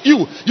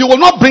 you will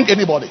not bring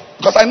anybody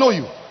because I know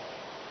you.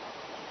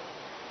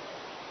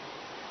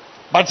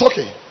 But it's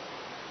okay.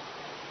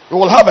 We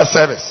will have a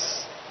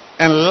service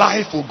and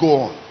life will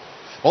go on.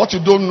 What you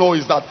don't know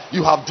is that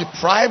you have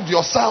deprived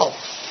yourself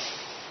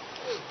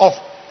of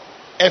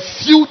a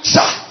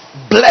future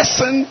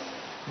blessing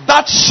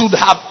that should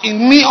have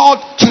inured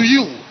to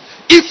you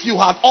if you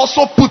had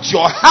also put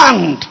your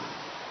hand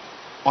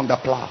on the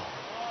plow.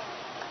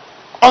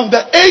 On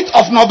the 8th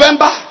of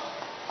November,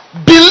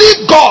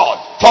 believe God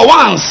for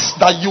once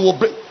that you will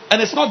bring.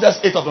 And it's not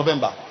just 8th of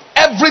November.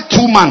 Every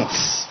 2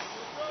 months.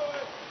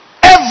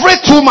 Every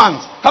 2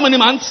 months. How many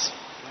months?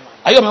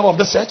 Are you a member of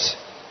this church?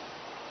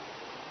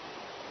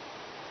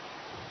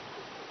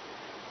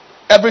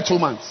 every 2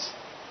 months.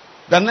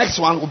 The next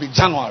one will be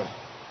January,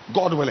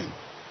 God willing.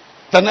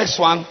 The next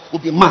one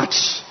will be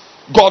March,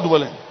 God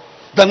willing.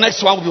 The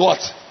next one will be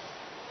what?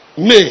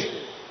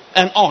 May,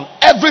 and on.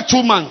 Every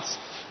 2 months.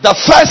 The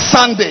first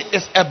Sunday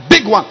is a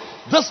big one.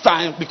 This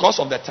time, because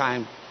of the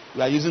time,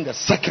 we are using the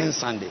second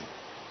Sunday.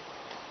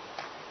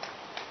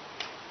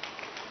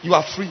 You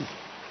are free.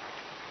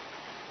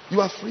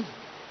 You are free.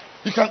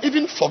 You can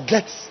even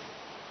forget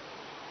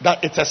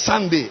that it's a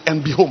Sunday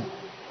and be home.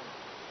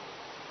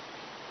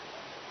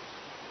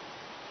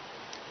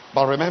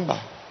 But remember,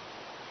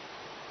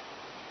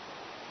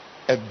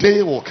 a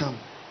day will come.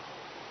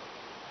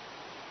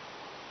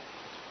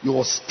 You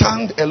will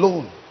stand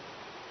alone.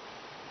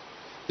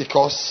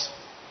 Because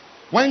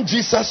when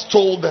Jesus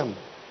told them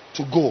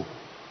to go,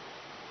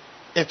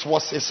 it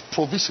was his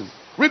provision.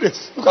 Read it.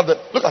 Look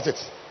at it.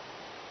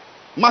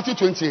 Matthew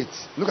 28.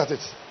 Look at it.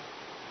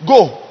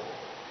 Go.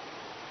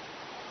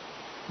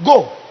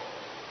 Go.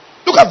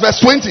 Look at verse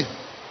 20.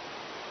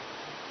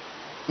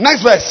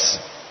 Next verse.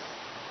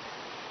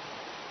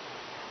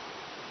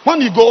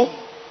 When you go,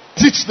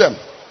 teach them.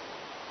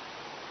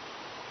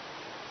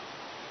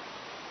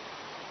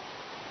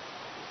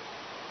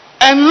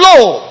 And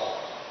lo,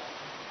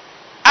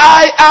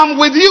 I am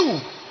with you,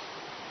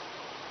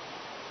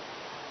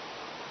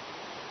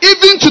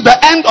 even to the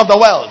end of the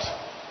world.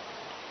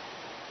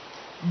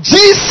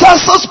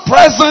 Jesus'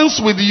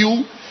 presence with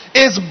you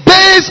is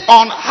based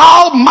on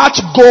how much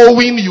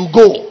going you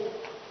go.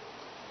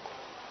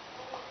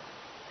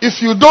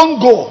 If you don't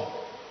go,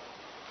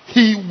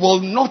 he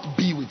will not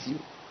be with you.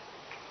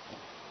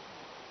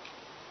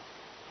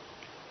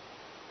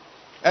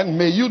 And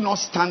may you not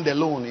stand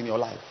alone in your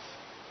life.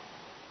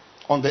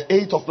 On the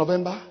 8th of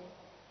November,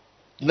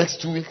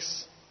 next 2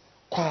 weeks,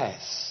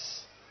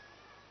 choirs,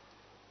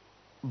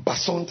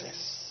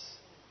 basontes,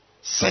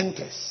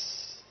 centers.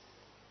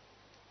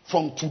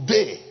 From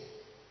today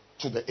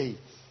to the 8th,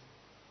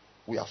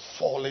 we are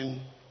falling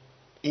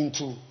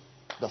into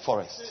the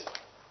forest.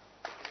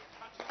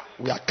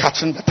 We are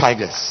catching the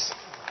tigers.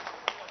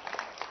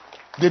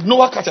 Did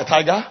Noah catch a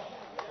tiger?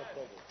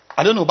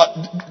 I don't know, but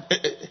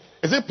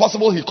is it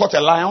possible he caught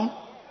a lion?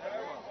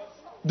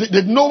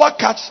 Did Noah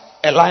catch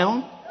a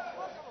lion?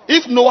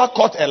 If Noah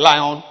caught a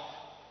lion,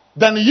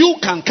 then you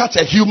can catch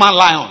a human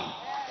lion.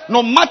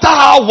 No matter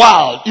how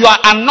wild, you are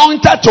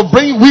anointed to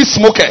bring weed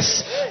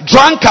smokers,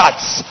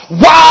 drunkards,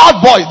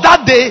 wild boys.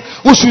 That day,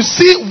 we should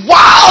see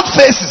wild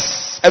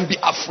faces and be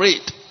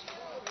afraid.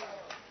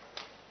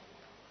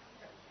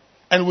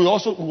 And we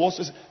also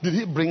did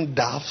he bring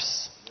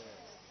doves?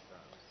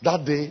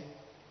 That day,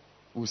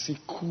 we'll see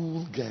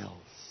cool girls,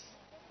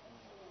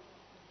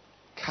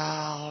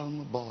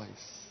 calm boys,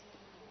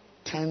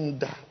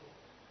 tender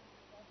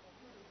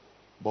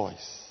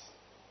boys,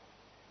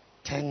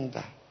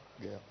 tender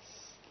girls.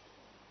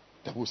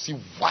 That will see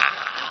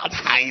wild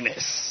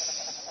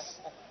highness.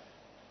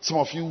 Some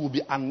of you will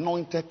be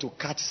anointed to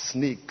catch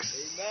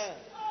snakes. Amen.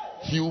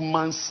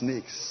 Human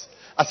snakes.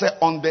 I said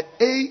on the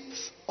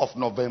 8th of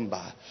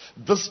November,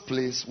 this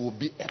place will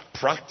be a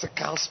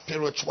practical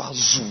spiritual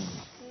zoo.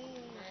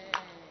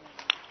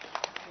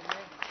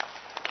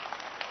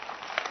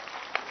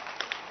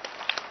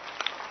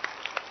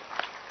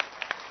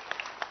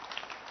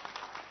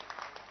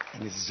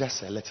 And it's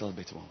just a little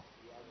bit more.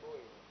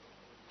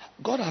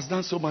 God has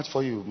done so much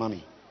for you,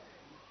 mommy.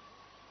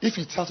 If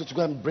he tells you to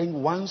go and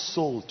bring one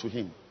soul to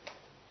him,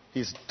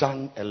 he's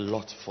done a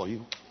lot for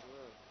you.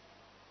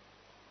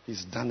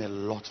 He's done a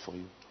lot for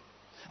you.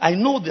 I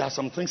know there are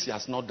some things he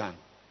has not done.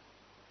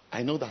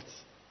 I know that.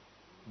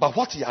 But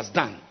what he has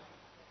done,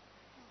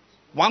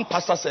 one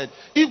pastor said,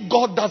 if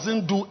God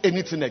doesn't do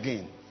anything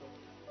again,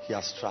 he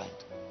has tried.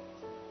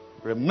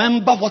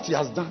 Remember what he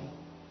has done.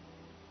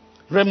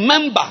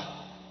 Remember,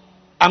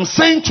 I'm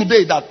saying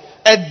today that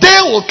a day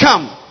will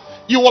come.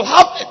 You will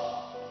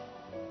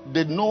have.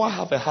 Did Noah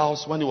have a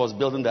house when he was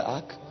building the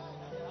ark?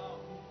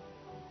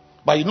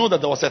 But you know that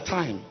there was a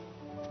time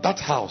that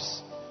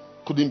house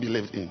couldn't be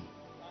lived in.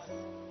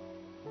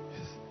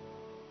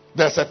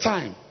 There's a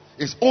time.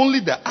 It's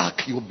only the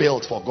ark you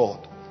built for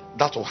God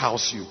that will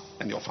house you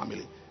and your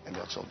family and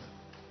your children.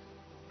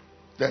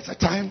 There's a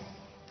time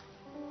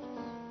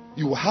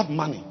you will have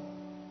money,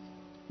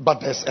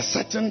 but there's a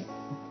certain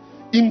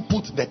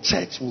input the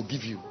church will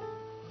give you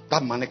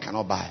that money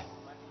cannot buy.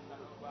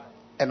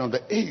 And on the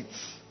 8th,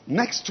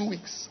 next 2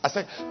 weeks, I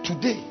said,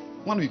 today,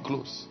 when we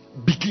close,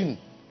 begin.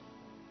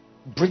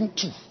 Bring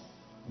 2.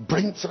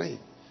 Bring 3.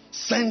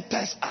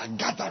 Centers are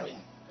gathering.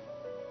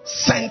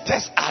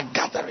 Centers are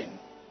gathering.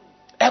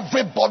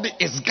 Everybody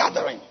is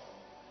gathering.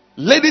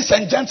 Ladies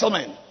and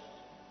gentlemen,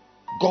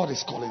 God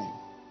is calling you.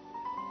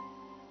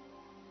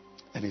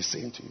 And he's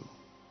saying to you,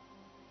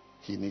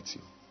 he needs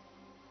you.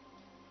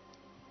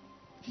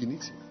 He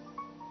needs you.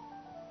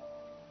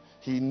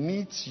 He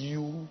needs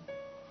you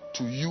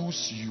to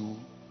use you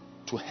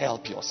to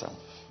help yourself.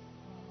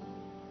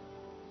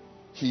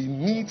 He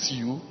needs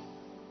you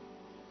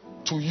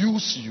to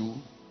use you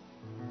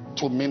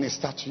to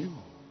minister to you.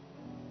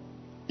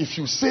 If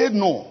you say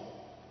no,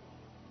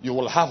 you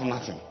will have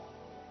nothing.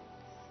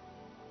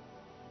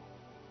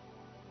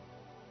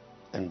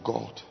 And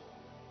God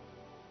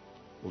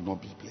will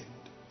not be blamed.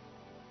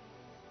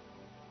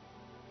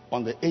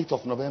 On the 8th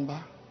of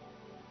November,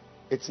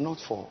 it's not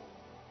for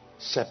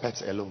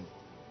shepherds alone.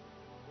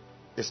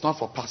 It's not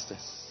for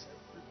pastors.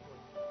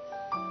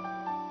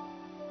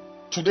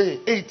 Today,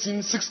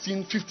 18,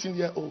 16,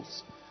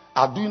 15-year-olds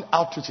are doing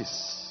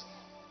outreaches,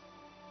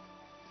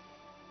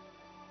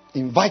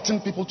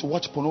 inviting people to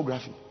watch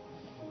pornography.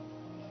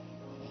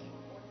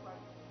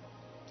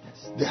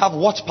 Yes. They have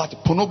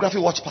pornography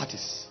watch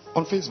parties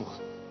on Facebook.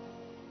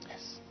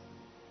 Yes.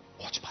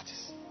 Watch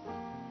parties.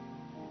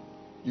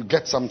 You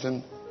get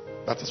something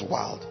that is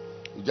wild.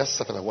 You just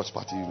set up a watch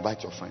party, you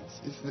invite your friends.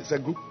 It's a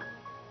group.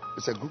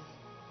 It's a group.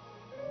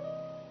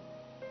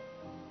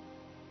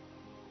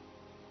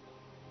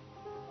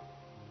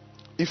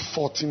 If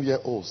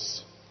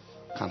 14-year-olds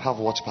can have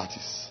watch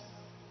parties,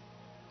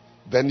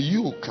 then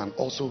you can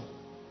also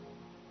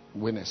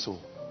win a soul.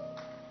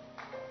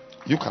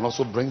 You can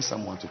also bring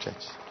someone to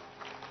church.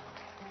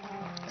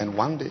 And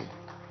one day,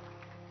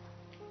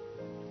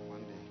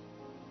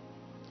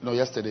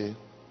 yesterday,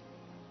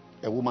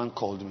 a woman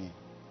called me.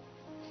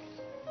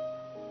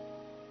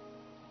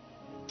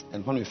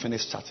 And when we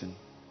finished chatting,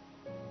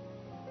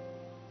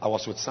 I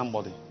was with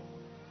somebody.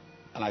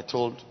 And I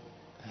told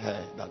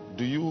her that,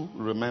 do you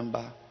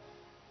remember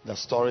the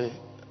story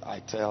I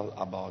tell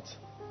about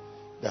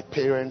the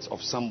parents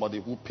of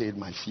somebody who paid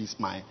my fees,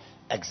 my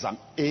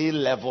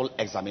A-level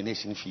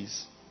examination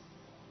fees?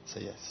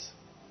 Say yes.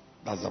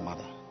 That's the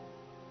mother.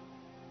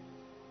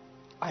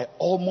 I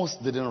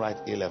almost didn't write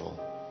A-level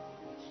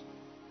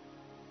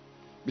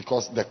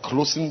because the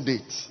closing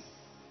date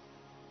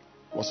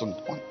was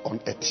on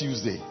a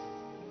Tuesday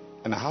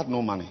and I had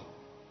no money.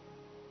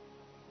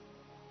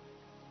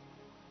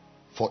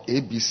 For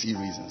ABC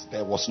reasons,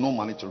 there was no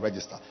money to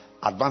register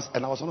advance,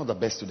 and I was one of the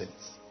best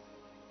students.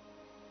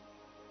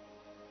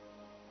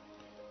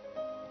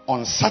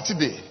 On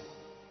Saturday,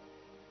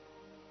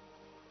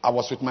 I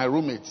was with my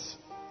roommates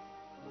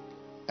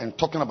and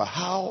talking about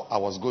how I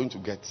was going to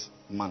get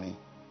money.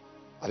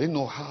 I didn't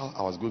know how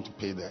I was going to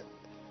pay the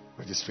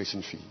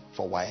registration fee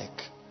for WAEC.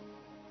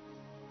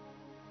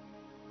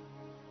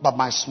 But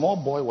my small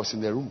boy was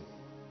in the room.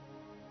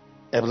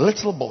 A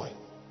little boy.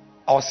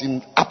 I was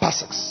in Upper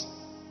Six.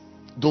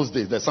 Those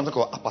days, there's something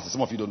called Upper Six.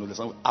 Some of you don't know. There's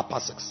something called Upper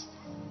Six.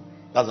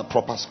 That's a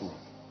proper school.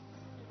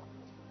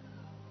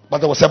 But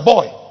there was a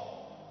boy.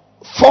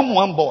 From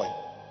one boy.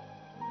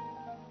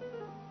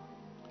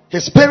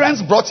 His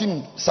parents brought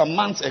him some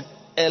months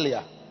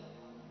earlier.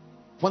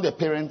 When the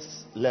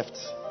parents left,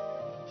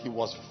 he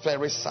was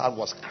very sad,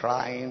 was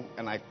crying,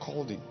 and I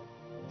called him.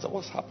 I said,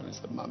 what's happening? He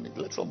said, Mommy,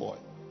 little boy.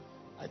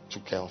 I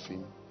took care of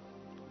him.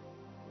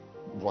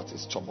 Brought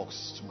his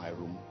chobox to my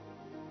room.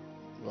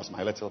 He was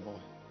my little boy.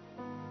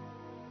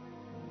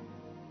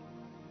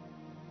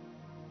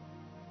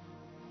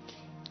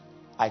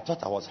 I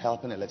thought I was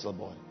helping a little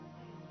boy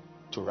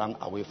to run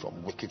away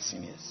from wicked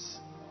seniors.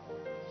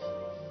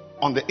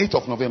 On the 8th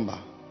of November,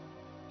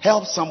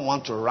 help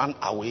someone to run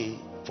away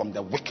from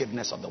the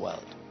wickedness of the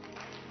world.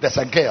 There's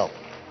a girl.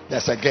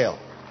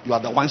 You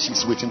are the one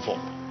she's waiting for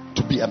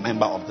to be a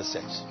member of the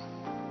church.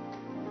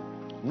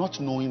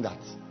 Not knowing that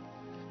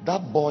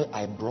boy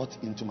I brought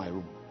into my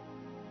room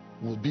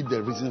will be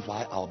the reason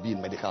why I'll be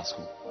in medical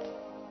school.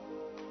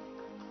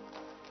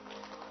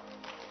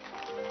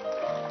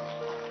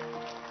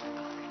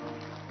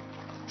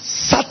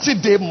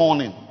 Saturday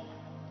morning,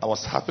 I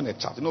was having a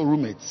chat,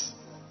 roommates,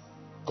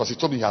 because he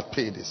told me he had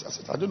paid this. I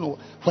said, I don't know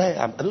where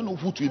I am. I don't know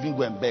who to even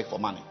go and beg for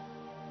money.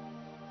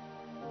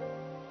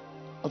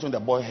 That's when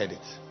the boy heard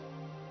it.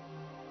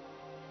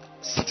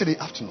 Saturday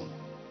afternoon,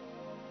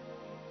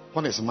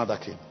 when his mother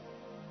came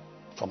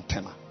from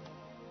Tema,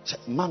 she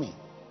said, Mommy,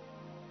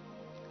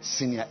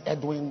 Senior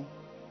Edwin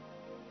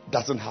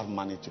doesn't have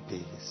money to pay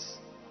his.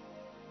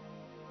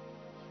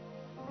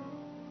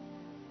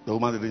 The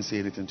woman didn't say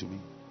anything to me.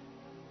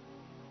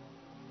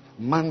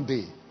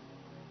 Monday,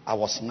 I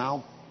was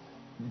now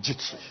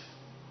jittery.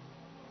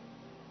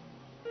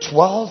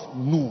 12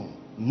 noon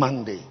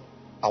Monday,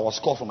 I was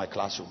called from my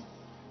classroom.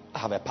 I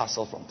have a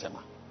parcel from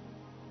Tema.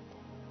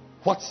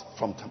 What?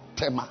 From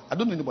Tema? I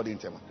don't know anybody in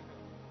Tema.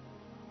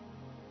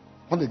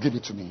 When they gave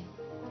it to me,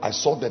 I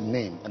saw the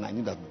name and I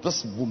knew that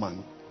this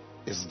woman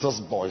is this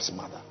boy's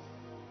mother.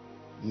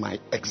 My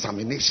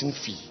examination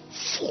fee,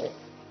 4,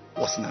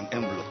 was in an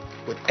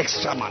envelope with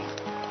extra money.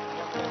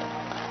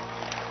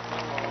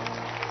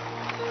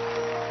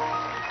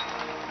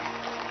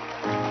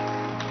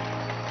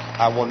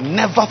 I will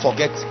never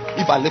forget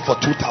if I live for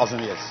 2,000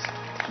 years.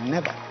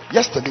 Never.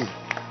 Yesterday,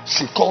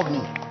 she called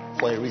me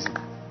for a reason.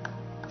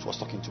 She was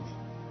talking to me.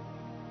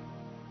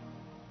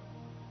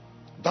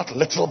 That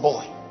little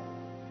boy.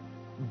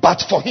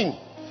 But for him,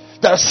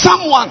 there's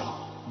someone.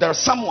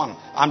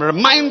 I'm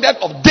reminded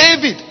of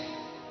David,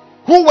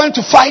 who went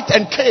to fight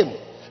and came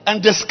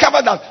and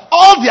discovered that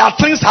all their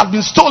things had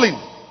been stolen.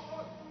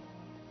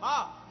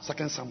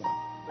 Second Samuel.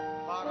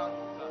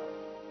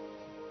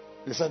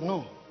 They said,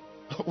 no,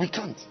 we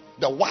can't.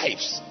 The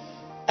wives,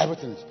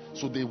 everything.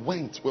 So they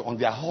went on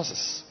their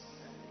horses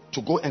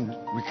to go and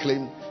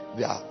reclaim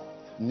their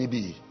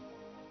Nibi.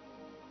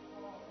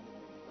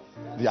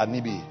 Their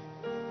Nibi.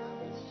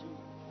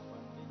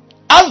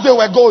 As they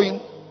were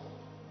going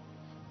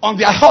on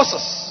their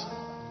horses,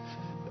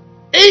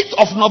 8th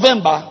of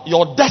November,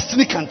 your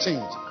destiny can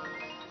change.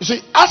 You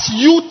see, as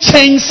you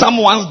change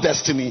someone's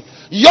destiny,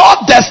 your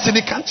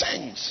destiny can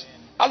change.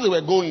 As they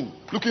were going,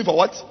 looking for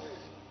what?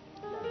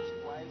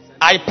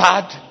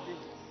 iPad,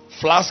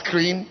 flat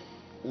screen,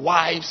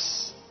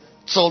 wives,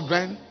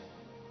 children.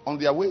 On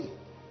their way,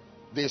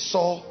 they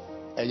saw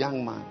a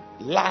young man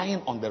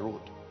lying on the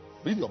road.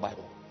 Read your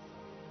Bible,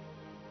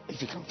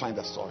 if you can find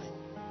the story.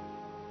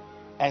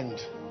 And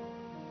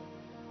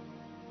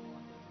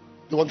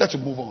they wanted to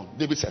move on.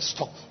 David said,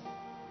 stop.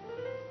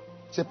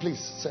 He said, please,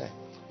 sir,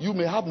 you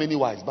may have many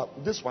wives, but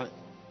this one,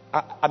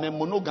 I'm a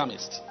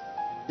monogamist.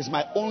 It's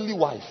my only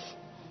wife.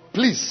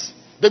 Please.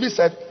 David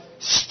said,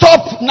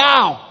 stop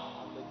now.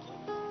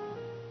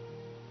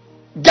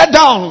 Get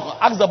down.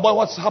 Ask the boy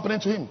what's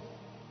happening to him.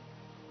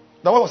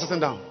 The boy was sitting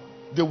down.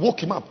 They woke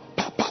him up.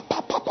 Wake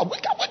up, wake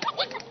up,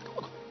 wake up.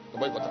 The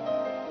boy got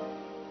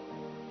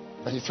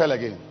up. And he fell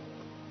again.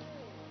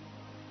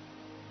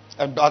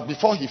 But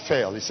before he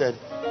fell, he said,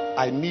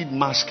 I need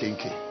mass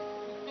kinky.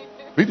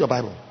 Read your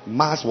Bible.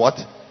 Mass what?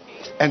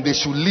 And they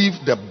should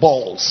leave the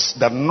balls,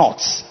 the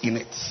knots in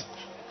it.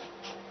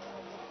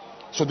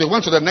 So they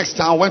went to the next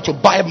town, went to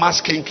buy mass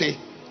kinky,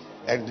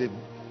 and they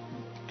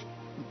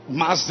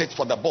masked it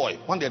for the boy.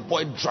 When the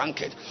boy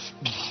drank it,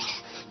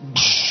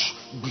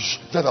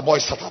 then the boy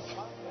sat up.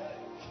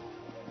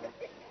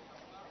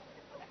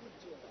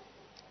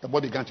 The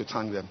boy began to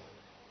thank them.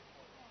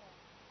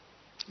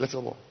 Let's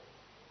go.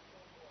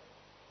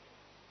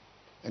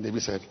 And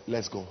David said,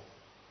 let's go.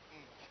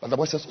 But the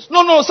boy says,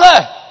 no, sir.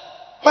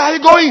 Where are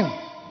you going?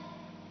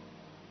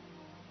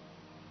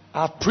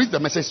 I've preached the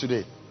message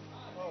today.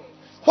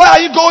 Where are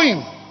you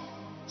going?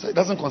 So it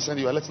doesn't concern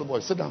you. Let the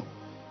boy sit down.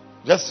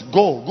 Just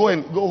go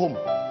and go home.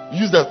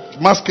 Use the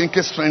mass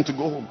kinky strength to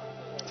go home.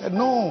 I said,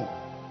 no.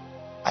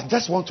 I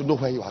just want to know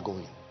where you are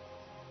going.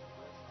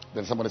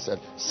 Then somebody said,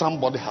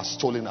 somebody has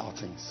stolen our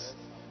things.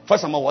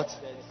 First Samuel what?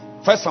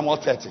 First Samuel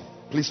 30.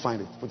 Please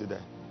find it. Put it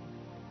there.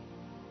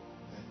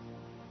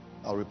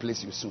 I'll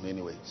replace you soon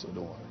anyway, so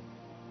don't worry.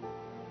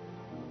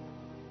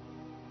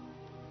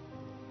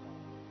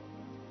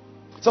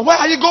 So where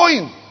are you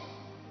going?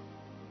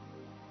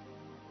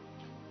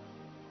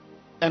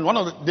 And one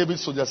of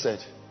David's soldiers said,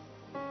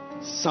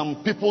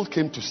 some people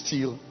came to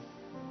steal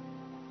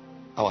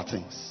our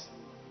things.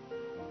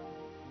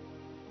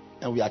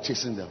 And we are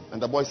chasing them.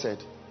 And the boy said,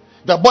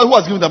 the boy who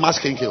was given the mass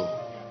kill.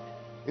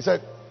 He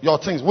said, your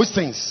things, which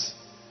things?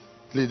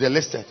 They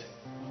listed.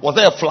 Was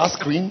there a flat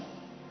screen?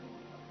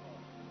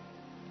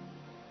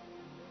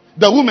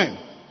 The woman,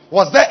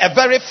 was there a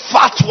very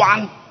fat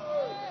one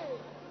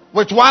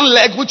with one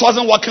leg which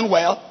wasn't working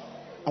well?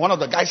 And one of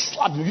the guys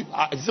slapped me.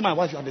 Is it my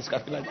wife you are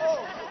describing like this?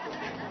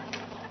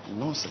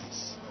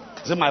 Nonsense.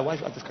 Is it my wife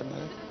you are describing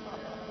like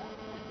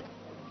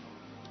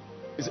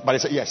this? But he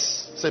said,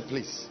 yes. He said,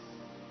 please.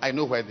 I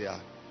know where they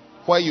are.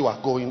 Where you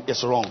are going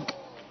is wrong.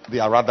 They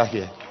are rather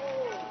here.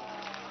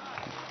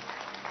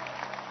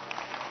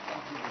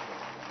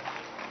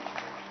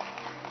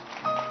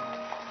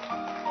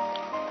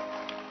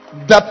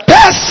 The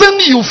person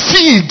you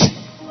feed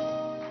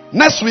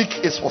next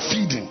week is for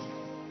feeding.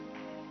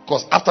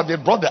 Because after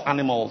they brought the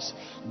animals,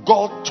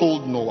 God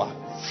told Noah,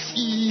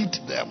 feed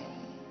them.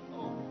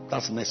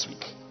 That's next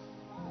week.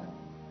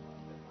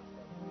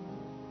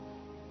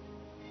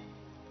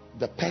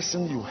 The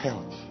person you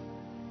help.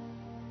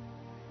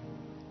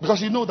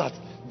 Because you know that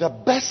the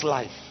best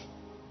life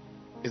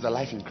is the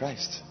life in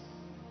Christ.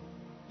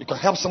 You can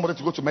help somebody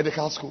to go to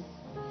medical school.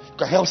 You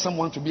can help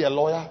someone to be a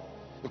lawyer.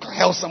 You can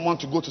help someone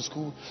to go to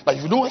school. But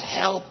if you don't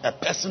help a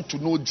person to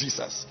know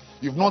Jesus,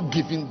 you've not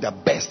given the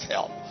best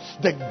help.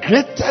 The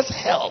greatest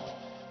help,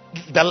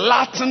 the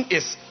Latin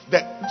is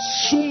the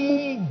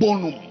summum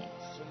bonum.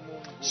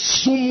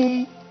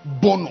 Summum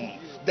bonum.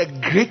 The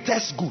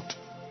greatest good.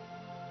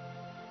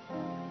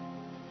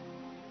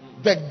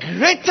 The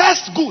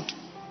greatest good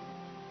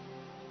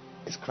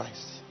is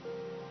Christ.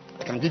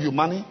 I can give you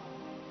money.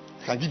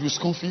 I can give you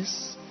school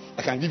fees.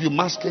 I can give you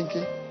mass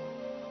kinky.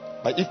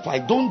 But if I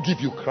don't give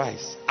you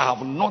Christ, I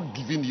have not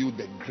given you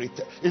the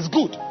greatest. It's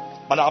good,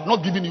 but I have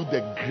not given you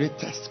the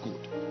greatest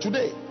good.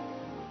 Today,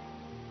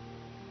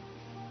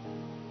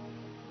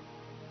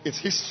 it's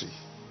history.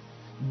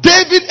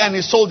 David and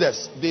his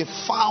soldiers, they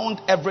found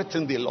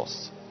everything they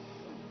lost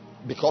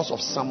because of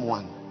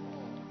someone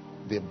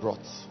they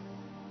brought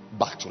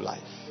back to life.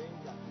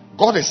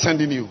 God is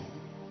sending you.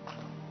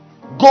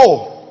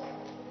 Go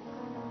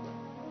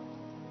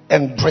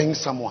and bring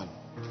someone.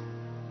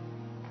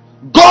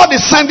 God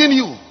is sending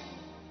you.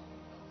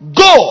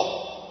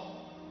 Go.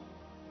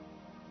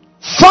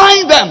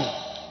 Find them.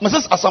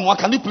 Mrs. Asamoah,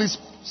 can you please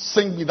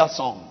sing me that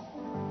song?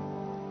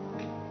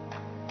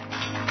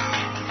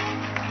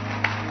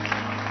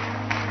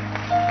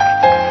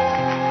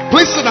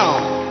 Please sit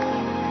down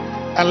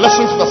and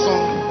listen to the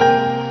song.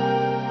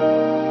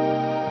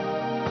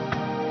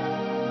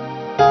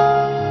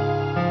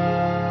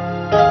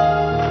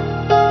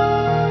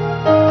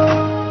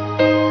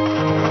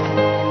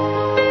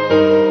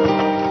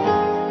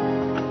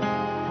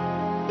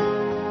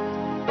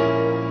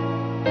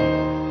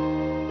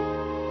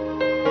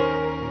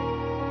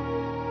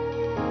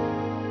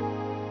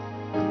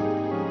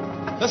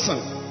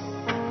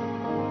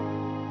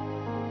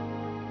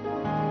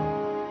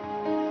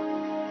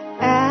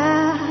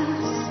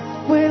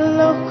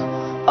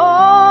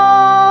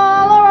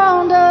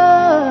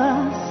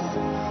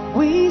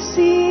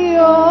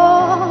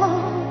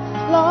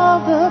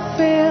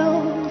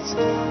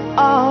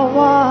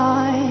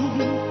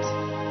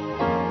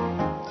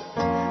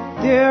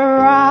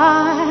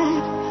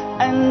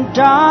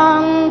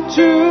 John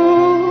to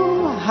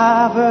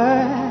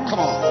harvest. Come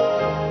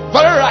on.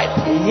 Very ripe.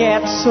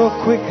 Yet so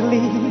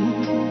quickly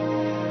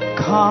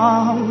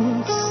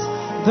comes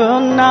the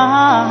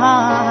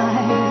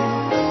night.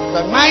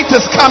 The night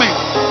is coming.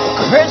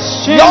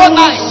 Christians, Your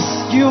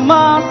night. you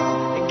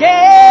must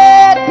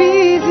get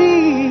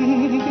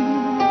busy.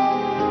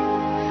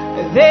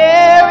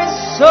 There is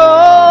so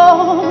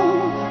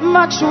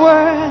much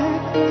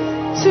work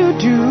to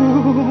do.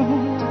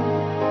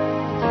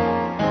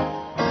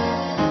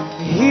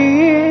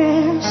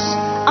 Here's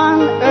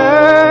an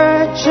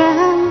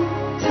urgent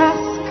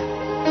task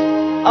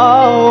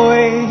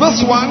awaiting you.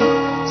 This one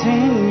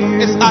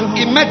is an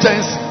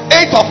emergency.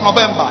 8th of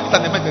November. It's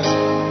an emergency.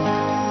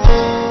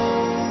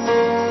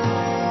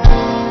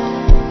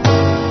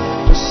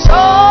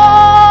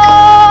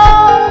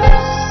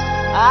 Souls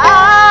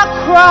are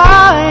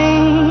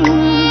crying.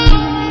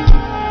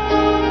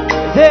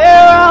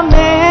 There are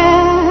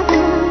men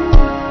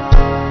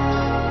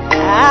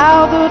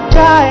out there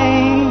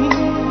dying.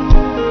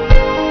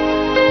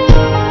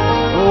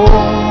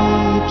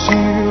 Won't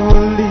you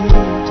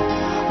lead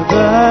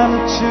them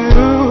to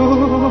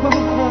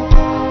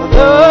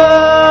the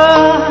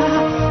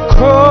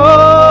cross?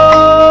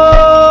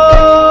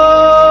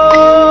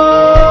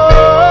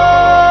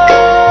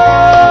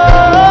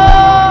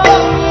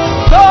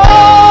 Go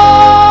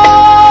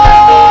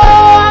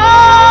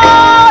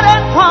out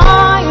and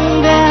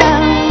find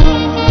them.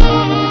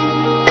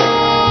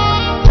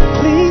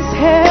 Please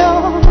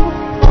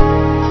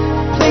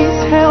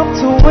help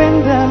to win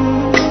them.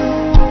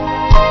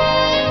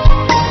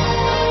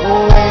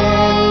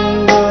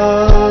 When the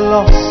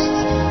lost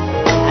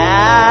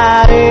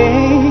at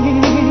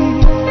any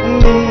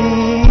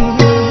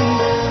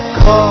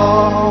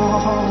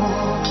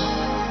cost.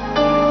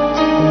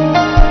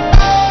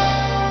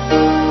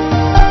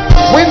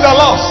 Win the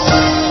lost.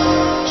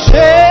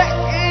 Check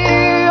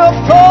your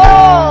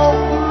phone,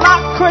 my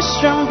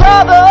Christian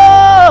brother,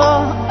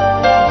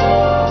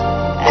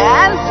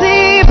 and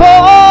see if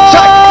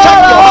Check your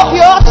all of house.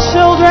 your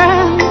children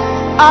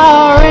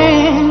are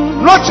in.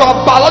 Not your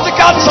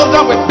biological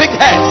children with big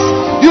heads.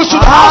 You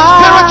should have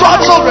spiritual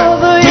children.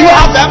 Do you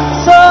have them?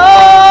 So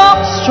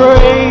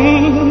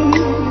strange,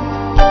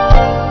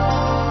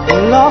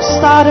 lost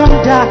out and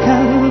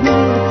darkened,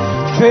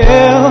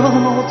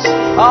 fields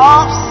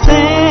of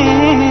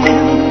sin.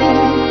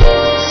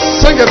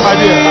 Sing it, my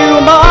dear. You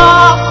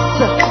must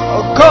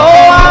go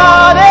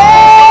out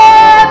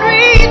and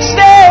reach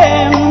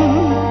them.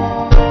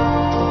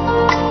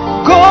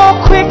 Go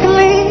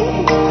quickly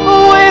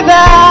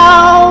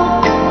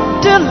without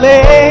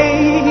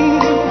delay.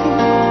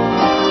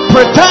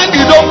 Pretend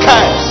you don't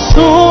care.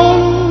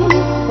 Soon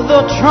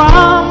the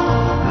trump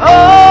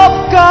of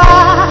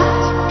God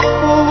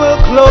will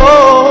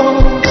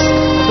close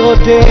the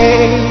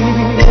day.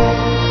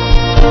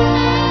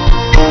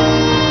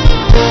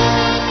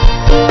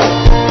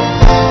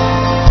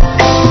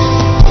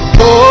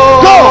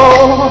 Go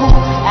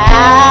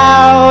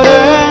out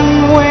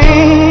and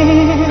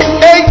win.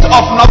 8th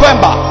of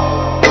November.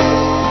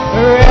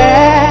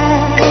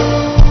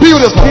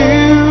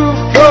 Beautiful.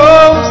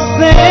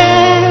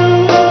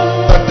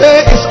 The day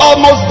is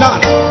almost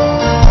done.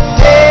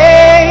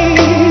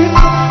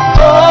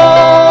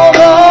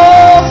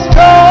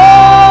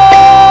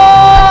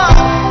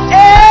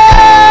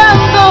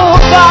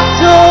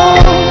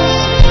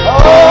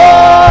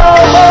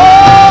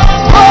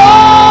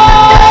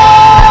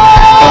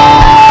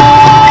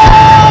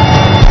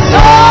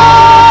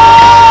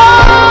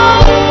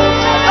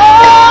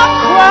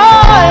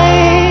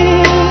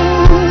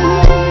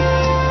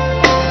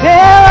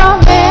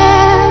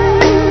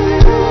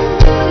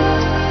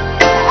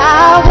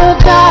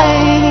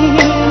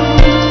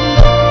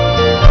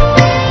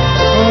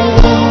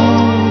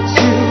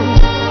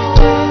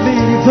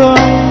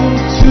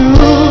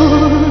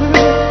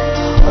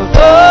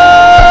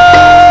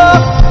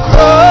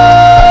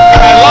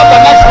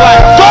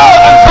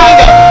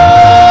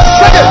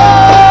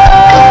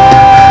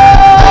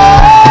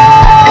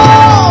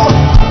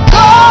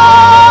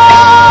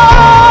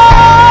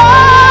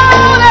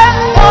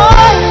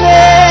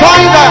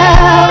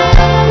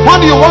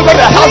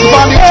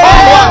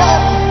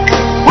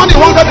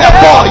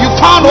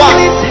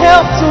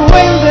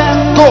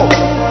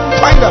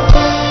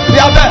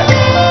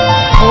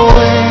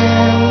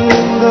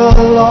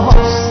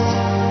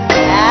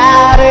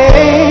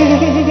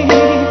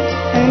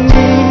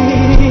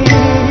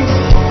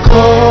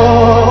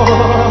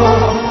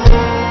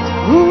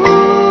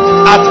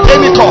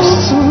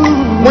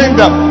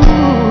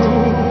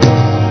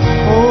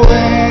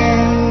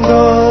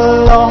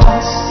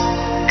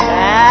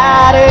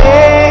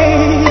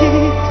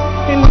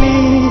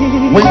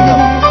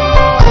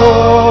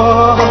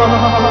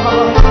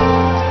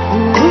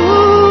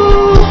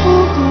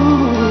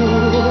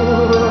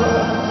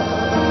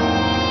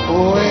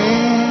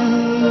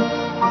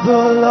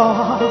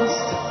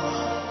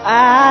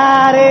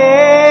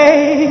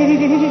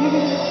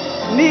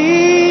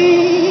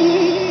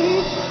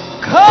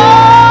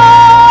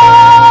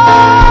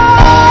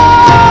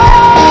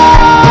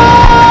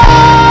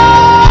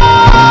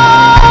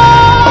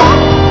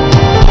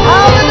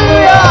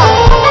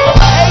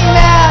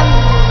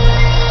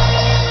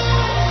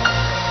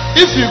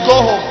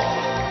 go home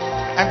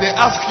and they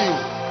ask you,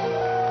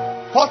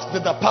 what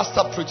did the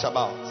pastor preach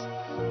about?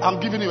 I'm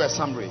giving you a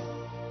summary.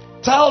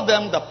 Tell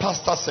them the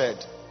pastor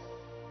said,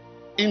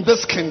 in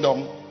this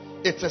kingdom,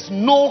 it is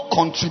no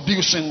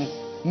contribution,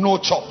 no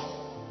chop.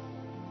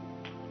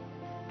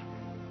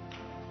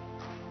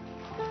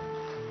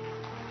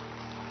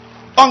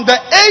 On the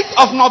 8th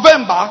of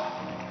November,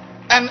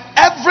 and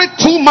every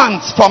 2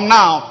 months from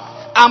now,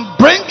 I'm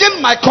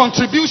bringing my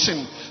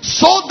contribution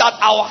so that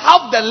I'll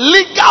have the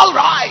legal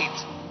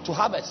right to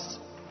harvest.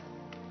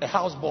 A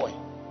houseboy.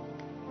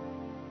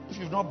 If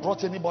you've not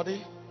brought anybody,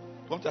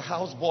 you want a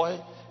houseboy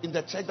in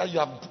the church that you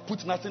have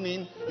put nothing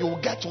in, you will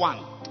get one.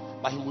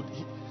 But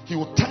he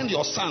will turn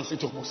your sons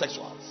into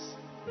homosexuals.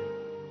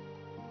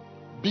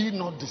 Be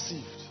not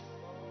deceived.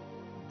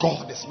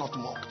 God is not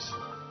mocked.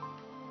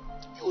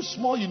 You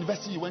small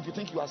university you went, you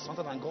think you are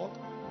smarter than God?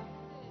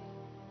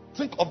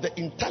 Think of the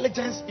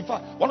intelligence. In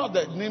fact, one of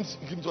the names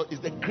is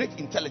the great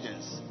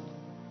intelligence.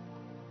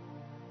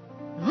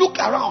 Look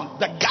around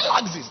the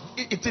galaxies.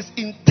 It is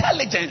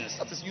intelligence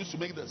that is used to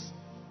make this.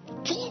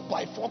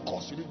 2x4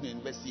 course you did in the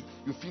university,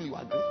 you feel you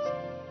are great.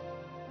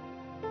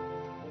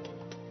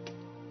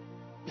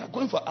 You are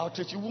going for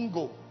outreach, you won't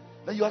go.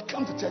 Then you are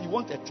come to tell you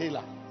want a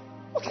tailor.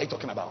 What are you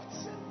talking about?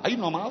 Are you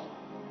normal?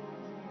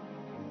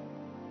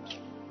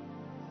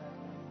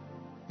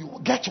 You will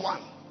get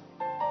one,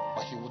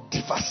 but he will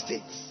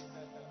devastate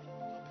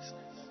your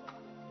business.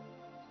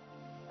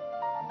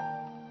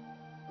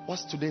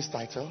 What's today's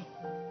title?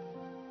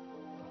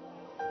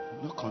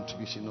 No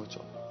contribution, no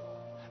chop.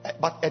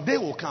 But a day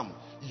will come,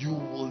 you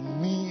will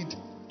need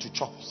to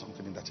chop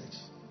something in the church.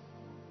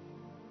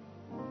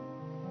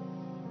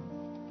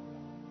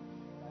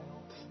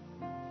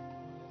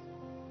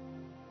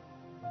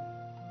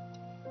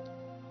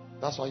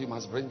 That's why you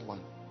must bring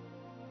one.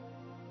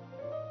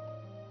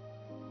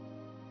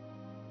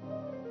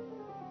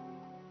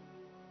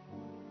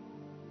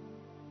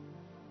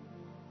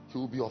 He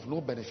will be of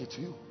no benefit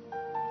to you.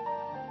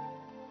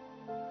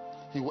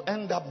 He will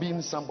end up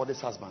being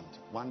somebody's husband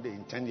one day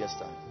in 10 years'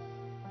 time.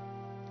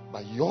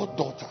 But your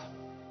daughter,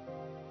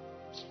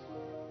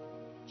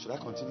 should I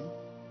continue?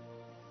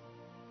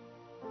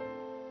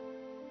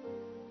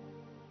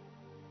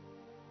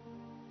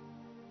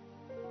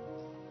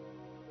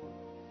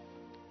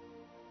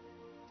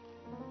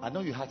 I know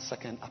you had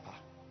second upper,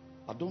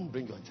 but don't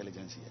bring your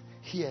intelligence here.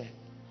 Here,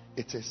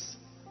 it is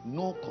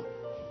no.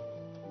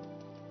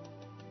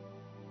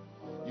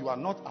 You are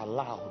not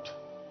allowed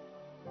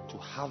to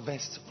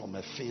harvest from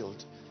a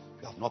field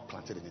you have not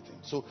planted anything.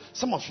 So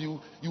some of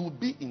you will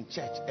be in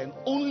church and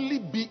only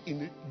be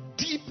in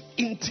deep,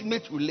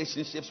 intimate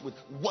relationships with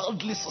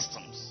worldly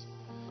systems,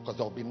 because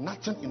there will be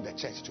nothing in the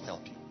church to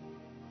help you.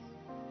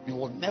 You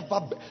will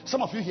never.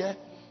 Some of you here,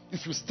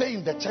 if you stay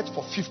in the church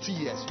for 50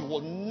 years, you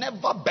will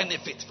never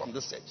benefit from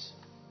this church.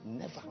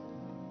 Never.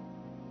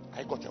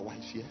 I got a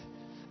wife here.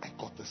 I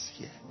got this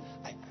here.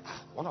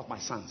 One of my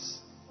sons,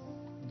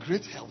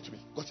 great help to me,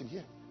 got him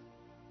here.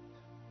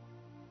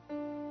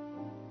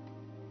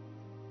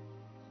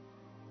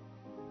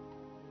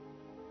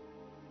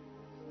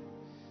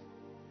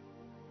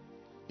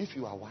 If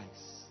you are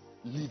wise,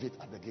 leave it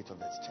at the gate of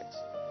this church,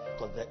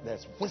 because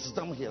there's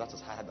wisdom here that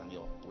is higher than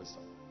your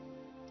wisdom.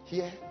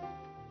 Here,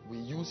 we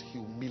use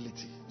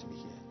humility to be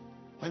here.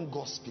 When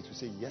God speaks, we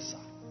say, yes, sir,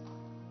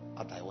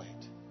 at thy word.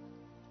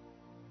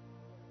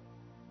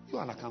 You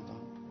are an accountant,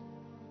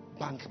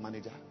 bank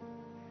manager.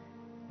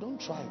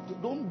 Don't try.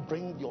 Don't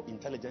bring your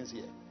intelligence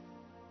here.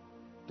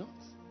 Don't.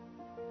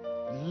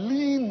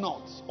 Lean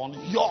not on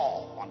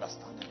your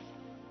understanding.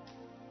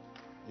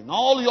 In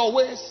all your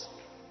ways,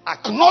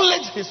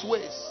 acknowledge his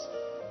ways,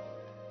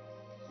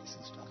 his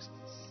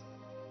instructions,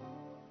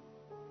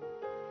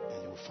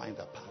 and you will find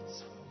the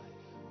paths for your life.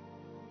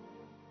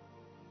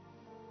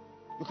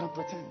 You can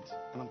pretend,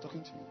 and I'm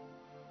talking to you.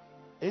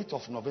 8th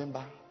of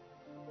November,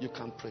 you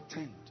can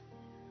pretend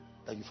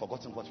that you've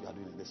forgotten what you are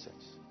doing in this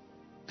church.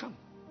 Come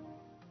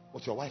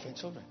with your wife and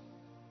children.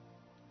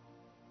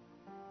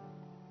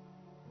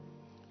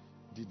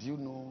 Did you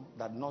know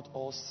that not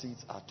all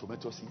seeds are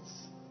tomato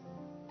seeds?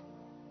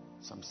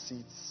 Some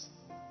seeds,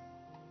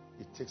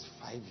 it takes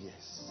 5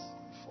 years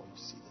before you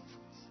see the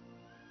fruit.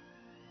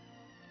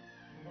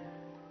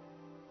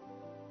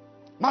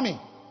 Mommy,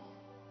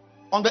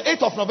 on the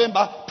 8th of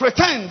November,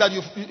 pretend that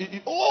you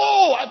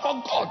oh, I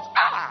forgot.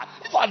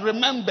 If I'd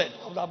remembered,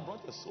 I would have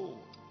brought a soul.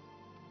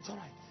 It's all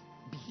right.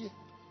 Be here.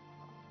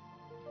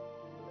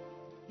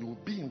 You will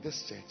be in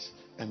this church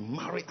and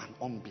marry an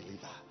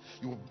unbeliever.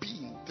 You will be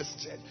in this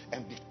church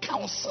and be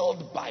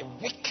counseled by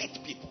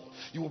wicked people.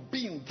 You will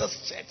be in this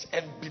church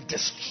and be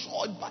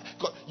destroyed by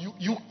God.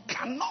 You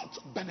cannot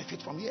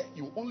benefit from here.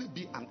 You will only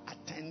be an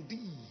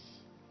attendee.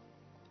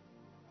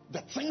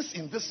 The things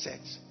in this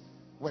church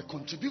were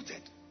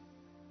contributed.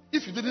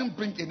 If you didn't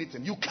bring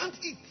anything, you can't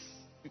eat.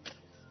 You can't.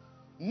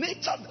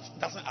 Nature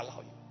doesn't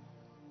allow you.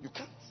 You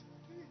can't.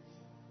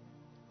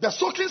 The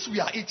soakings we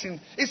are eating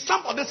is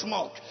somebody's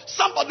milk,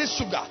 somebody's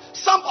sugar,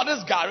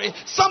 somebody's gari,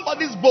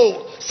 somebody's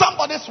bowl,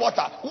 somebody's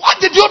water. What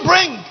did you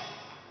bring?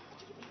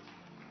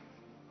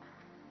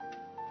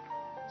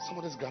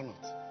 somebody's granite.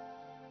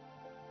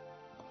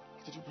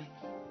 What did you bring?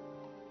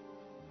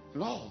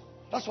 No.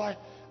 That's why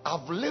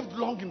I've lived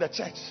long in the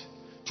church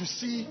to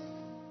see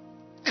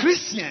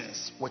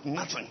Christians with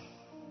nothing.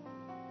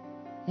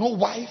 No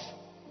wife,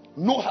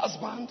 no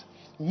husband,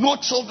 no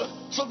children.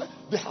 Children,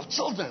 they have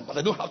children, but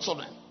they don't have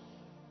children.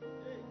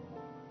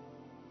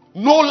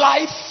 No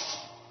life,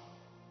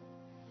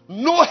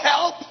 no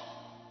help,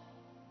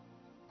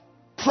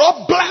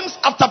 problems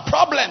after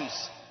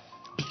problems.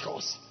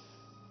 Because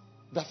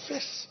the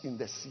fish in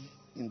the sea,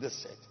 in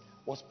this set,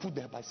 was put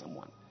there by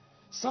someone.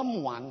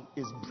 Someone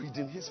is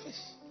breeding his fish.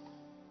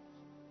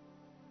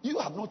 You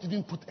have not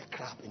even put a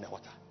crab in the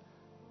water.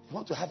 You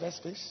want to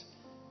harvest fish?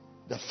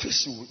 The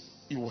fish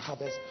you will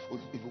harvest,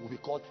 it will be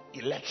called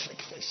electric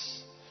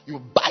fish. You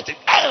bite it.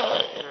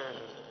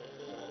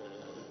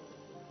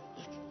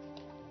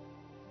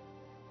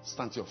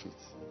 Stand to your feet.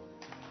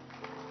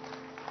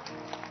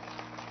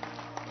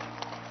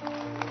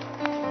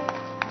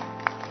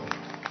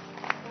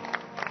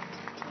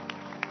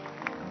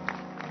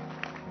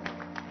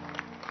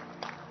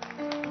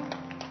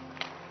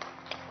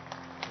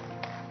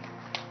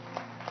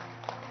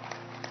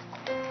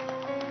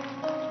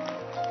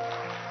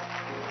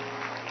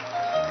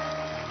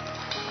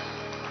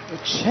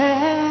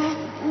 Check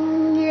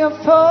your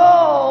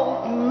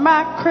phone,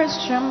 my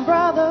Christian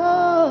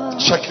brother.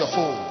 Check your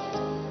phone.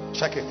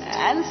 Check it.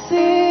 And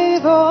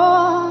save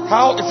all.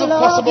 How is it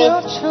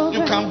possible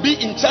you can be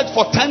in church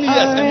for 10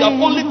 years and you have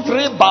only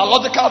 3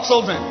 biological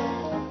children?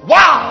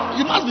 Wow!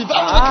 You must be very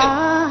lucky.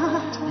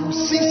 You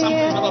see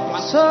something you never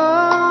planned.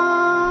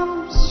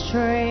 Some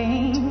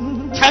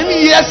strange. 10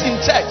 years in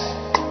church.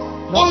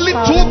 Only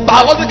 2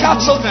 biological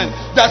children.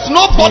 There's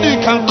nobody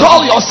you can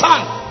call your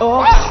son.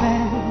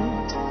 Okay.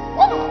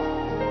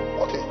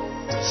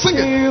 Sing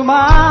it. You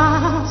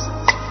must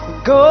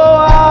go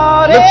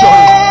out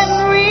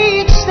and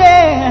reach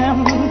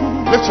them.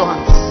 Lift your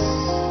hands.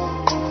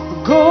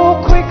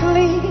 Go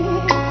quickly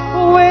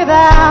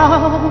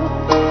without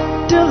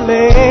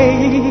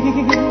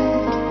delay.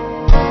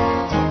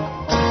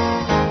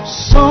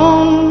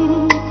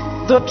 Soon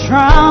the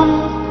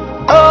trump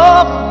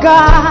of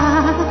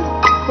God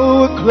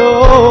will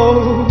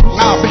close.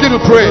 Now begin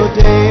to pray.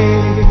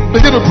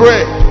 Begin to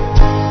pray.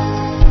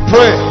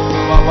 Pray.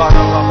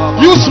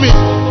 Use me.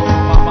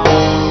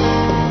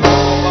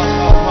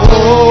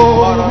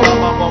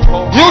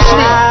 Use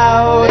me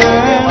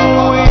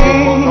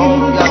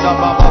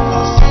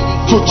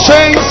to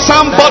change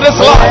somebody's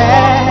life.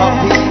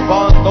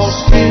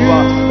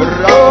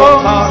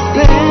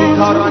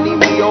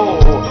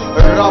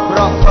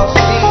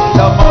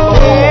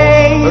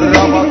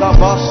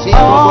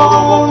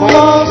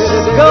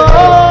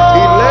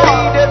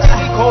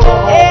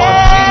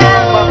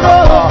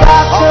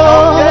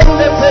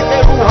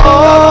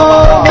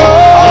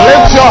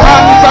 Lift your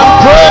hands and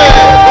pray.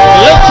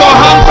 Lift your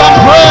hands and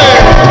pray.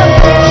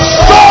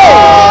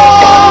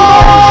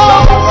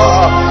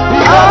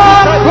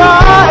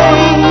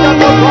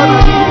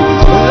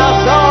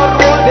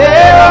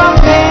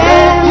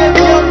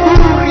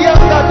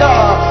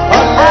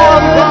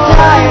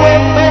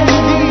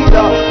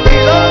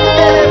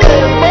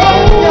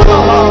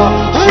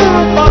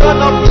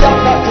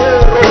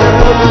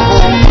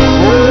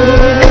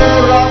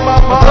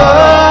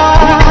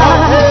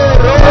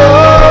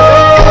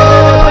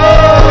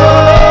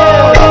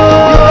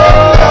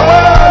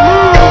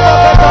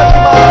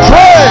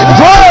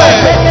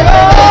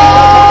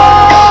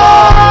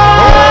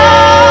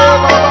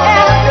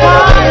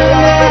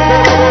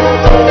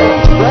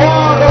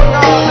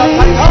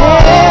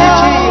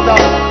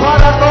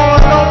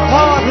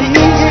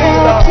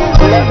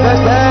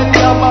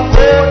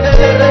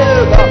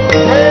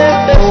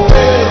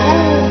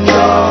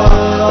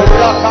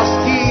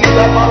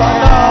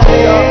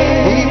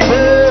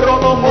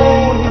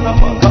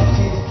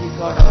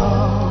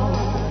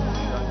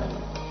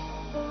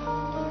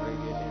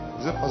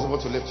 Is it possible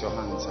to lift your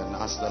hands and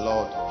ask the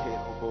Lord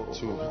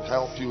to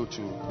help you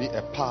to be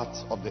a part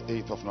of the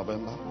 8th of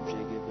November?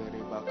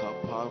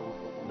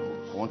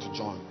 I want to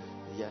join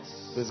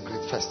this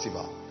great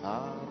festival.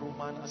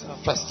 It's a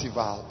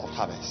festival of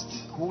harvest.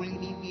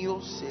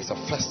 It's a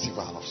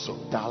festival of soul.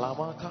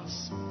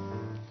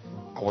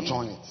 I will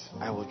join it.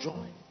 I will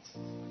join it.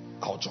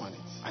 I will join it.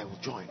 I will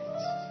join it.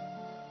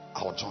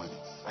 I will join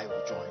it. I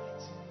will join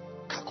it.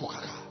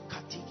 Kakukaka.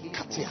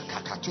 Katia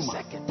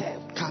kakatuma.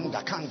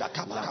 Kanda kanda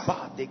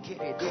kapaka.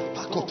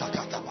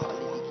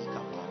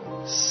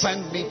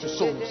 Send me to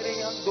souls.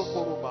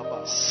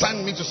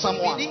 Send me to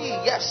someone.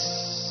 Yes.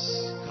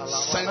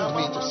 Send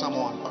me to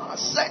someone.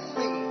 Send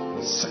me.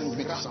 Send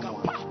me to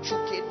someone.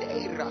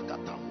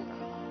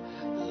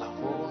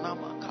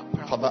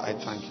 Father, I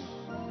thank you.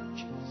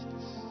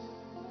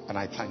 And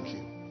I thank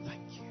you.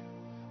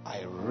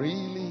 I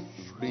really,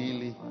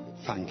 really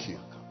thank you.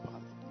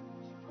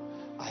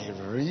 I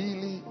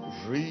really,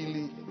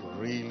 really,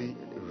 really,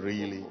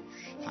 really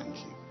thank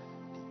you.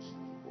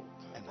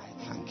 And I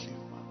thank you.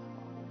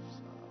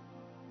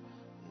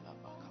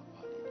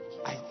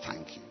 I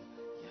thank you.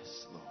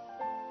 Yes, Lord.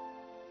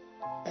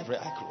 Every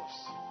eye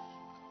closed.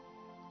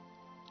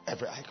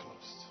 Every eye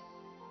closed.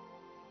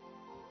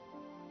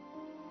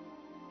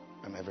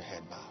 And every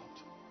head bowed.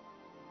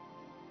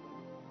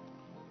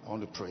 I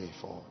want to pray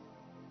for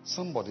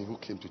somebody who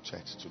came to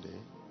church today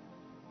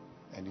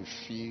and you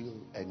feel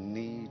a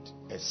need,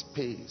 a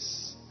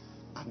space,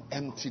 an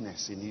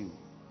emptiness in you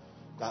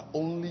that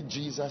only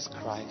Jesus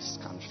Christ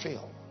can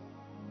fill.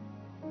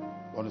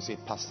 I want to say,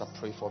 Pastor,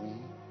 pray for me.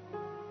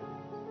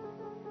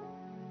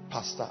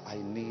 Pastor, I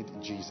need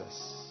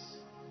Jesus.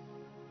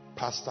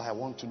 Pastor, I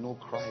want to know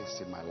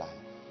Christ in my life.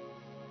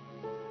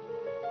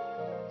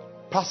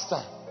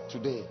 Pastor,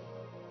 today,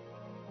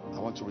 I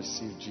want to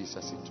receive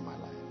Jesus into my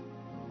life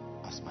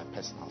as my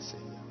personal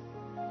Savior.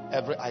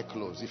 Every eye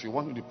closed. If you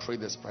want me to pray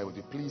this prayer with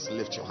you, please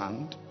lift your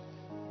hand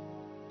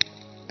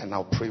and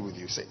I'll pray with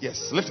you. Say,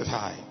 yes, lift it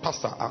high.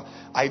 Pastor,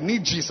 I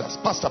need Jesus.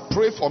 Pastor,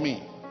 pray for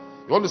me.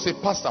 You want to say,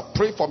 Pastor,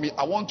 pray for me.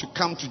 I want to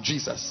come to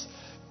Jesus.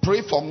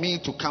 Pray for me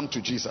to come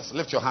to Jesus.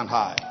 Lift your hand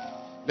high.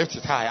 Lift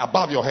it high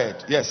above your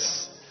head.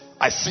 Yes,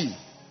 I see.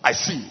 I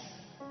see.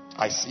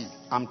 I see.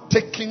 I'm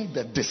taking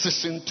the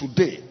decision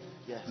today.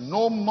 Yes.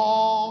 No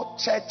more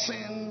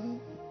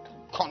churching,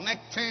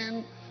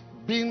 connecting,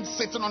 being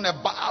sitting on a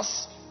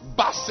bus,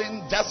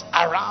 bussing just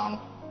around.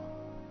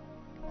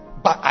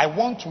 But I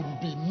want to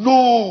be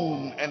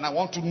known and I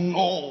want to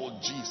know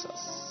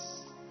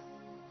Jesus.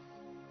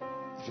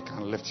 If you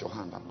can lift your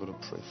hand, I'm going to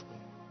pray for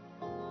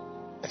you.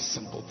 A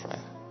simple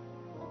prayer.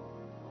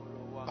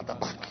 At the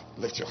back,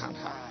 lift your hand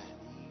high.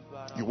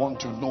 You want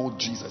to know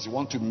Jesus. You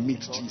want to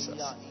meet Jesus.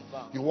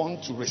 You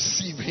want to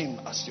receive him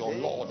as your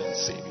Lord and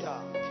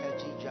Savior.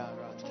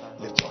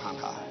 Lift your hand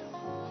high.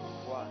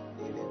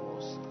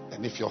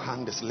 And if your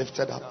hand is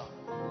lifted up,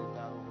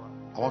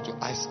 I want to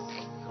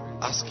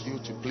ask you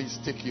to please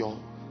take your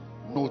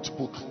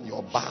notebook,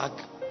 your bag,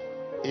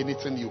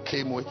 anything you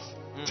came with,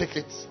 take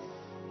it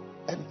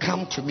and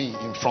come to me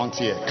in front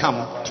here.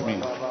 Come to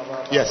me.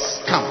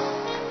 Yes, come.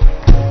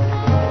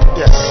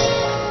 Yes.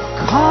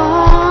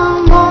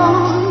 Come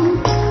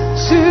on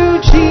to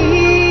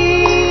Jesus.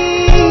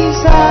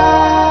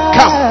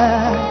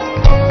 Come.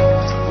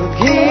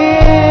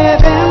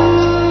 Give him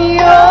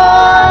your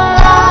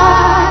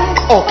life.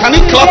 Oh, can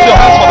you clap your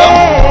hands for them?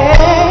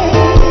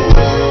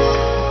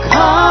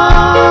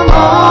 Come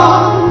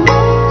on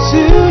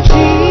to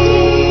Jesus.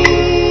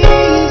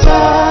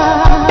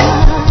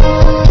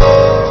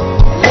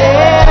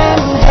 Let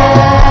him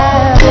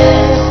have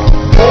his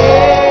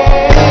way.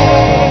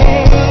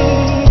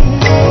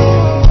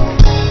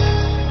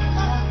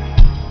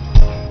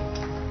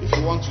 If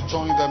you want to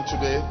join them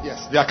today,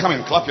 yes, they are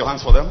coming. Clap your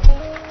hands for them.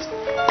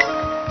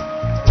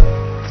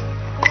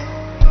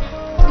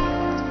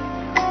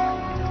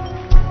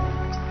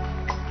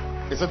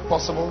 Is it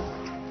possible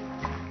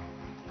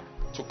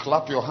to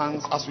clap your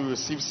hands as we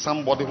receive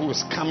somebody who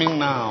is coming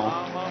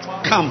now?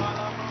 Come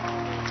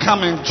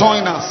and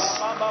join us.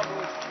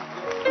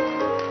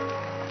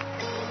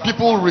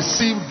 People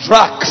receive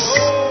drugs.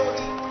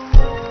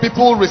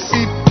 People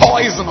receive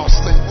poisonous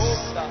things.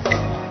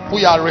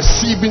 We are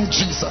receiving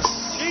Jesus.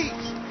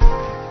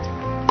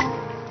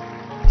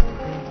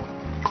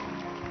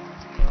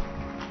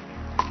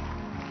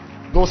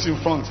 Those in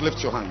front,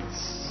 lift your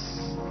hands.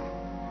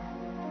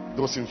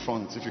 Those in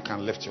front, if you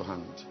can lift your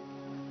hand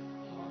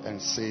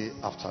and say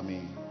after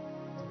me,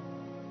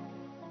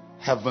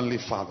 Heavenly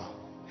Father,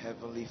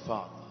 Heavenly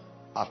Father,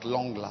 at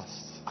long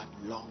last,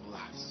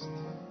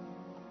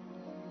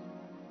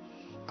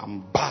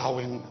 I'm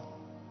bowing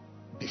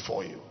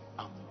before you.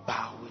 I'm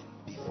bowing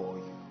before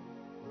you.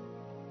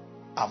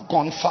 I've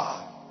gone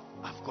far.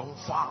 I've gone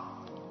far.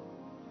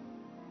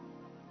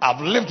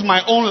 I've lived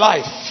my own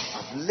life.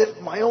 I've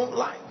lived my own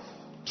life.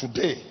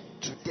 Today,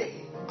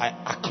 I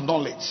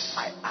acknowledge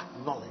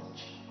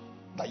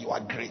that you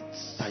are great.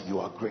 That you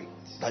are great.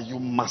 That you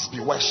must be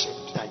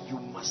worshipped. That you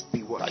must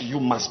be worshipped. That you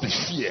must be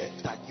feared.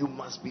 That you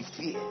must be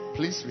feared.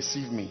 Please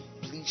receive me.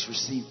 Please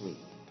receive me.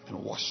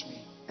 And wash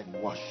me. And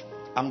wash me.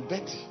 I'm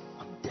dirty.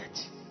 I'm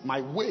dirty. My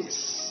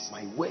ways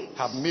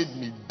have made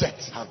me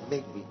dirty.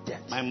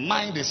 My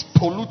mind is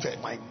polluted.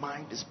 My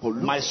mind is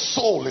polluted. My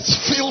soul is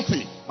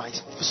filthy. My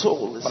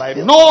soul is But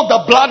filthy. I know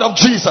the blood of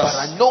Jesus. But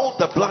I know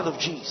the blood of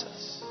Jesus.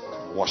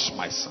 Wash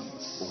my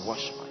sins.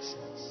 Wash my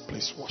sins.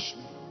 Please wash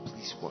me.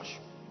 Please wash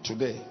me.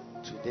 Today,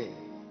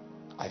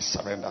 I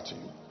surrender to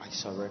you. I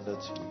surrender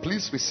to you.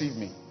 Please receive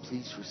me.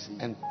 Please receive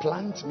me. And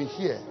plant me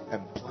here.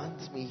 And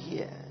plant me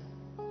here.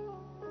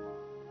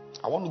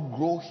 I want to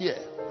grow here.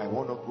 I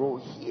want to grow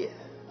here.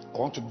 I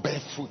want to bear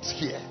fruit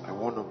here. I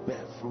want to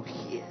bear fruit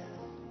here.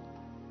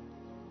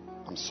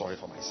 I'm sorry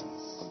for my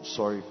sins. I'm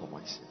sorry for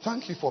my sins.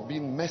 Thank you for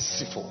being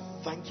merciful.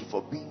 Thank you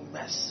for being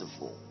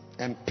merciful.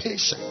 And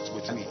patient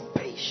with me.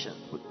 Patient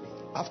with me.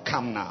 I've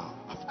come now.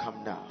 I've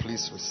come now.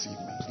 Please receive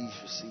me. Please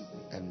receive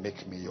me. And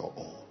make me your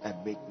own.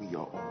 And make me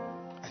your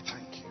own. I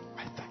thank you.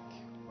 I thank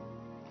you.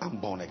 I'm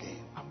born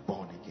again. I'm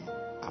born again.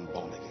 I'm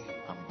born again.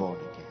 I'm born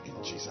again.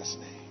 In Jesus'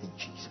 name. In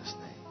Jesus'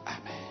 name.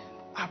 Amen.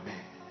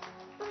 Amen.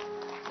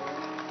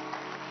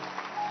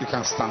 You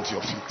can stand to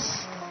your feet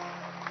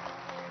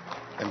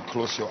and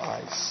close your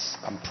eyes.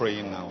 I'm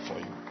praying now for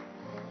you.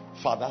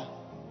 Father,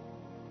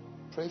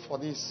 Pray for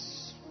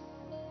these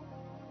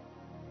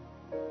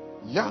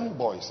young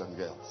boys and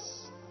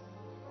girls.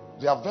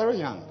 They are very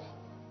young.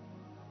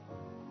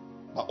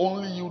 But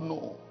only you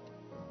know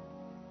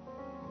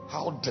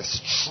how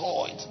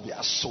destroyed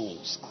their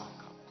souls are.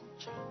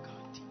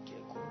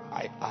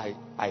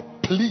 I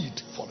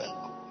plead for them.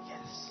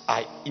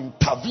 I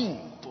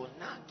intervene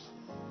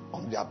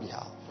on their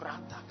behalf.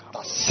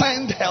 That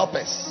send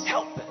helpers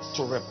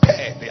to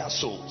repair their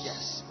souls.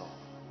 Yes, Lord.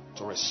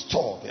 To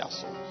restore their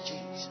souls.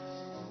 Jesus.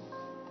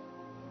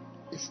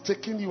 It's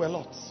taking you a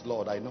lot,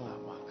 Lord, I know.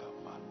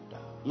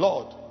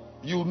 Lord,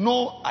 you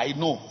know I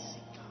know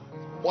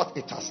what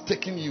it has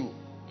taken you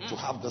to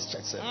have this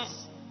church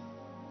service.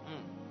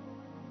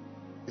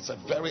 It's a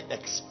very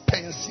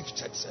expensive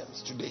church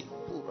service today,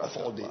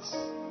 4 days.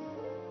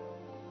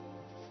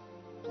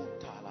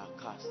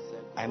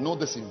 I know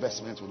this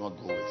investment will not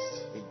go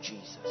waste. In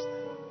Jesus'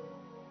 name.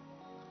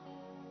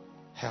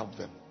 Help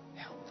them.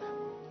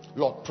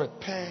 Lord,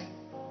 prepare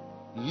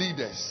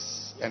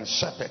leaders and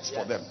shepherds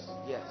for them.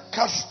 Yes.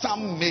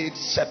 Custom made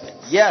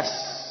shepherds. Yes.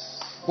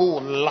 Who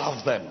will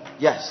love them.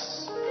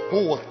 Yes.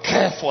 Who will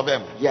care for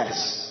them.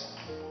 Yes.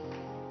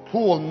 Who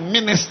will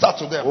minister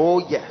to them. Oh,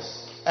 yes.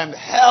 And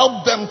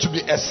help them to be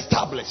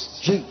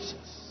established. Jesus.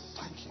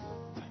 Thank you.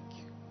 Thank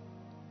you.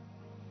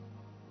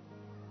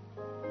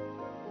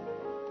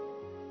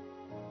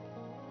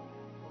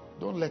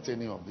 Don't let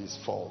any of these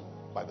fall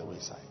by the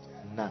wayside.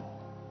 None.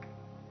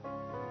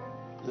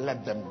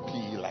 Let them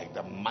be like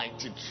the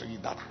mighty tree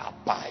that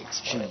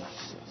abides forever.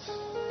 Jesus.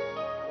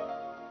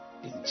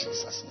 In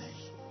Jesus'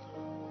 name.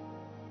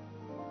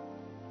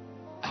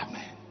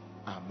 Amen.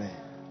 Amen.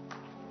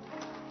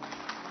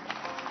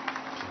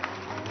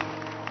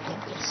 God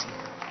bless you.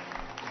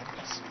 God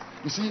bless you.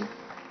 You see,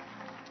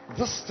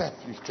 this step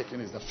you've taken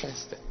is the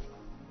first step.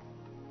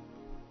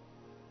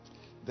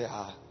 There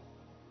are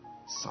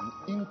some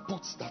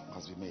inputs that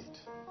must be made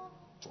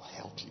to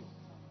help you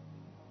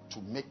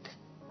to make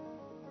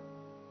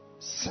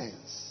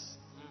sense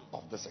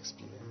of this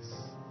experience.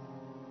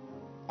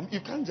 I mean,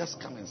 you can't just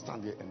come and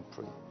stand here and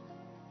pray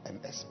and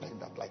expect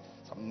that like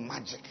some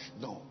magic.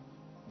 No,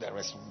 there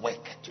is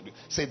work to do.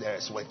 Say there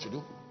is work to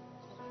do.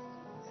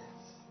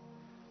 Yes.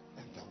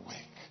 And the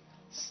work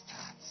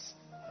starts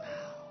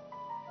now.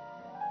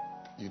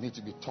 You need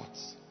to be taught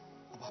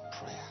about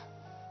prayer,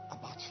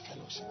 about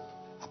fellowship,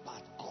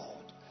 about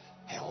God.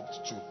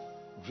 Helped to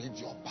read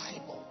your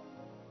Bible.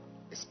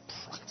 It's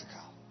practical.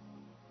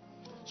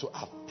 So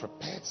I've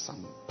prepared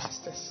some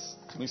pastors.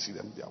 Can you see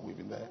them? They are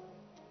waving there.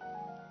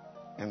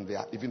 And they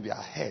are even their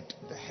head,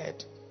 the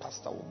head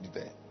pastor will be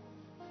there.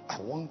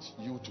 I want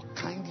you to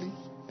kindly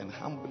and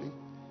humbly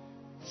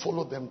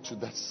follow them to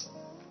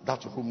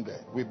that room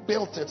there. We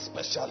built it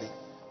specially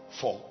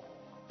for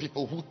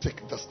people who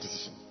take this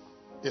decision.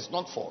 It's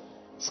not for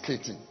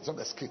skating. It's not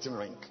a skating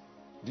rink.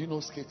 Do you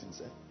know skating,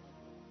 sir?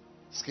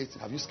 Skating.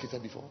 Have you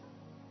skated before?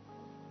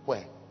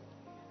 Where?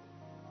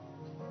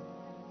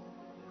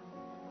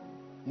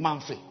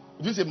 Manfi.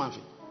 Did you say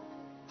Manfi?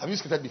 Have you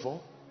skated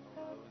before?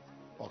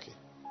 Okay.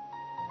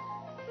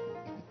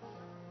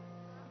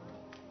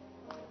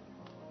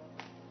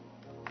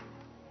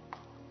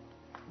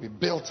 We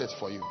built it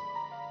for you.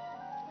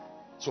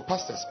 So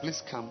pastors,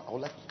 please come. I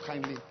would like to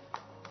kindly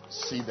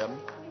see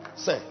them.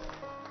 Say,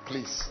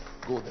 please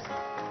go there.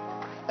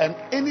 And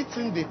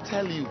anything they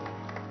tell you,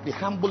 be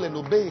humble and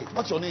obey it.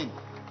 What's your name?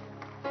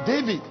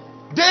 David.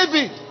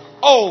 David.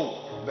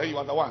 Oh, there you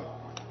are the one.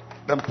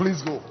 Then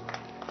please go.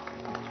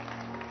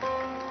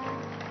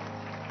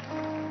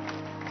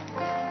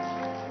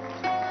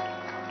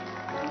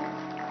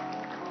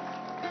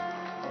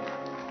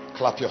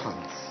 Clap your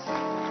hands.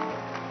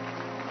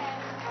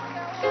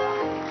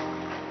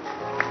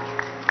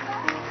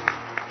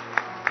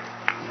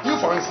 You,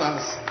 for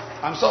instance,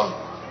 I'm sure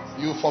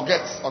you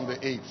forget on the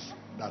 8th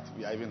that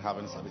we are even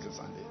having service on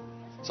Sunday.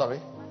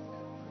 Sorry?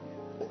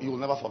 You will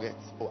never forget.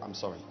 Oh, I'm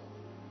sorry.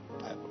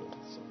 I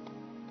apologize.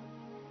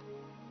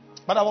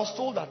 But I was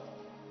told that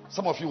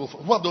some of you will.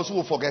 Who are those who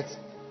will forget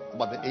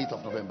about the 8th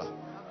of November?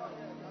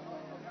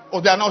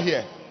 Oh, they are not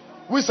here.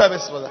 Which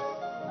service, brother?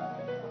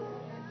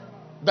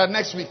 The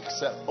next week,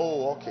 sir.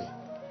 Oh, okay.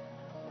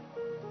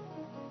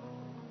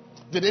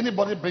 Did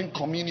anybody bring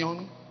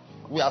communion?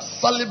 We are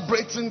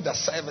celebrating the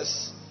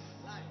service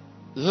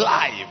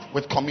live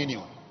with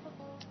communion.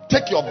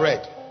 Take your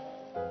bread.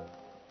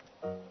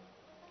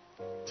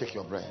 Take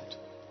your bread.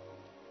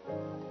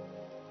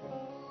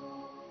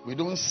 We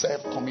don't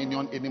serve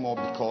communion anymore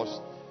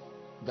because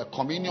the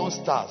communion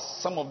stars,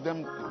 some of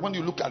them, when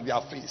you look at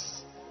their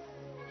face,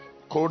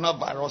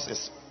 coronavirus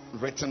is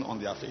written on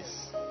their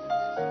face.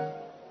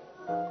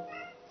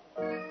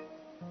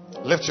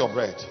 Lift your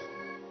bread.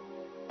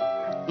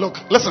 Look,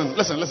 listen.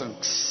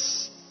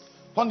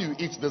 When you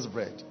eat this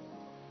bread,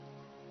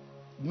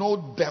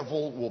 no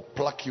devil will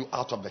pluck you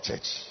out of the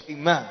church.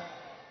 Amen.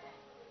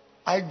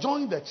 I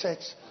joined the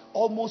church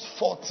almost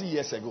 40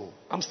 years ago.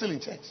 I'm still in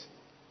church.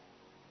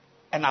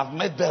 And I've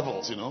met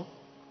devils, you know.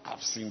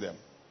 I've seen them.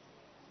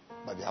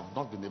 But they have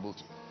not been able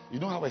to. You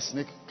know how a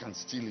snake can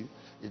steal you?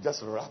 It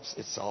just wraps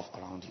itself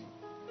around you.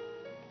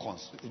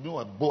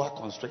 a boa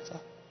constrictor?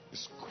 It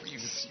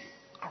squeezes you,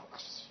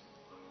 crushes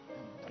you,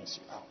 and brings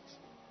you out.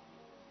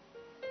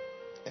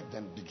 And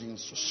then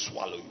begins to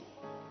swallow you.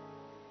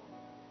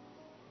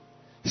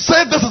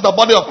 Say, this is the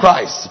body of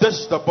Christ. This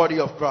is the body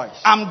of Christ.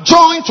 I'm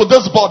joined to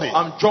this body.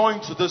 I'm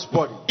joined to this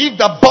body. If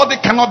the body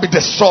cannot be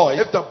destroyed,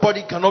 If the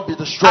body cannot be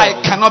destroyed,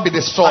 I cannot be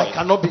destroyed. I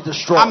cannot be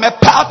destroyed. I'm a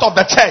part of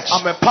the church.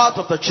 I'm a part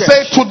of the church.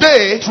 Say,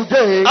 today,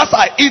 as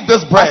I eat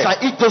this bread, as I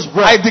eat this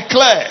bread, I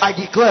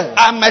declare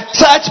I'm a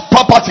church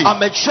property.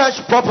 I'm a church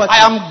property.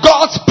 I am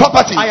God's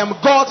property. I am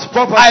God's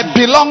property. I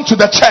belong to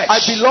the church. I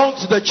belong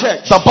to the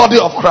church. The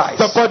body of Christ.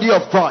 The body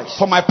of Christ.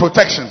 For my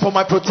protection. For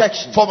my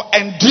protection. For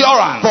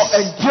endurance. For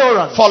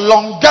endurance. For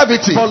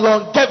longevity. For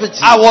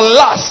longevity. I will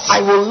last. I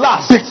will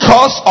last.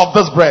 Because of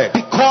this bread.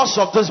 Because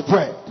of this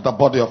bread. The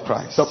body of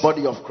Christ. The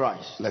body of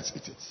Christ. Let's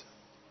eat it.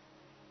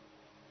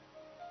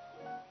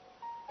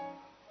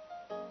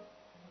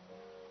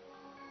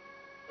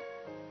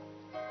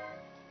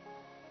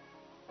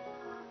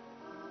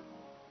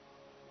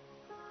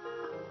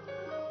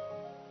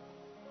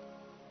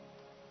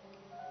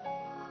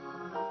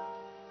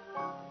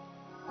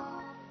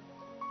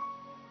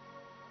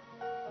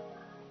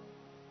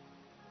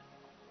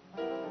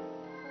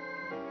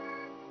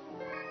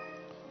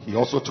 He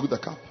also took the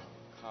cup.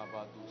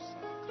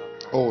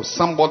 Oh,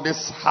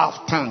 somebody's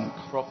half tank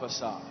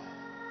Prophesy.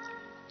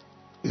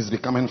 is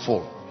becoming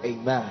full.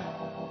 Amen.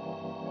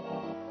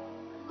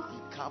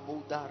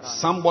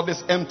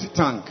 Somebody's empty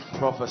tank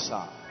Prophesy.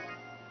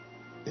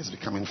 is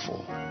becoming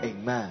full.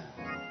 Amen.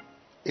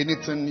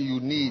 Anything you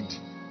need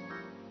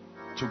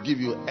to give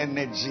you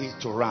energy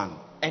to run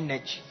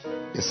Energy.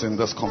 is in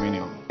this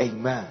communion.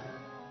 Amen.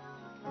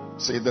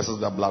 Say, this is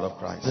the blood of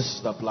Christ. This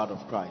is the blood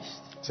of Christ.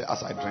 Say,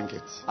 as I drink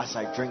it, As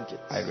I drink it,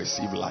 I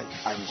receive life.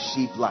 I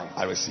receive life.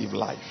 I receive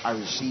life I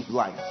receive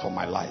life for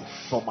my life.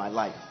 for my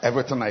life.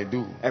 Everything I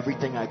do,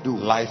 Everything I do,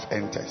 life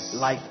enters.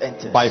 life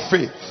enters. By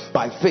faith,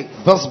 By faith,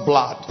 this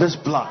blood this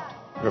blood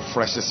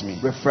refreshes me,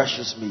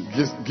 refreshes me,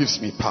 gives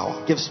me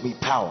power. gives me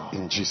power.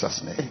 In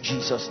Jesus' name. In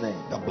Jesus' name.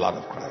 The blood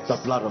of Christ.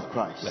 The blood of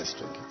Christ. Let's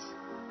drink it.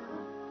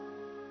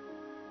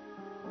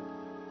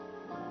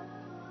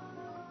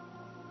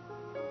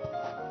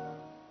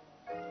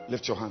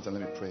 Lift your hands and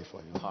let me pray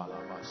for you.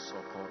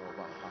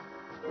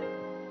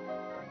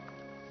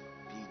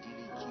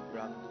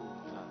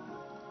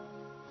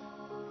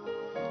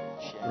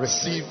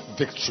 Receive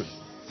victory.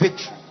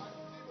 Victory.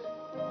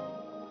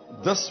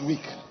 This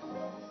week,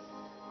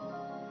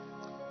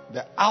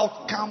 the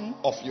outcome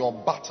of your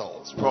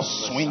battles will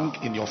swing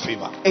in your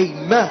favor.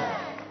 Amen.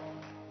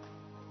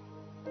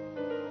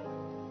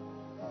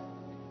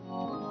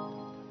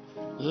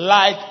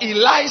 Like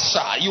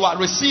Elisha, you are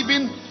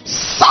receiving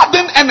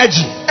sudden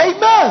energy.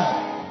 Amen.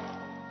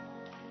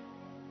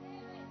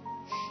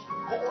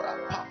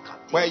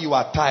 Where you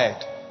are tired,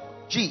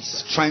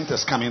 Jesus. strength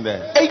is coming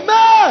there.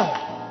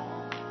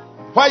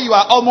 Amen. Where you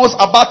are almost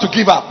about to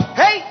give up,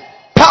 Hey.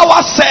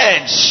 power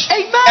surge.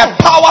 Amen. A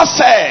power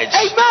surge.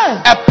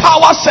 Amen. A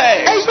power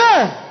surge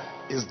Amen.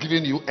 is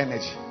giving you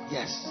energy.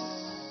 Yes.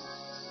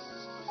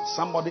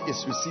 Somebody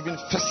is receiving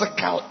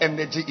physical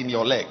energy in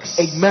your legs,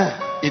 Amen.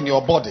 in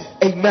your body.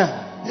 Amen.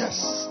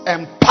 Yes.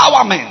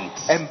 Empowerment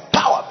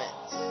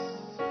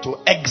Empowerment to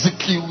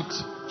execute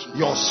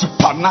your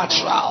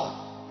supernatural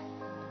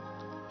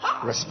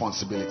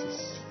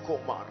responsibilities.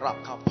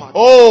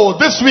 Oh,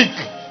 this week,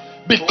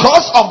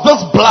 because of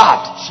this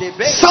blood,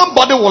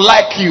 somebody will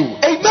like you.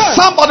 Amen.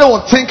 Somebody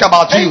will think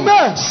about you.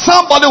 Amen.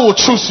 Somebody will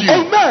choose you.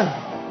 Amen.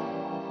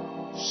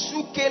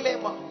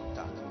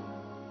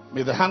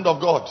 May the hand of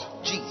God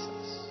Jesus.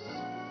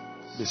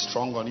 be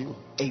strong on you.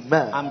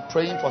 Amen. I'm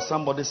praying for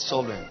somebody's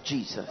children.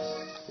 Jesus.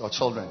 Your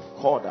children.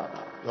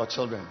 Your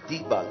children.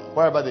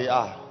 Wherever they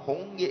are,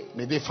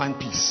 may they find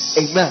peace.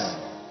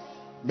 Amen.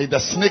 May the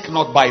snake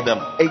not bite them.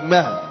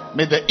 Amen.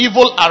 May the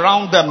evil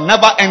around them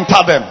never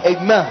enter them.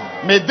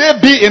 Amen. May they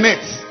be in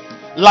it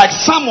like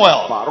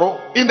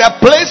Samuel, in the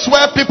place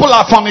where people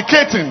are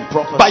fornicating,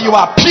 but you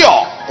are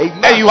pure.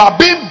 Amen. And you are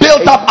being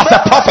built up as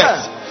a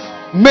prophet.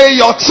 May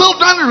your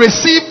children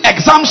receive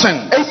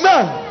exemption.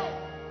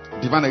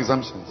 Amen. Divine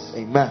exemptions.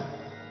 Amen.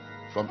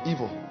 From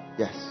evil.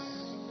 Yes.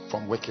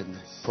 From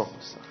wickedness.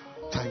 Prophesy.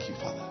 Thank you,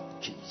 Father.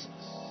 Jesus.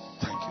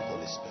 Thank you,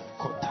 Holy Spirit.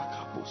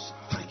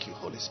 Thank you,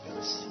 Holy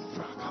Spirit.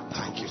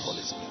 Thank you,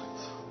 Holy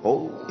Spirit.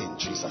 Oh, in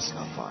Jesus'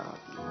 name.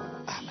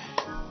 Amen.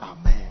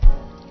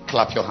 Amen.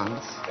 Clap your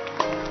hands.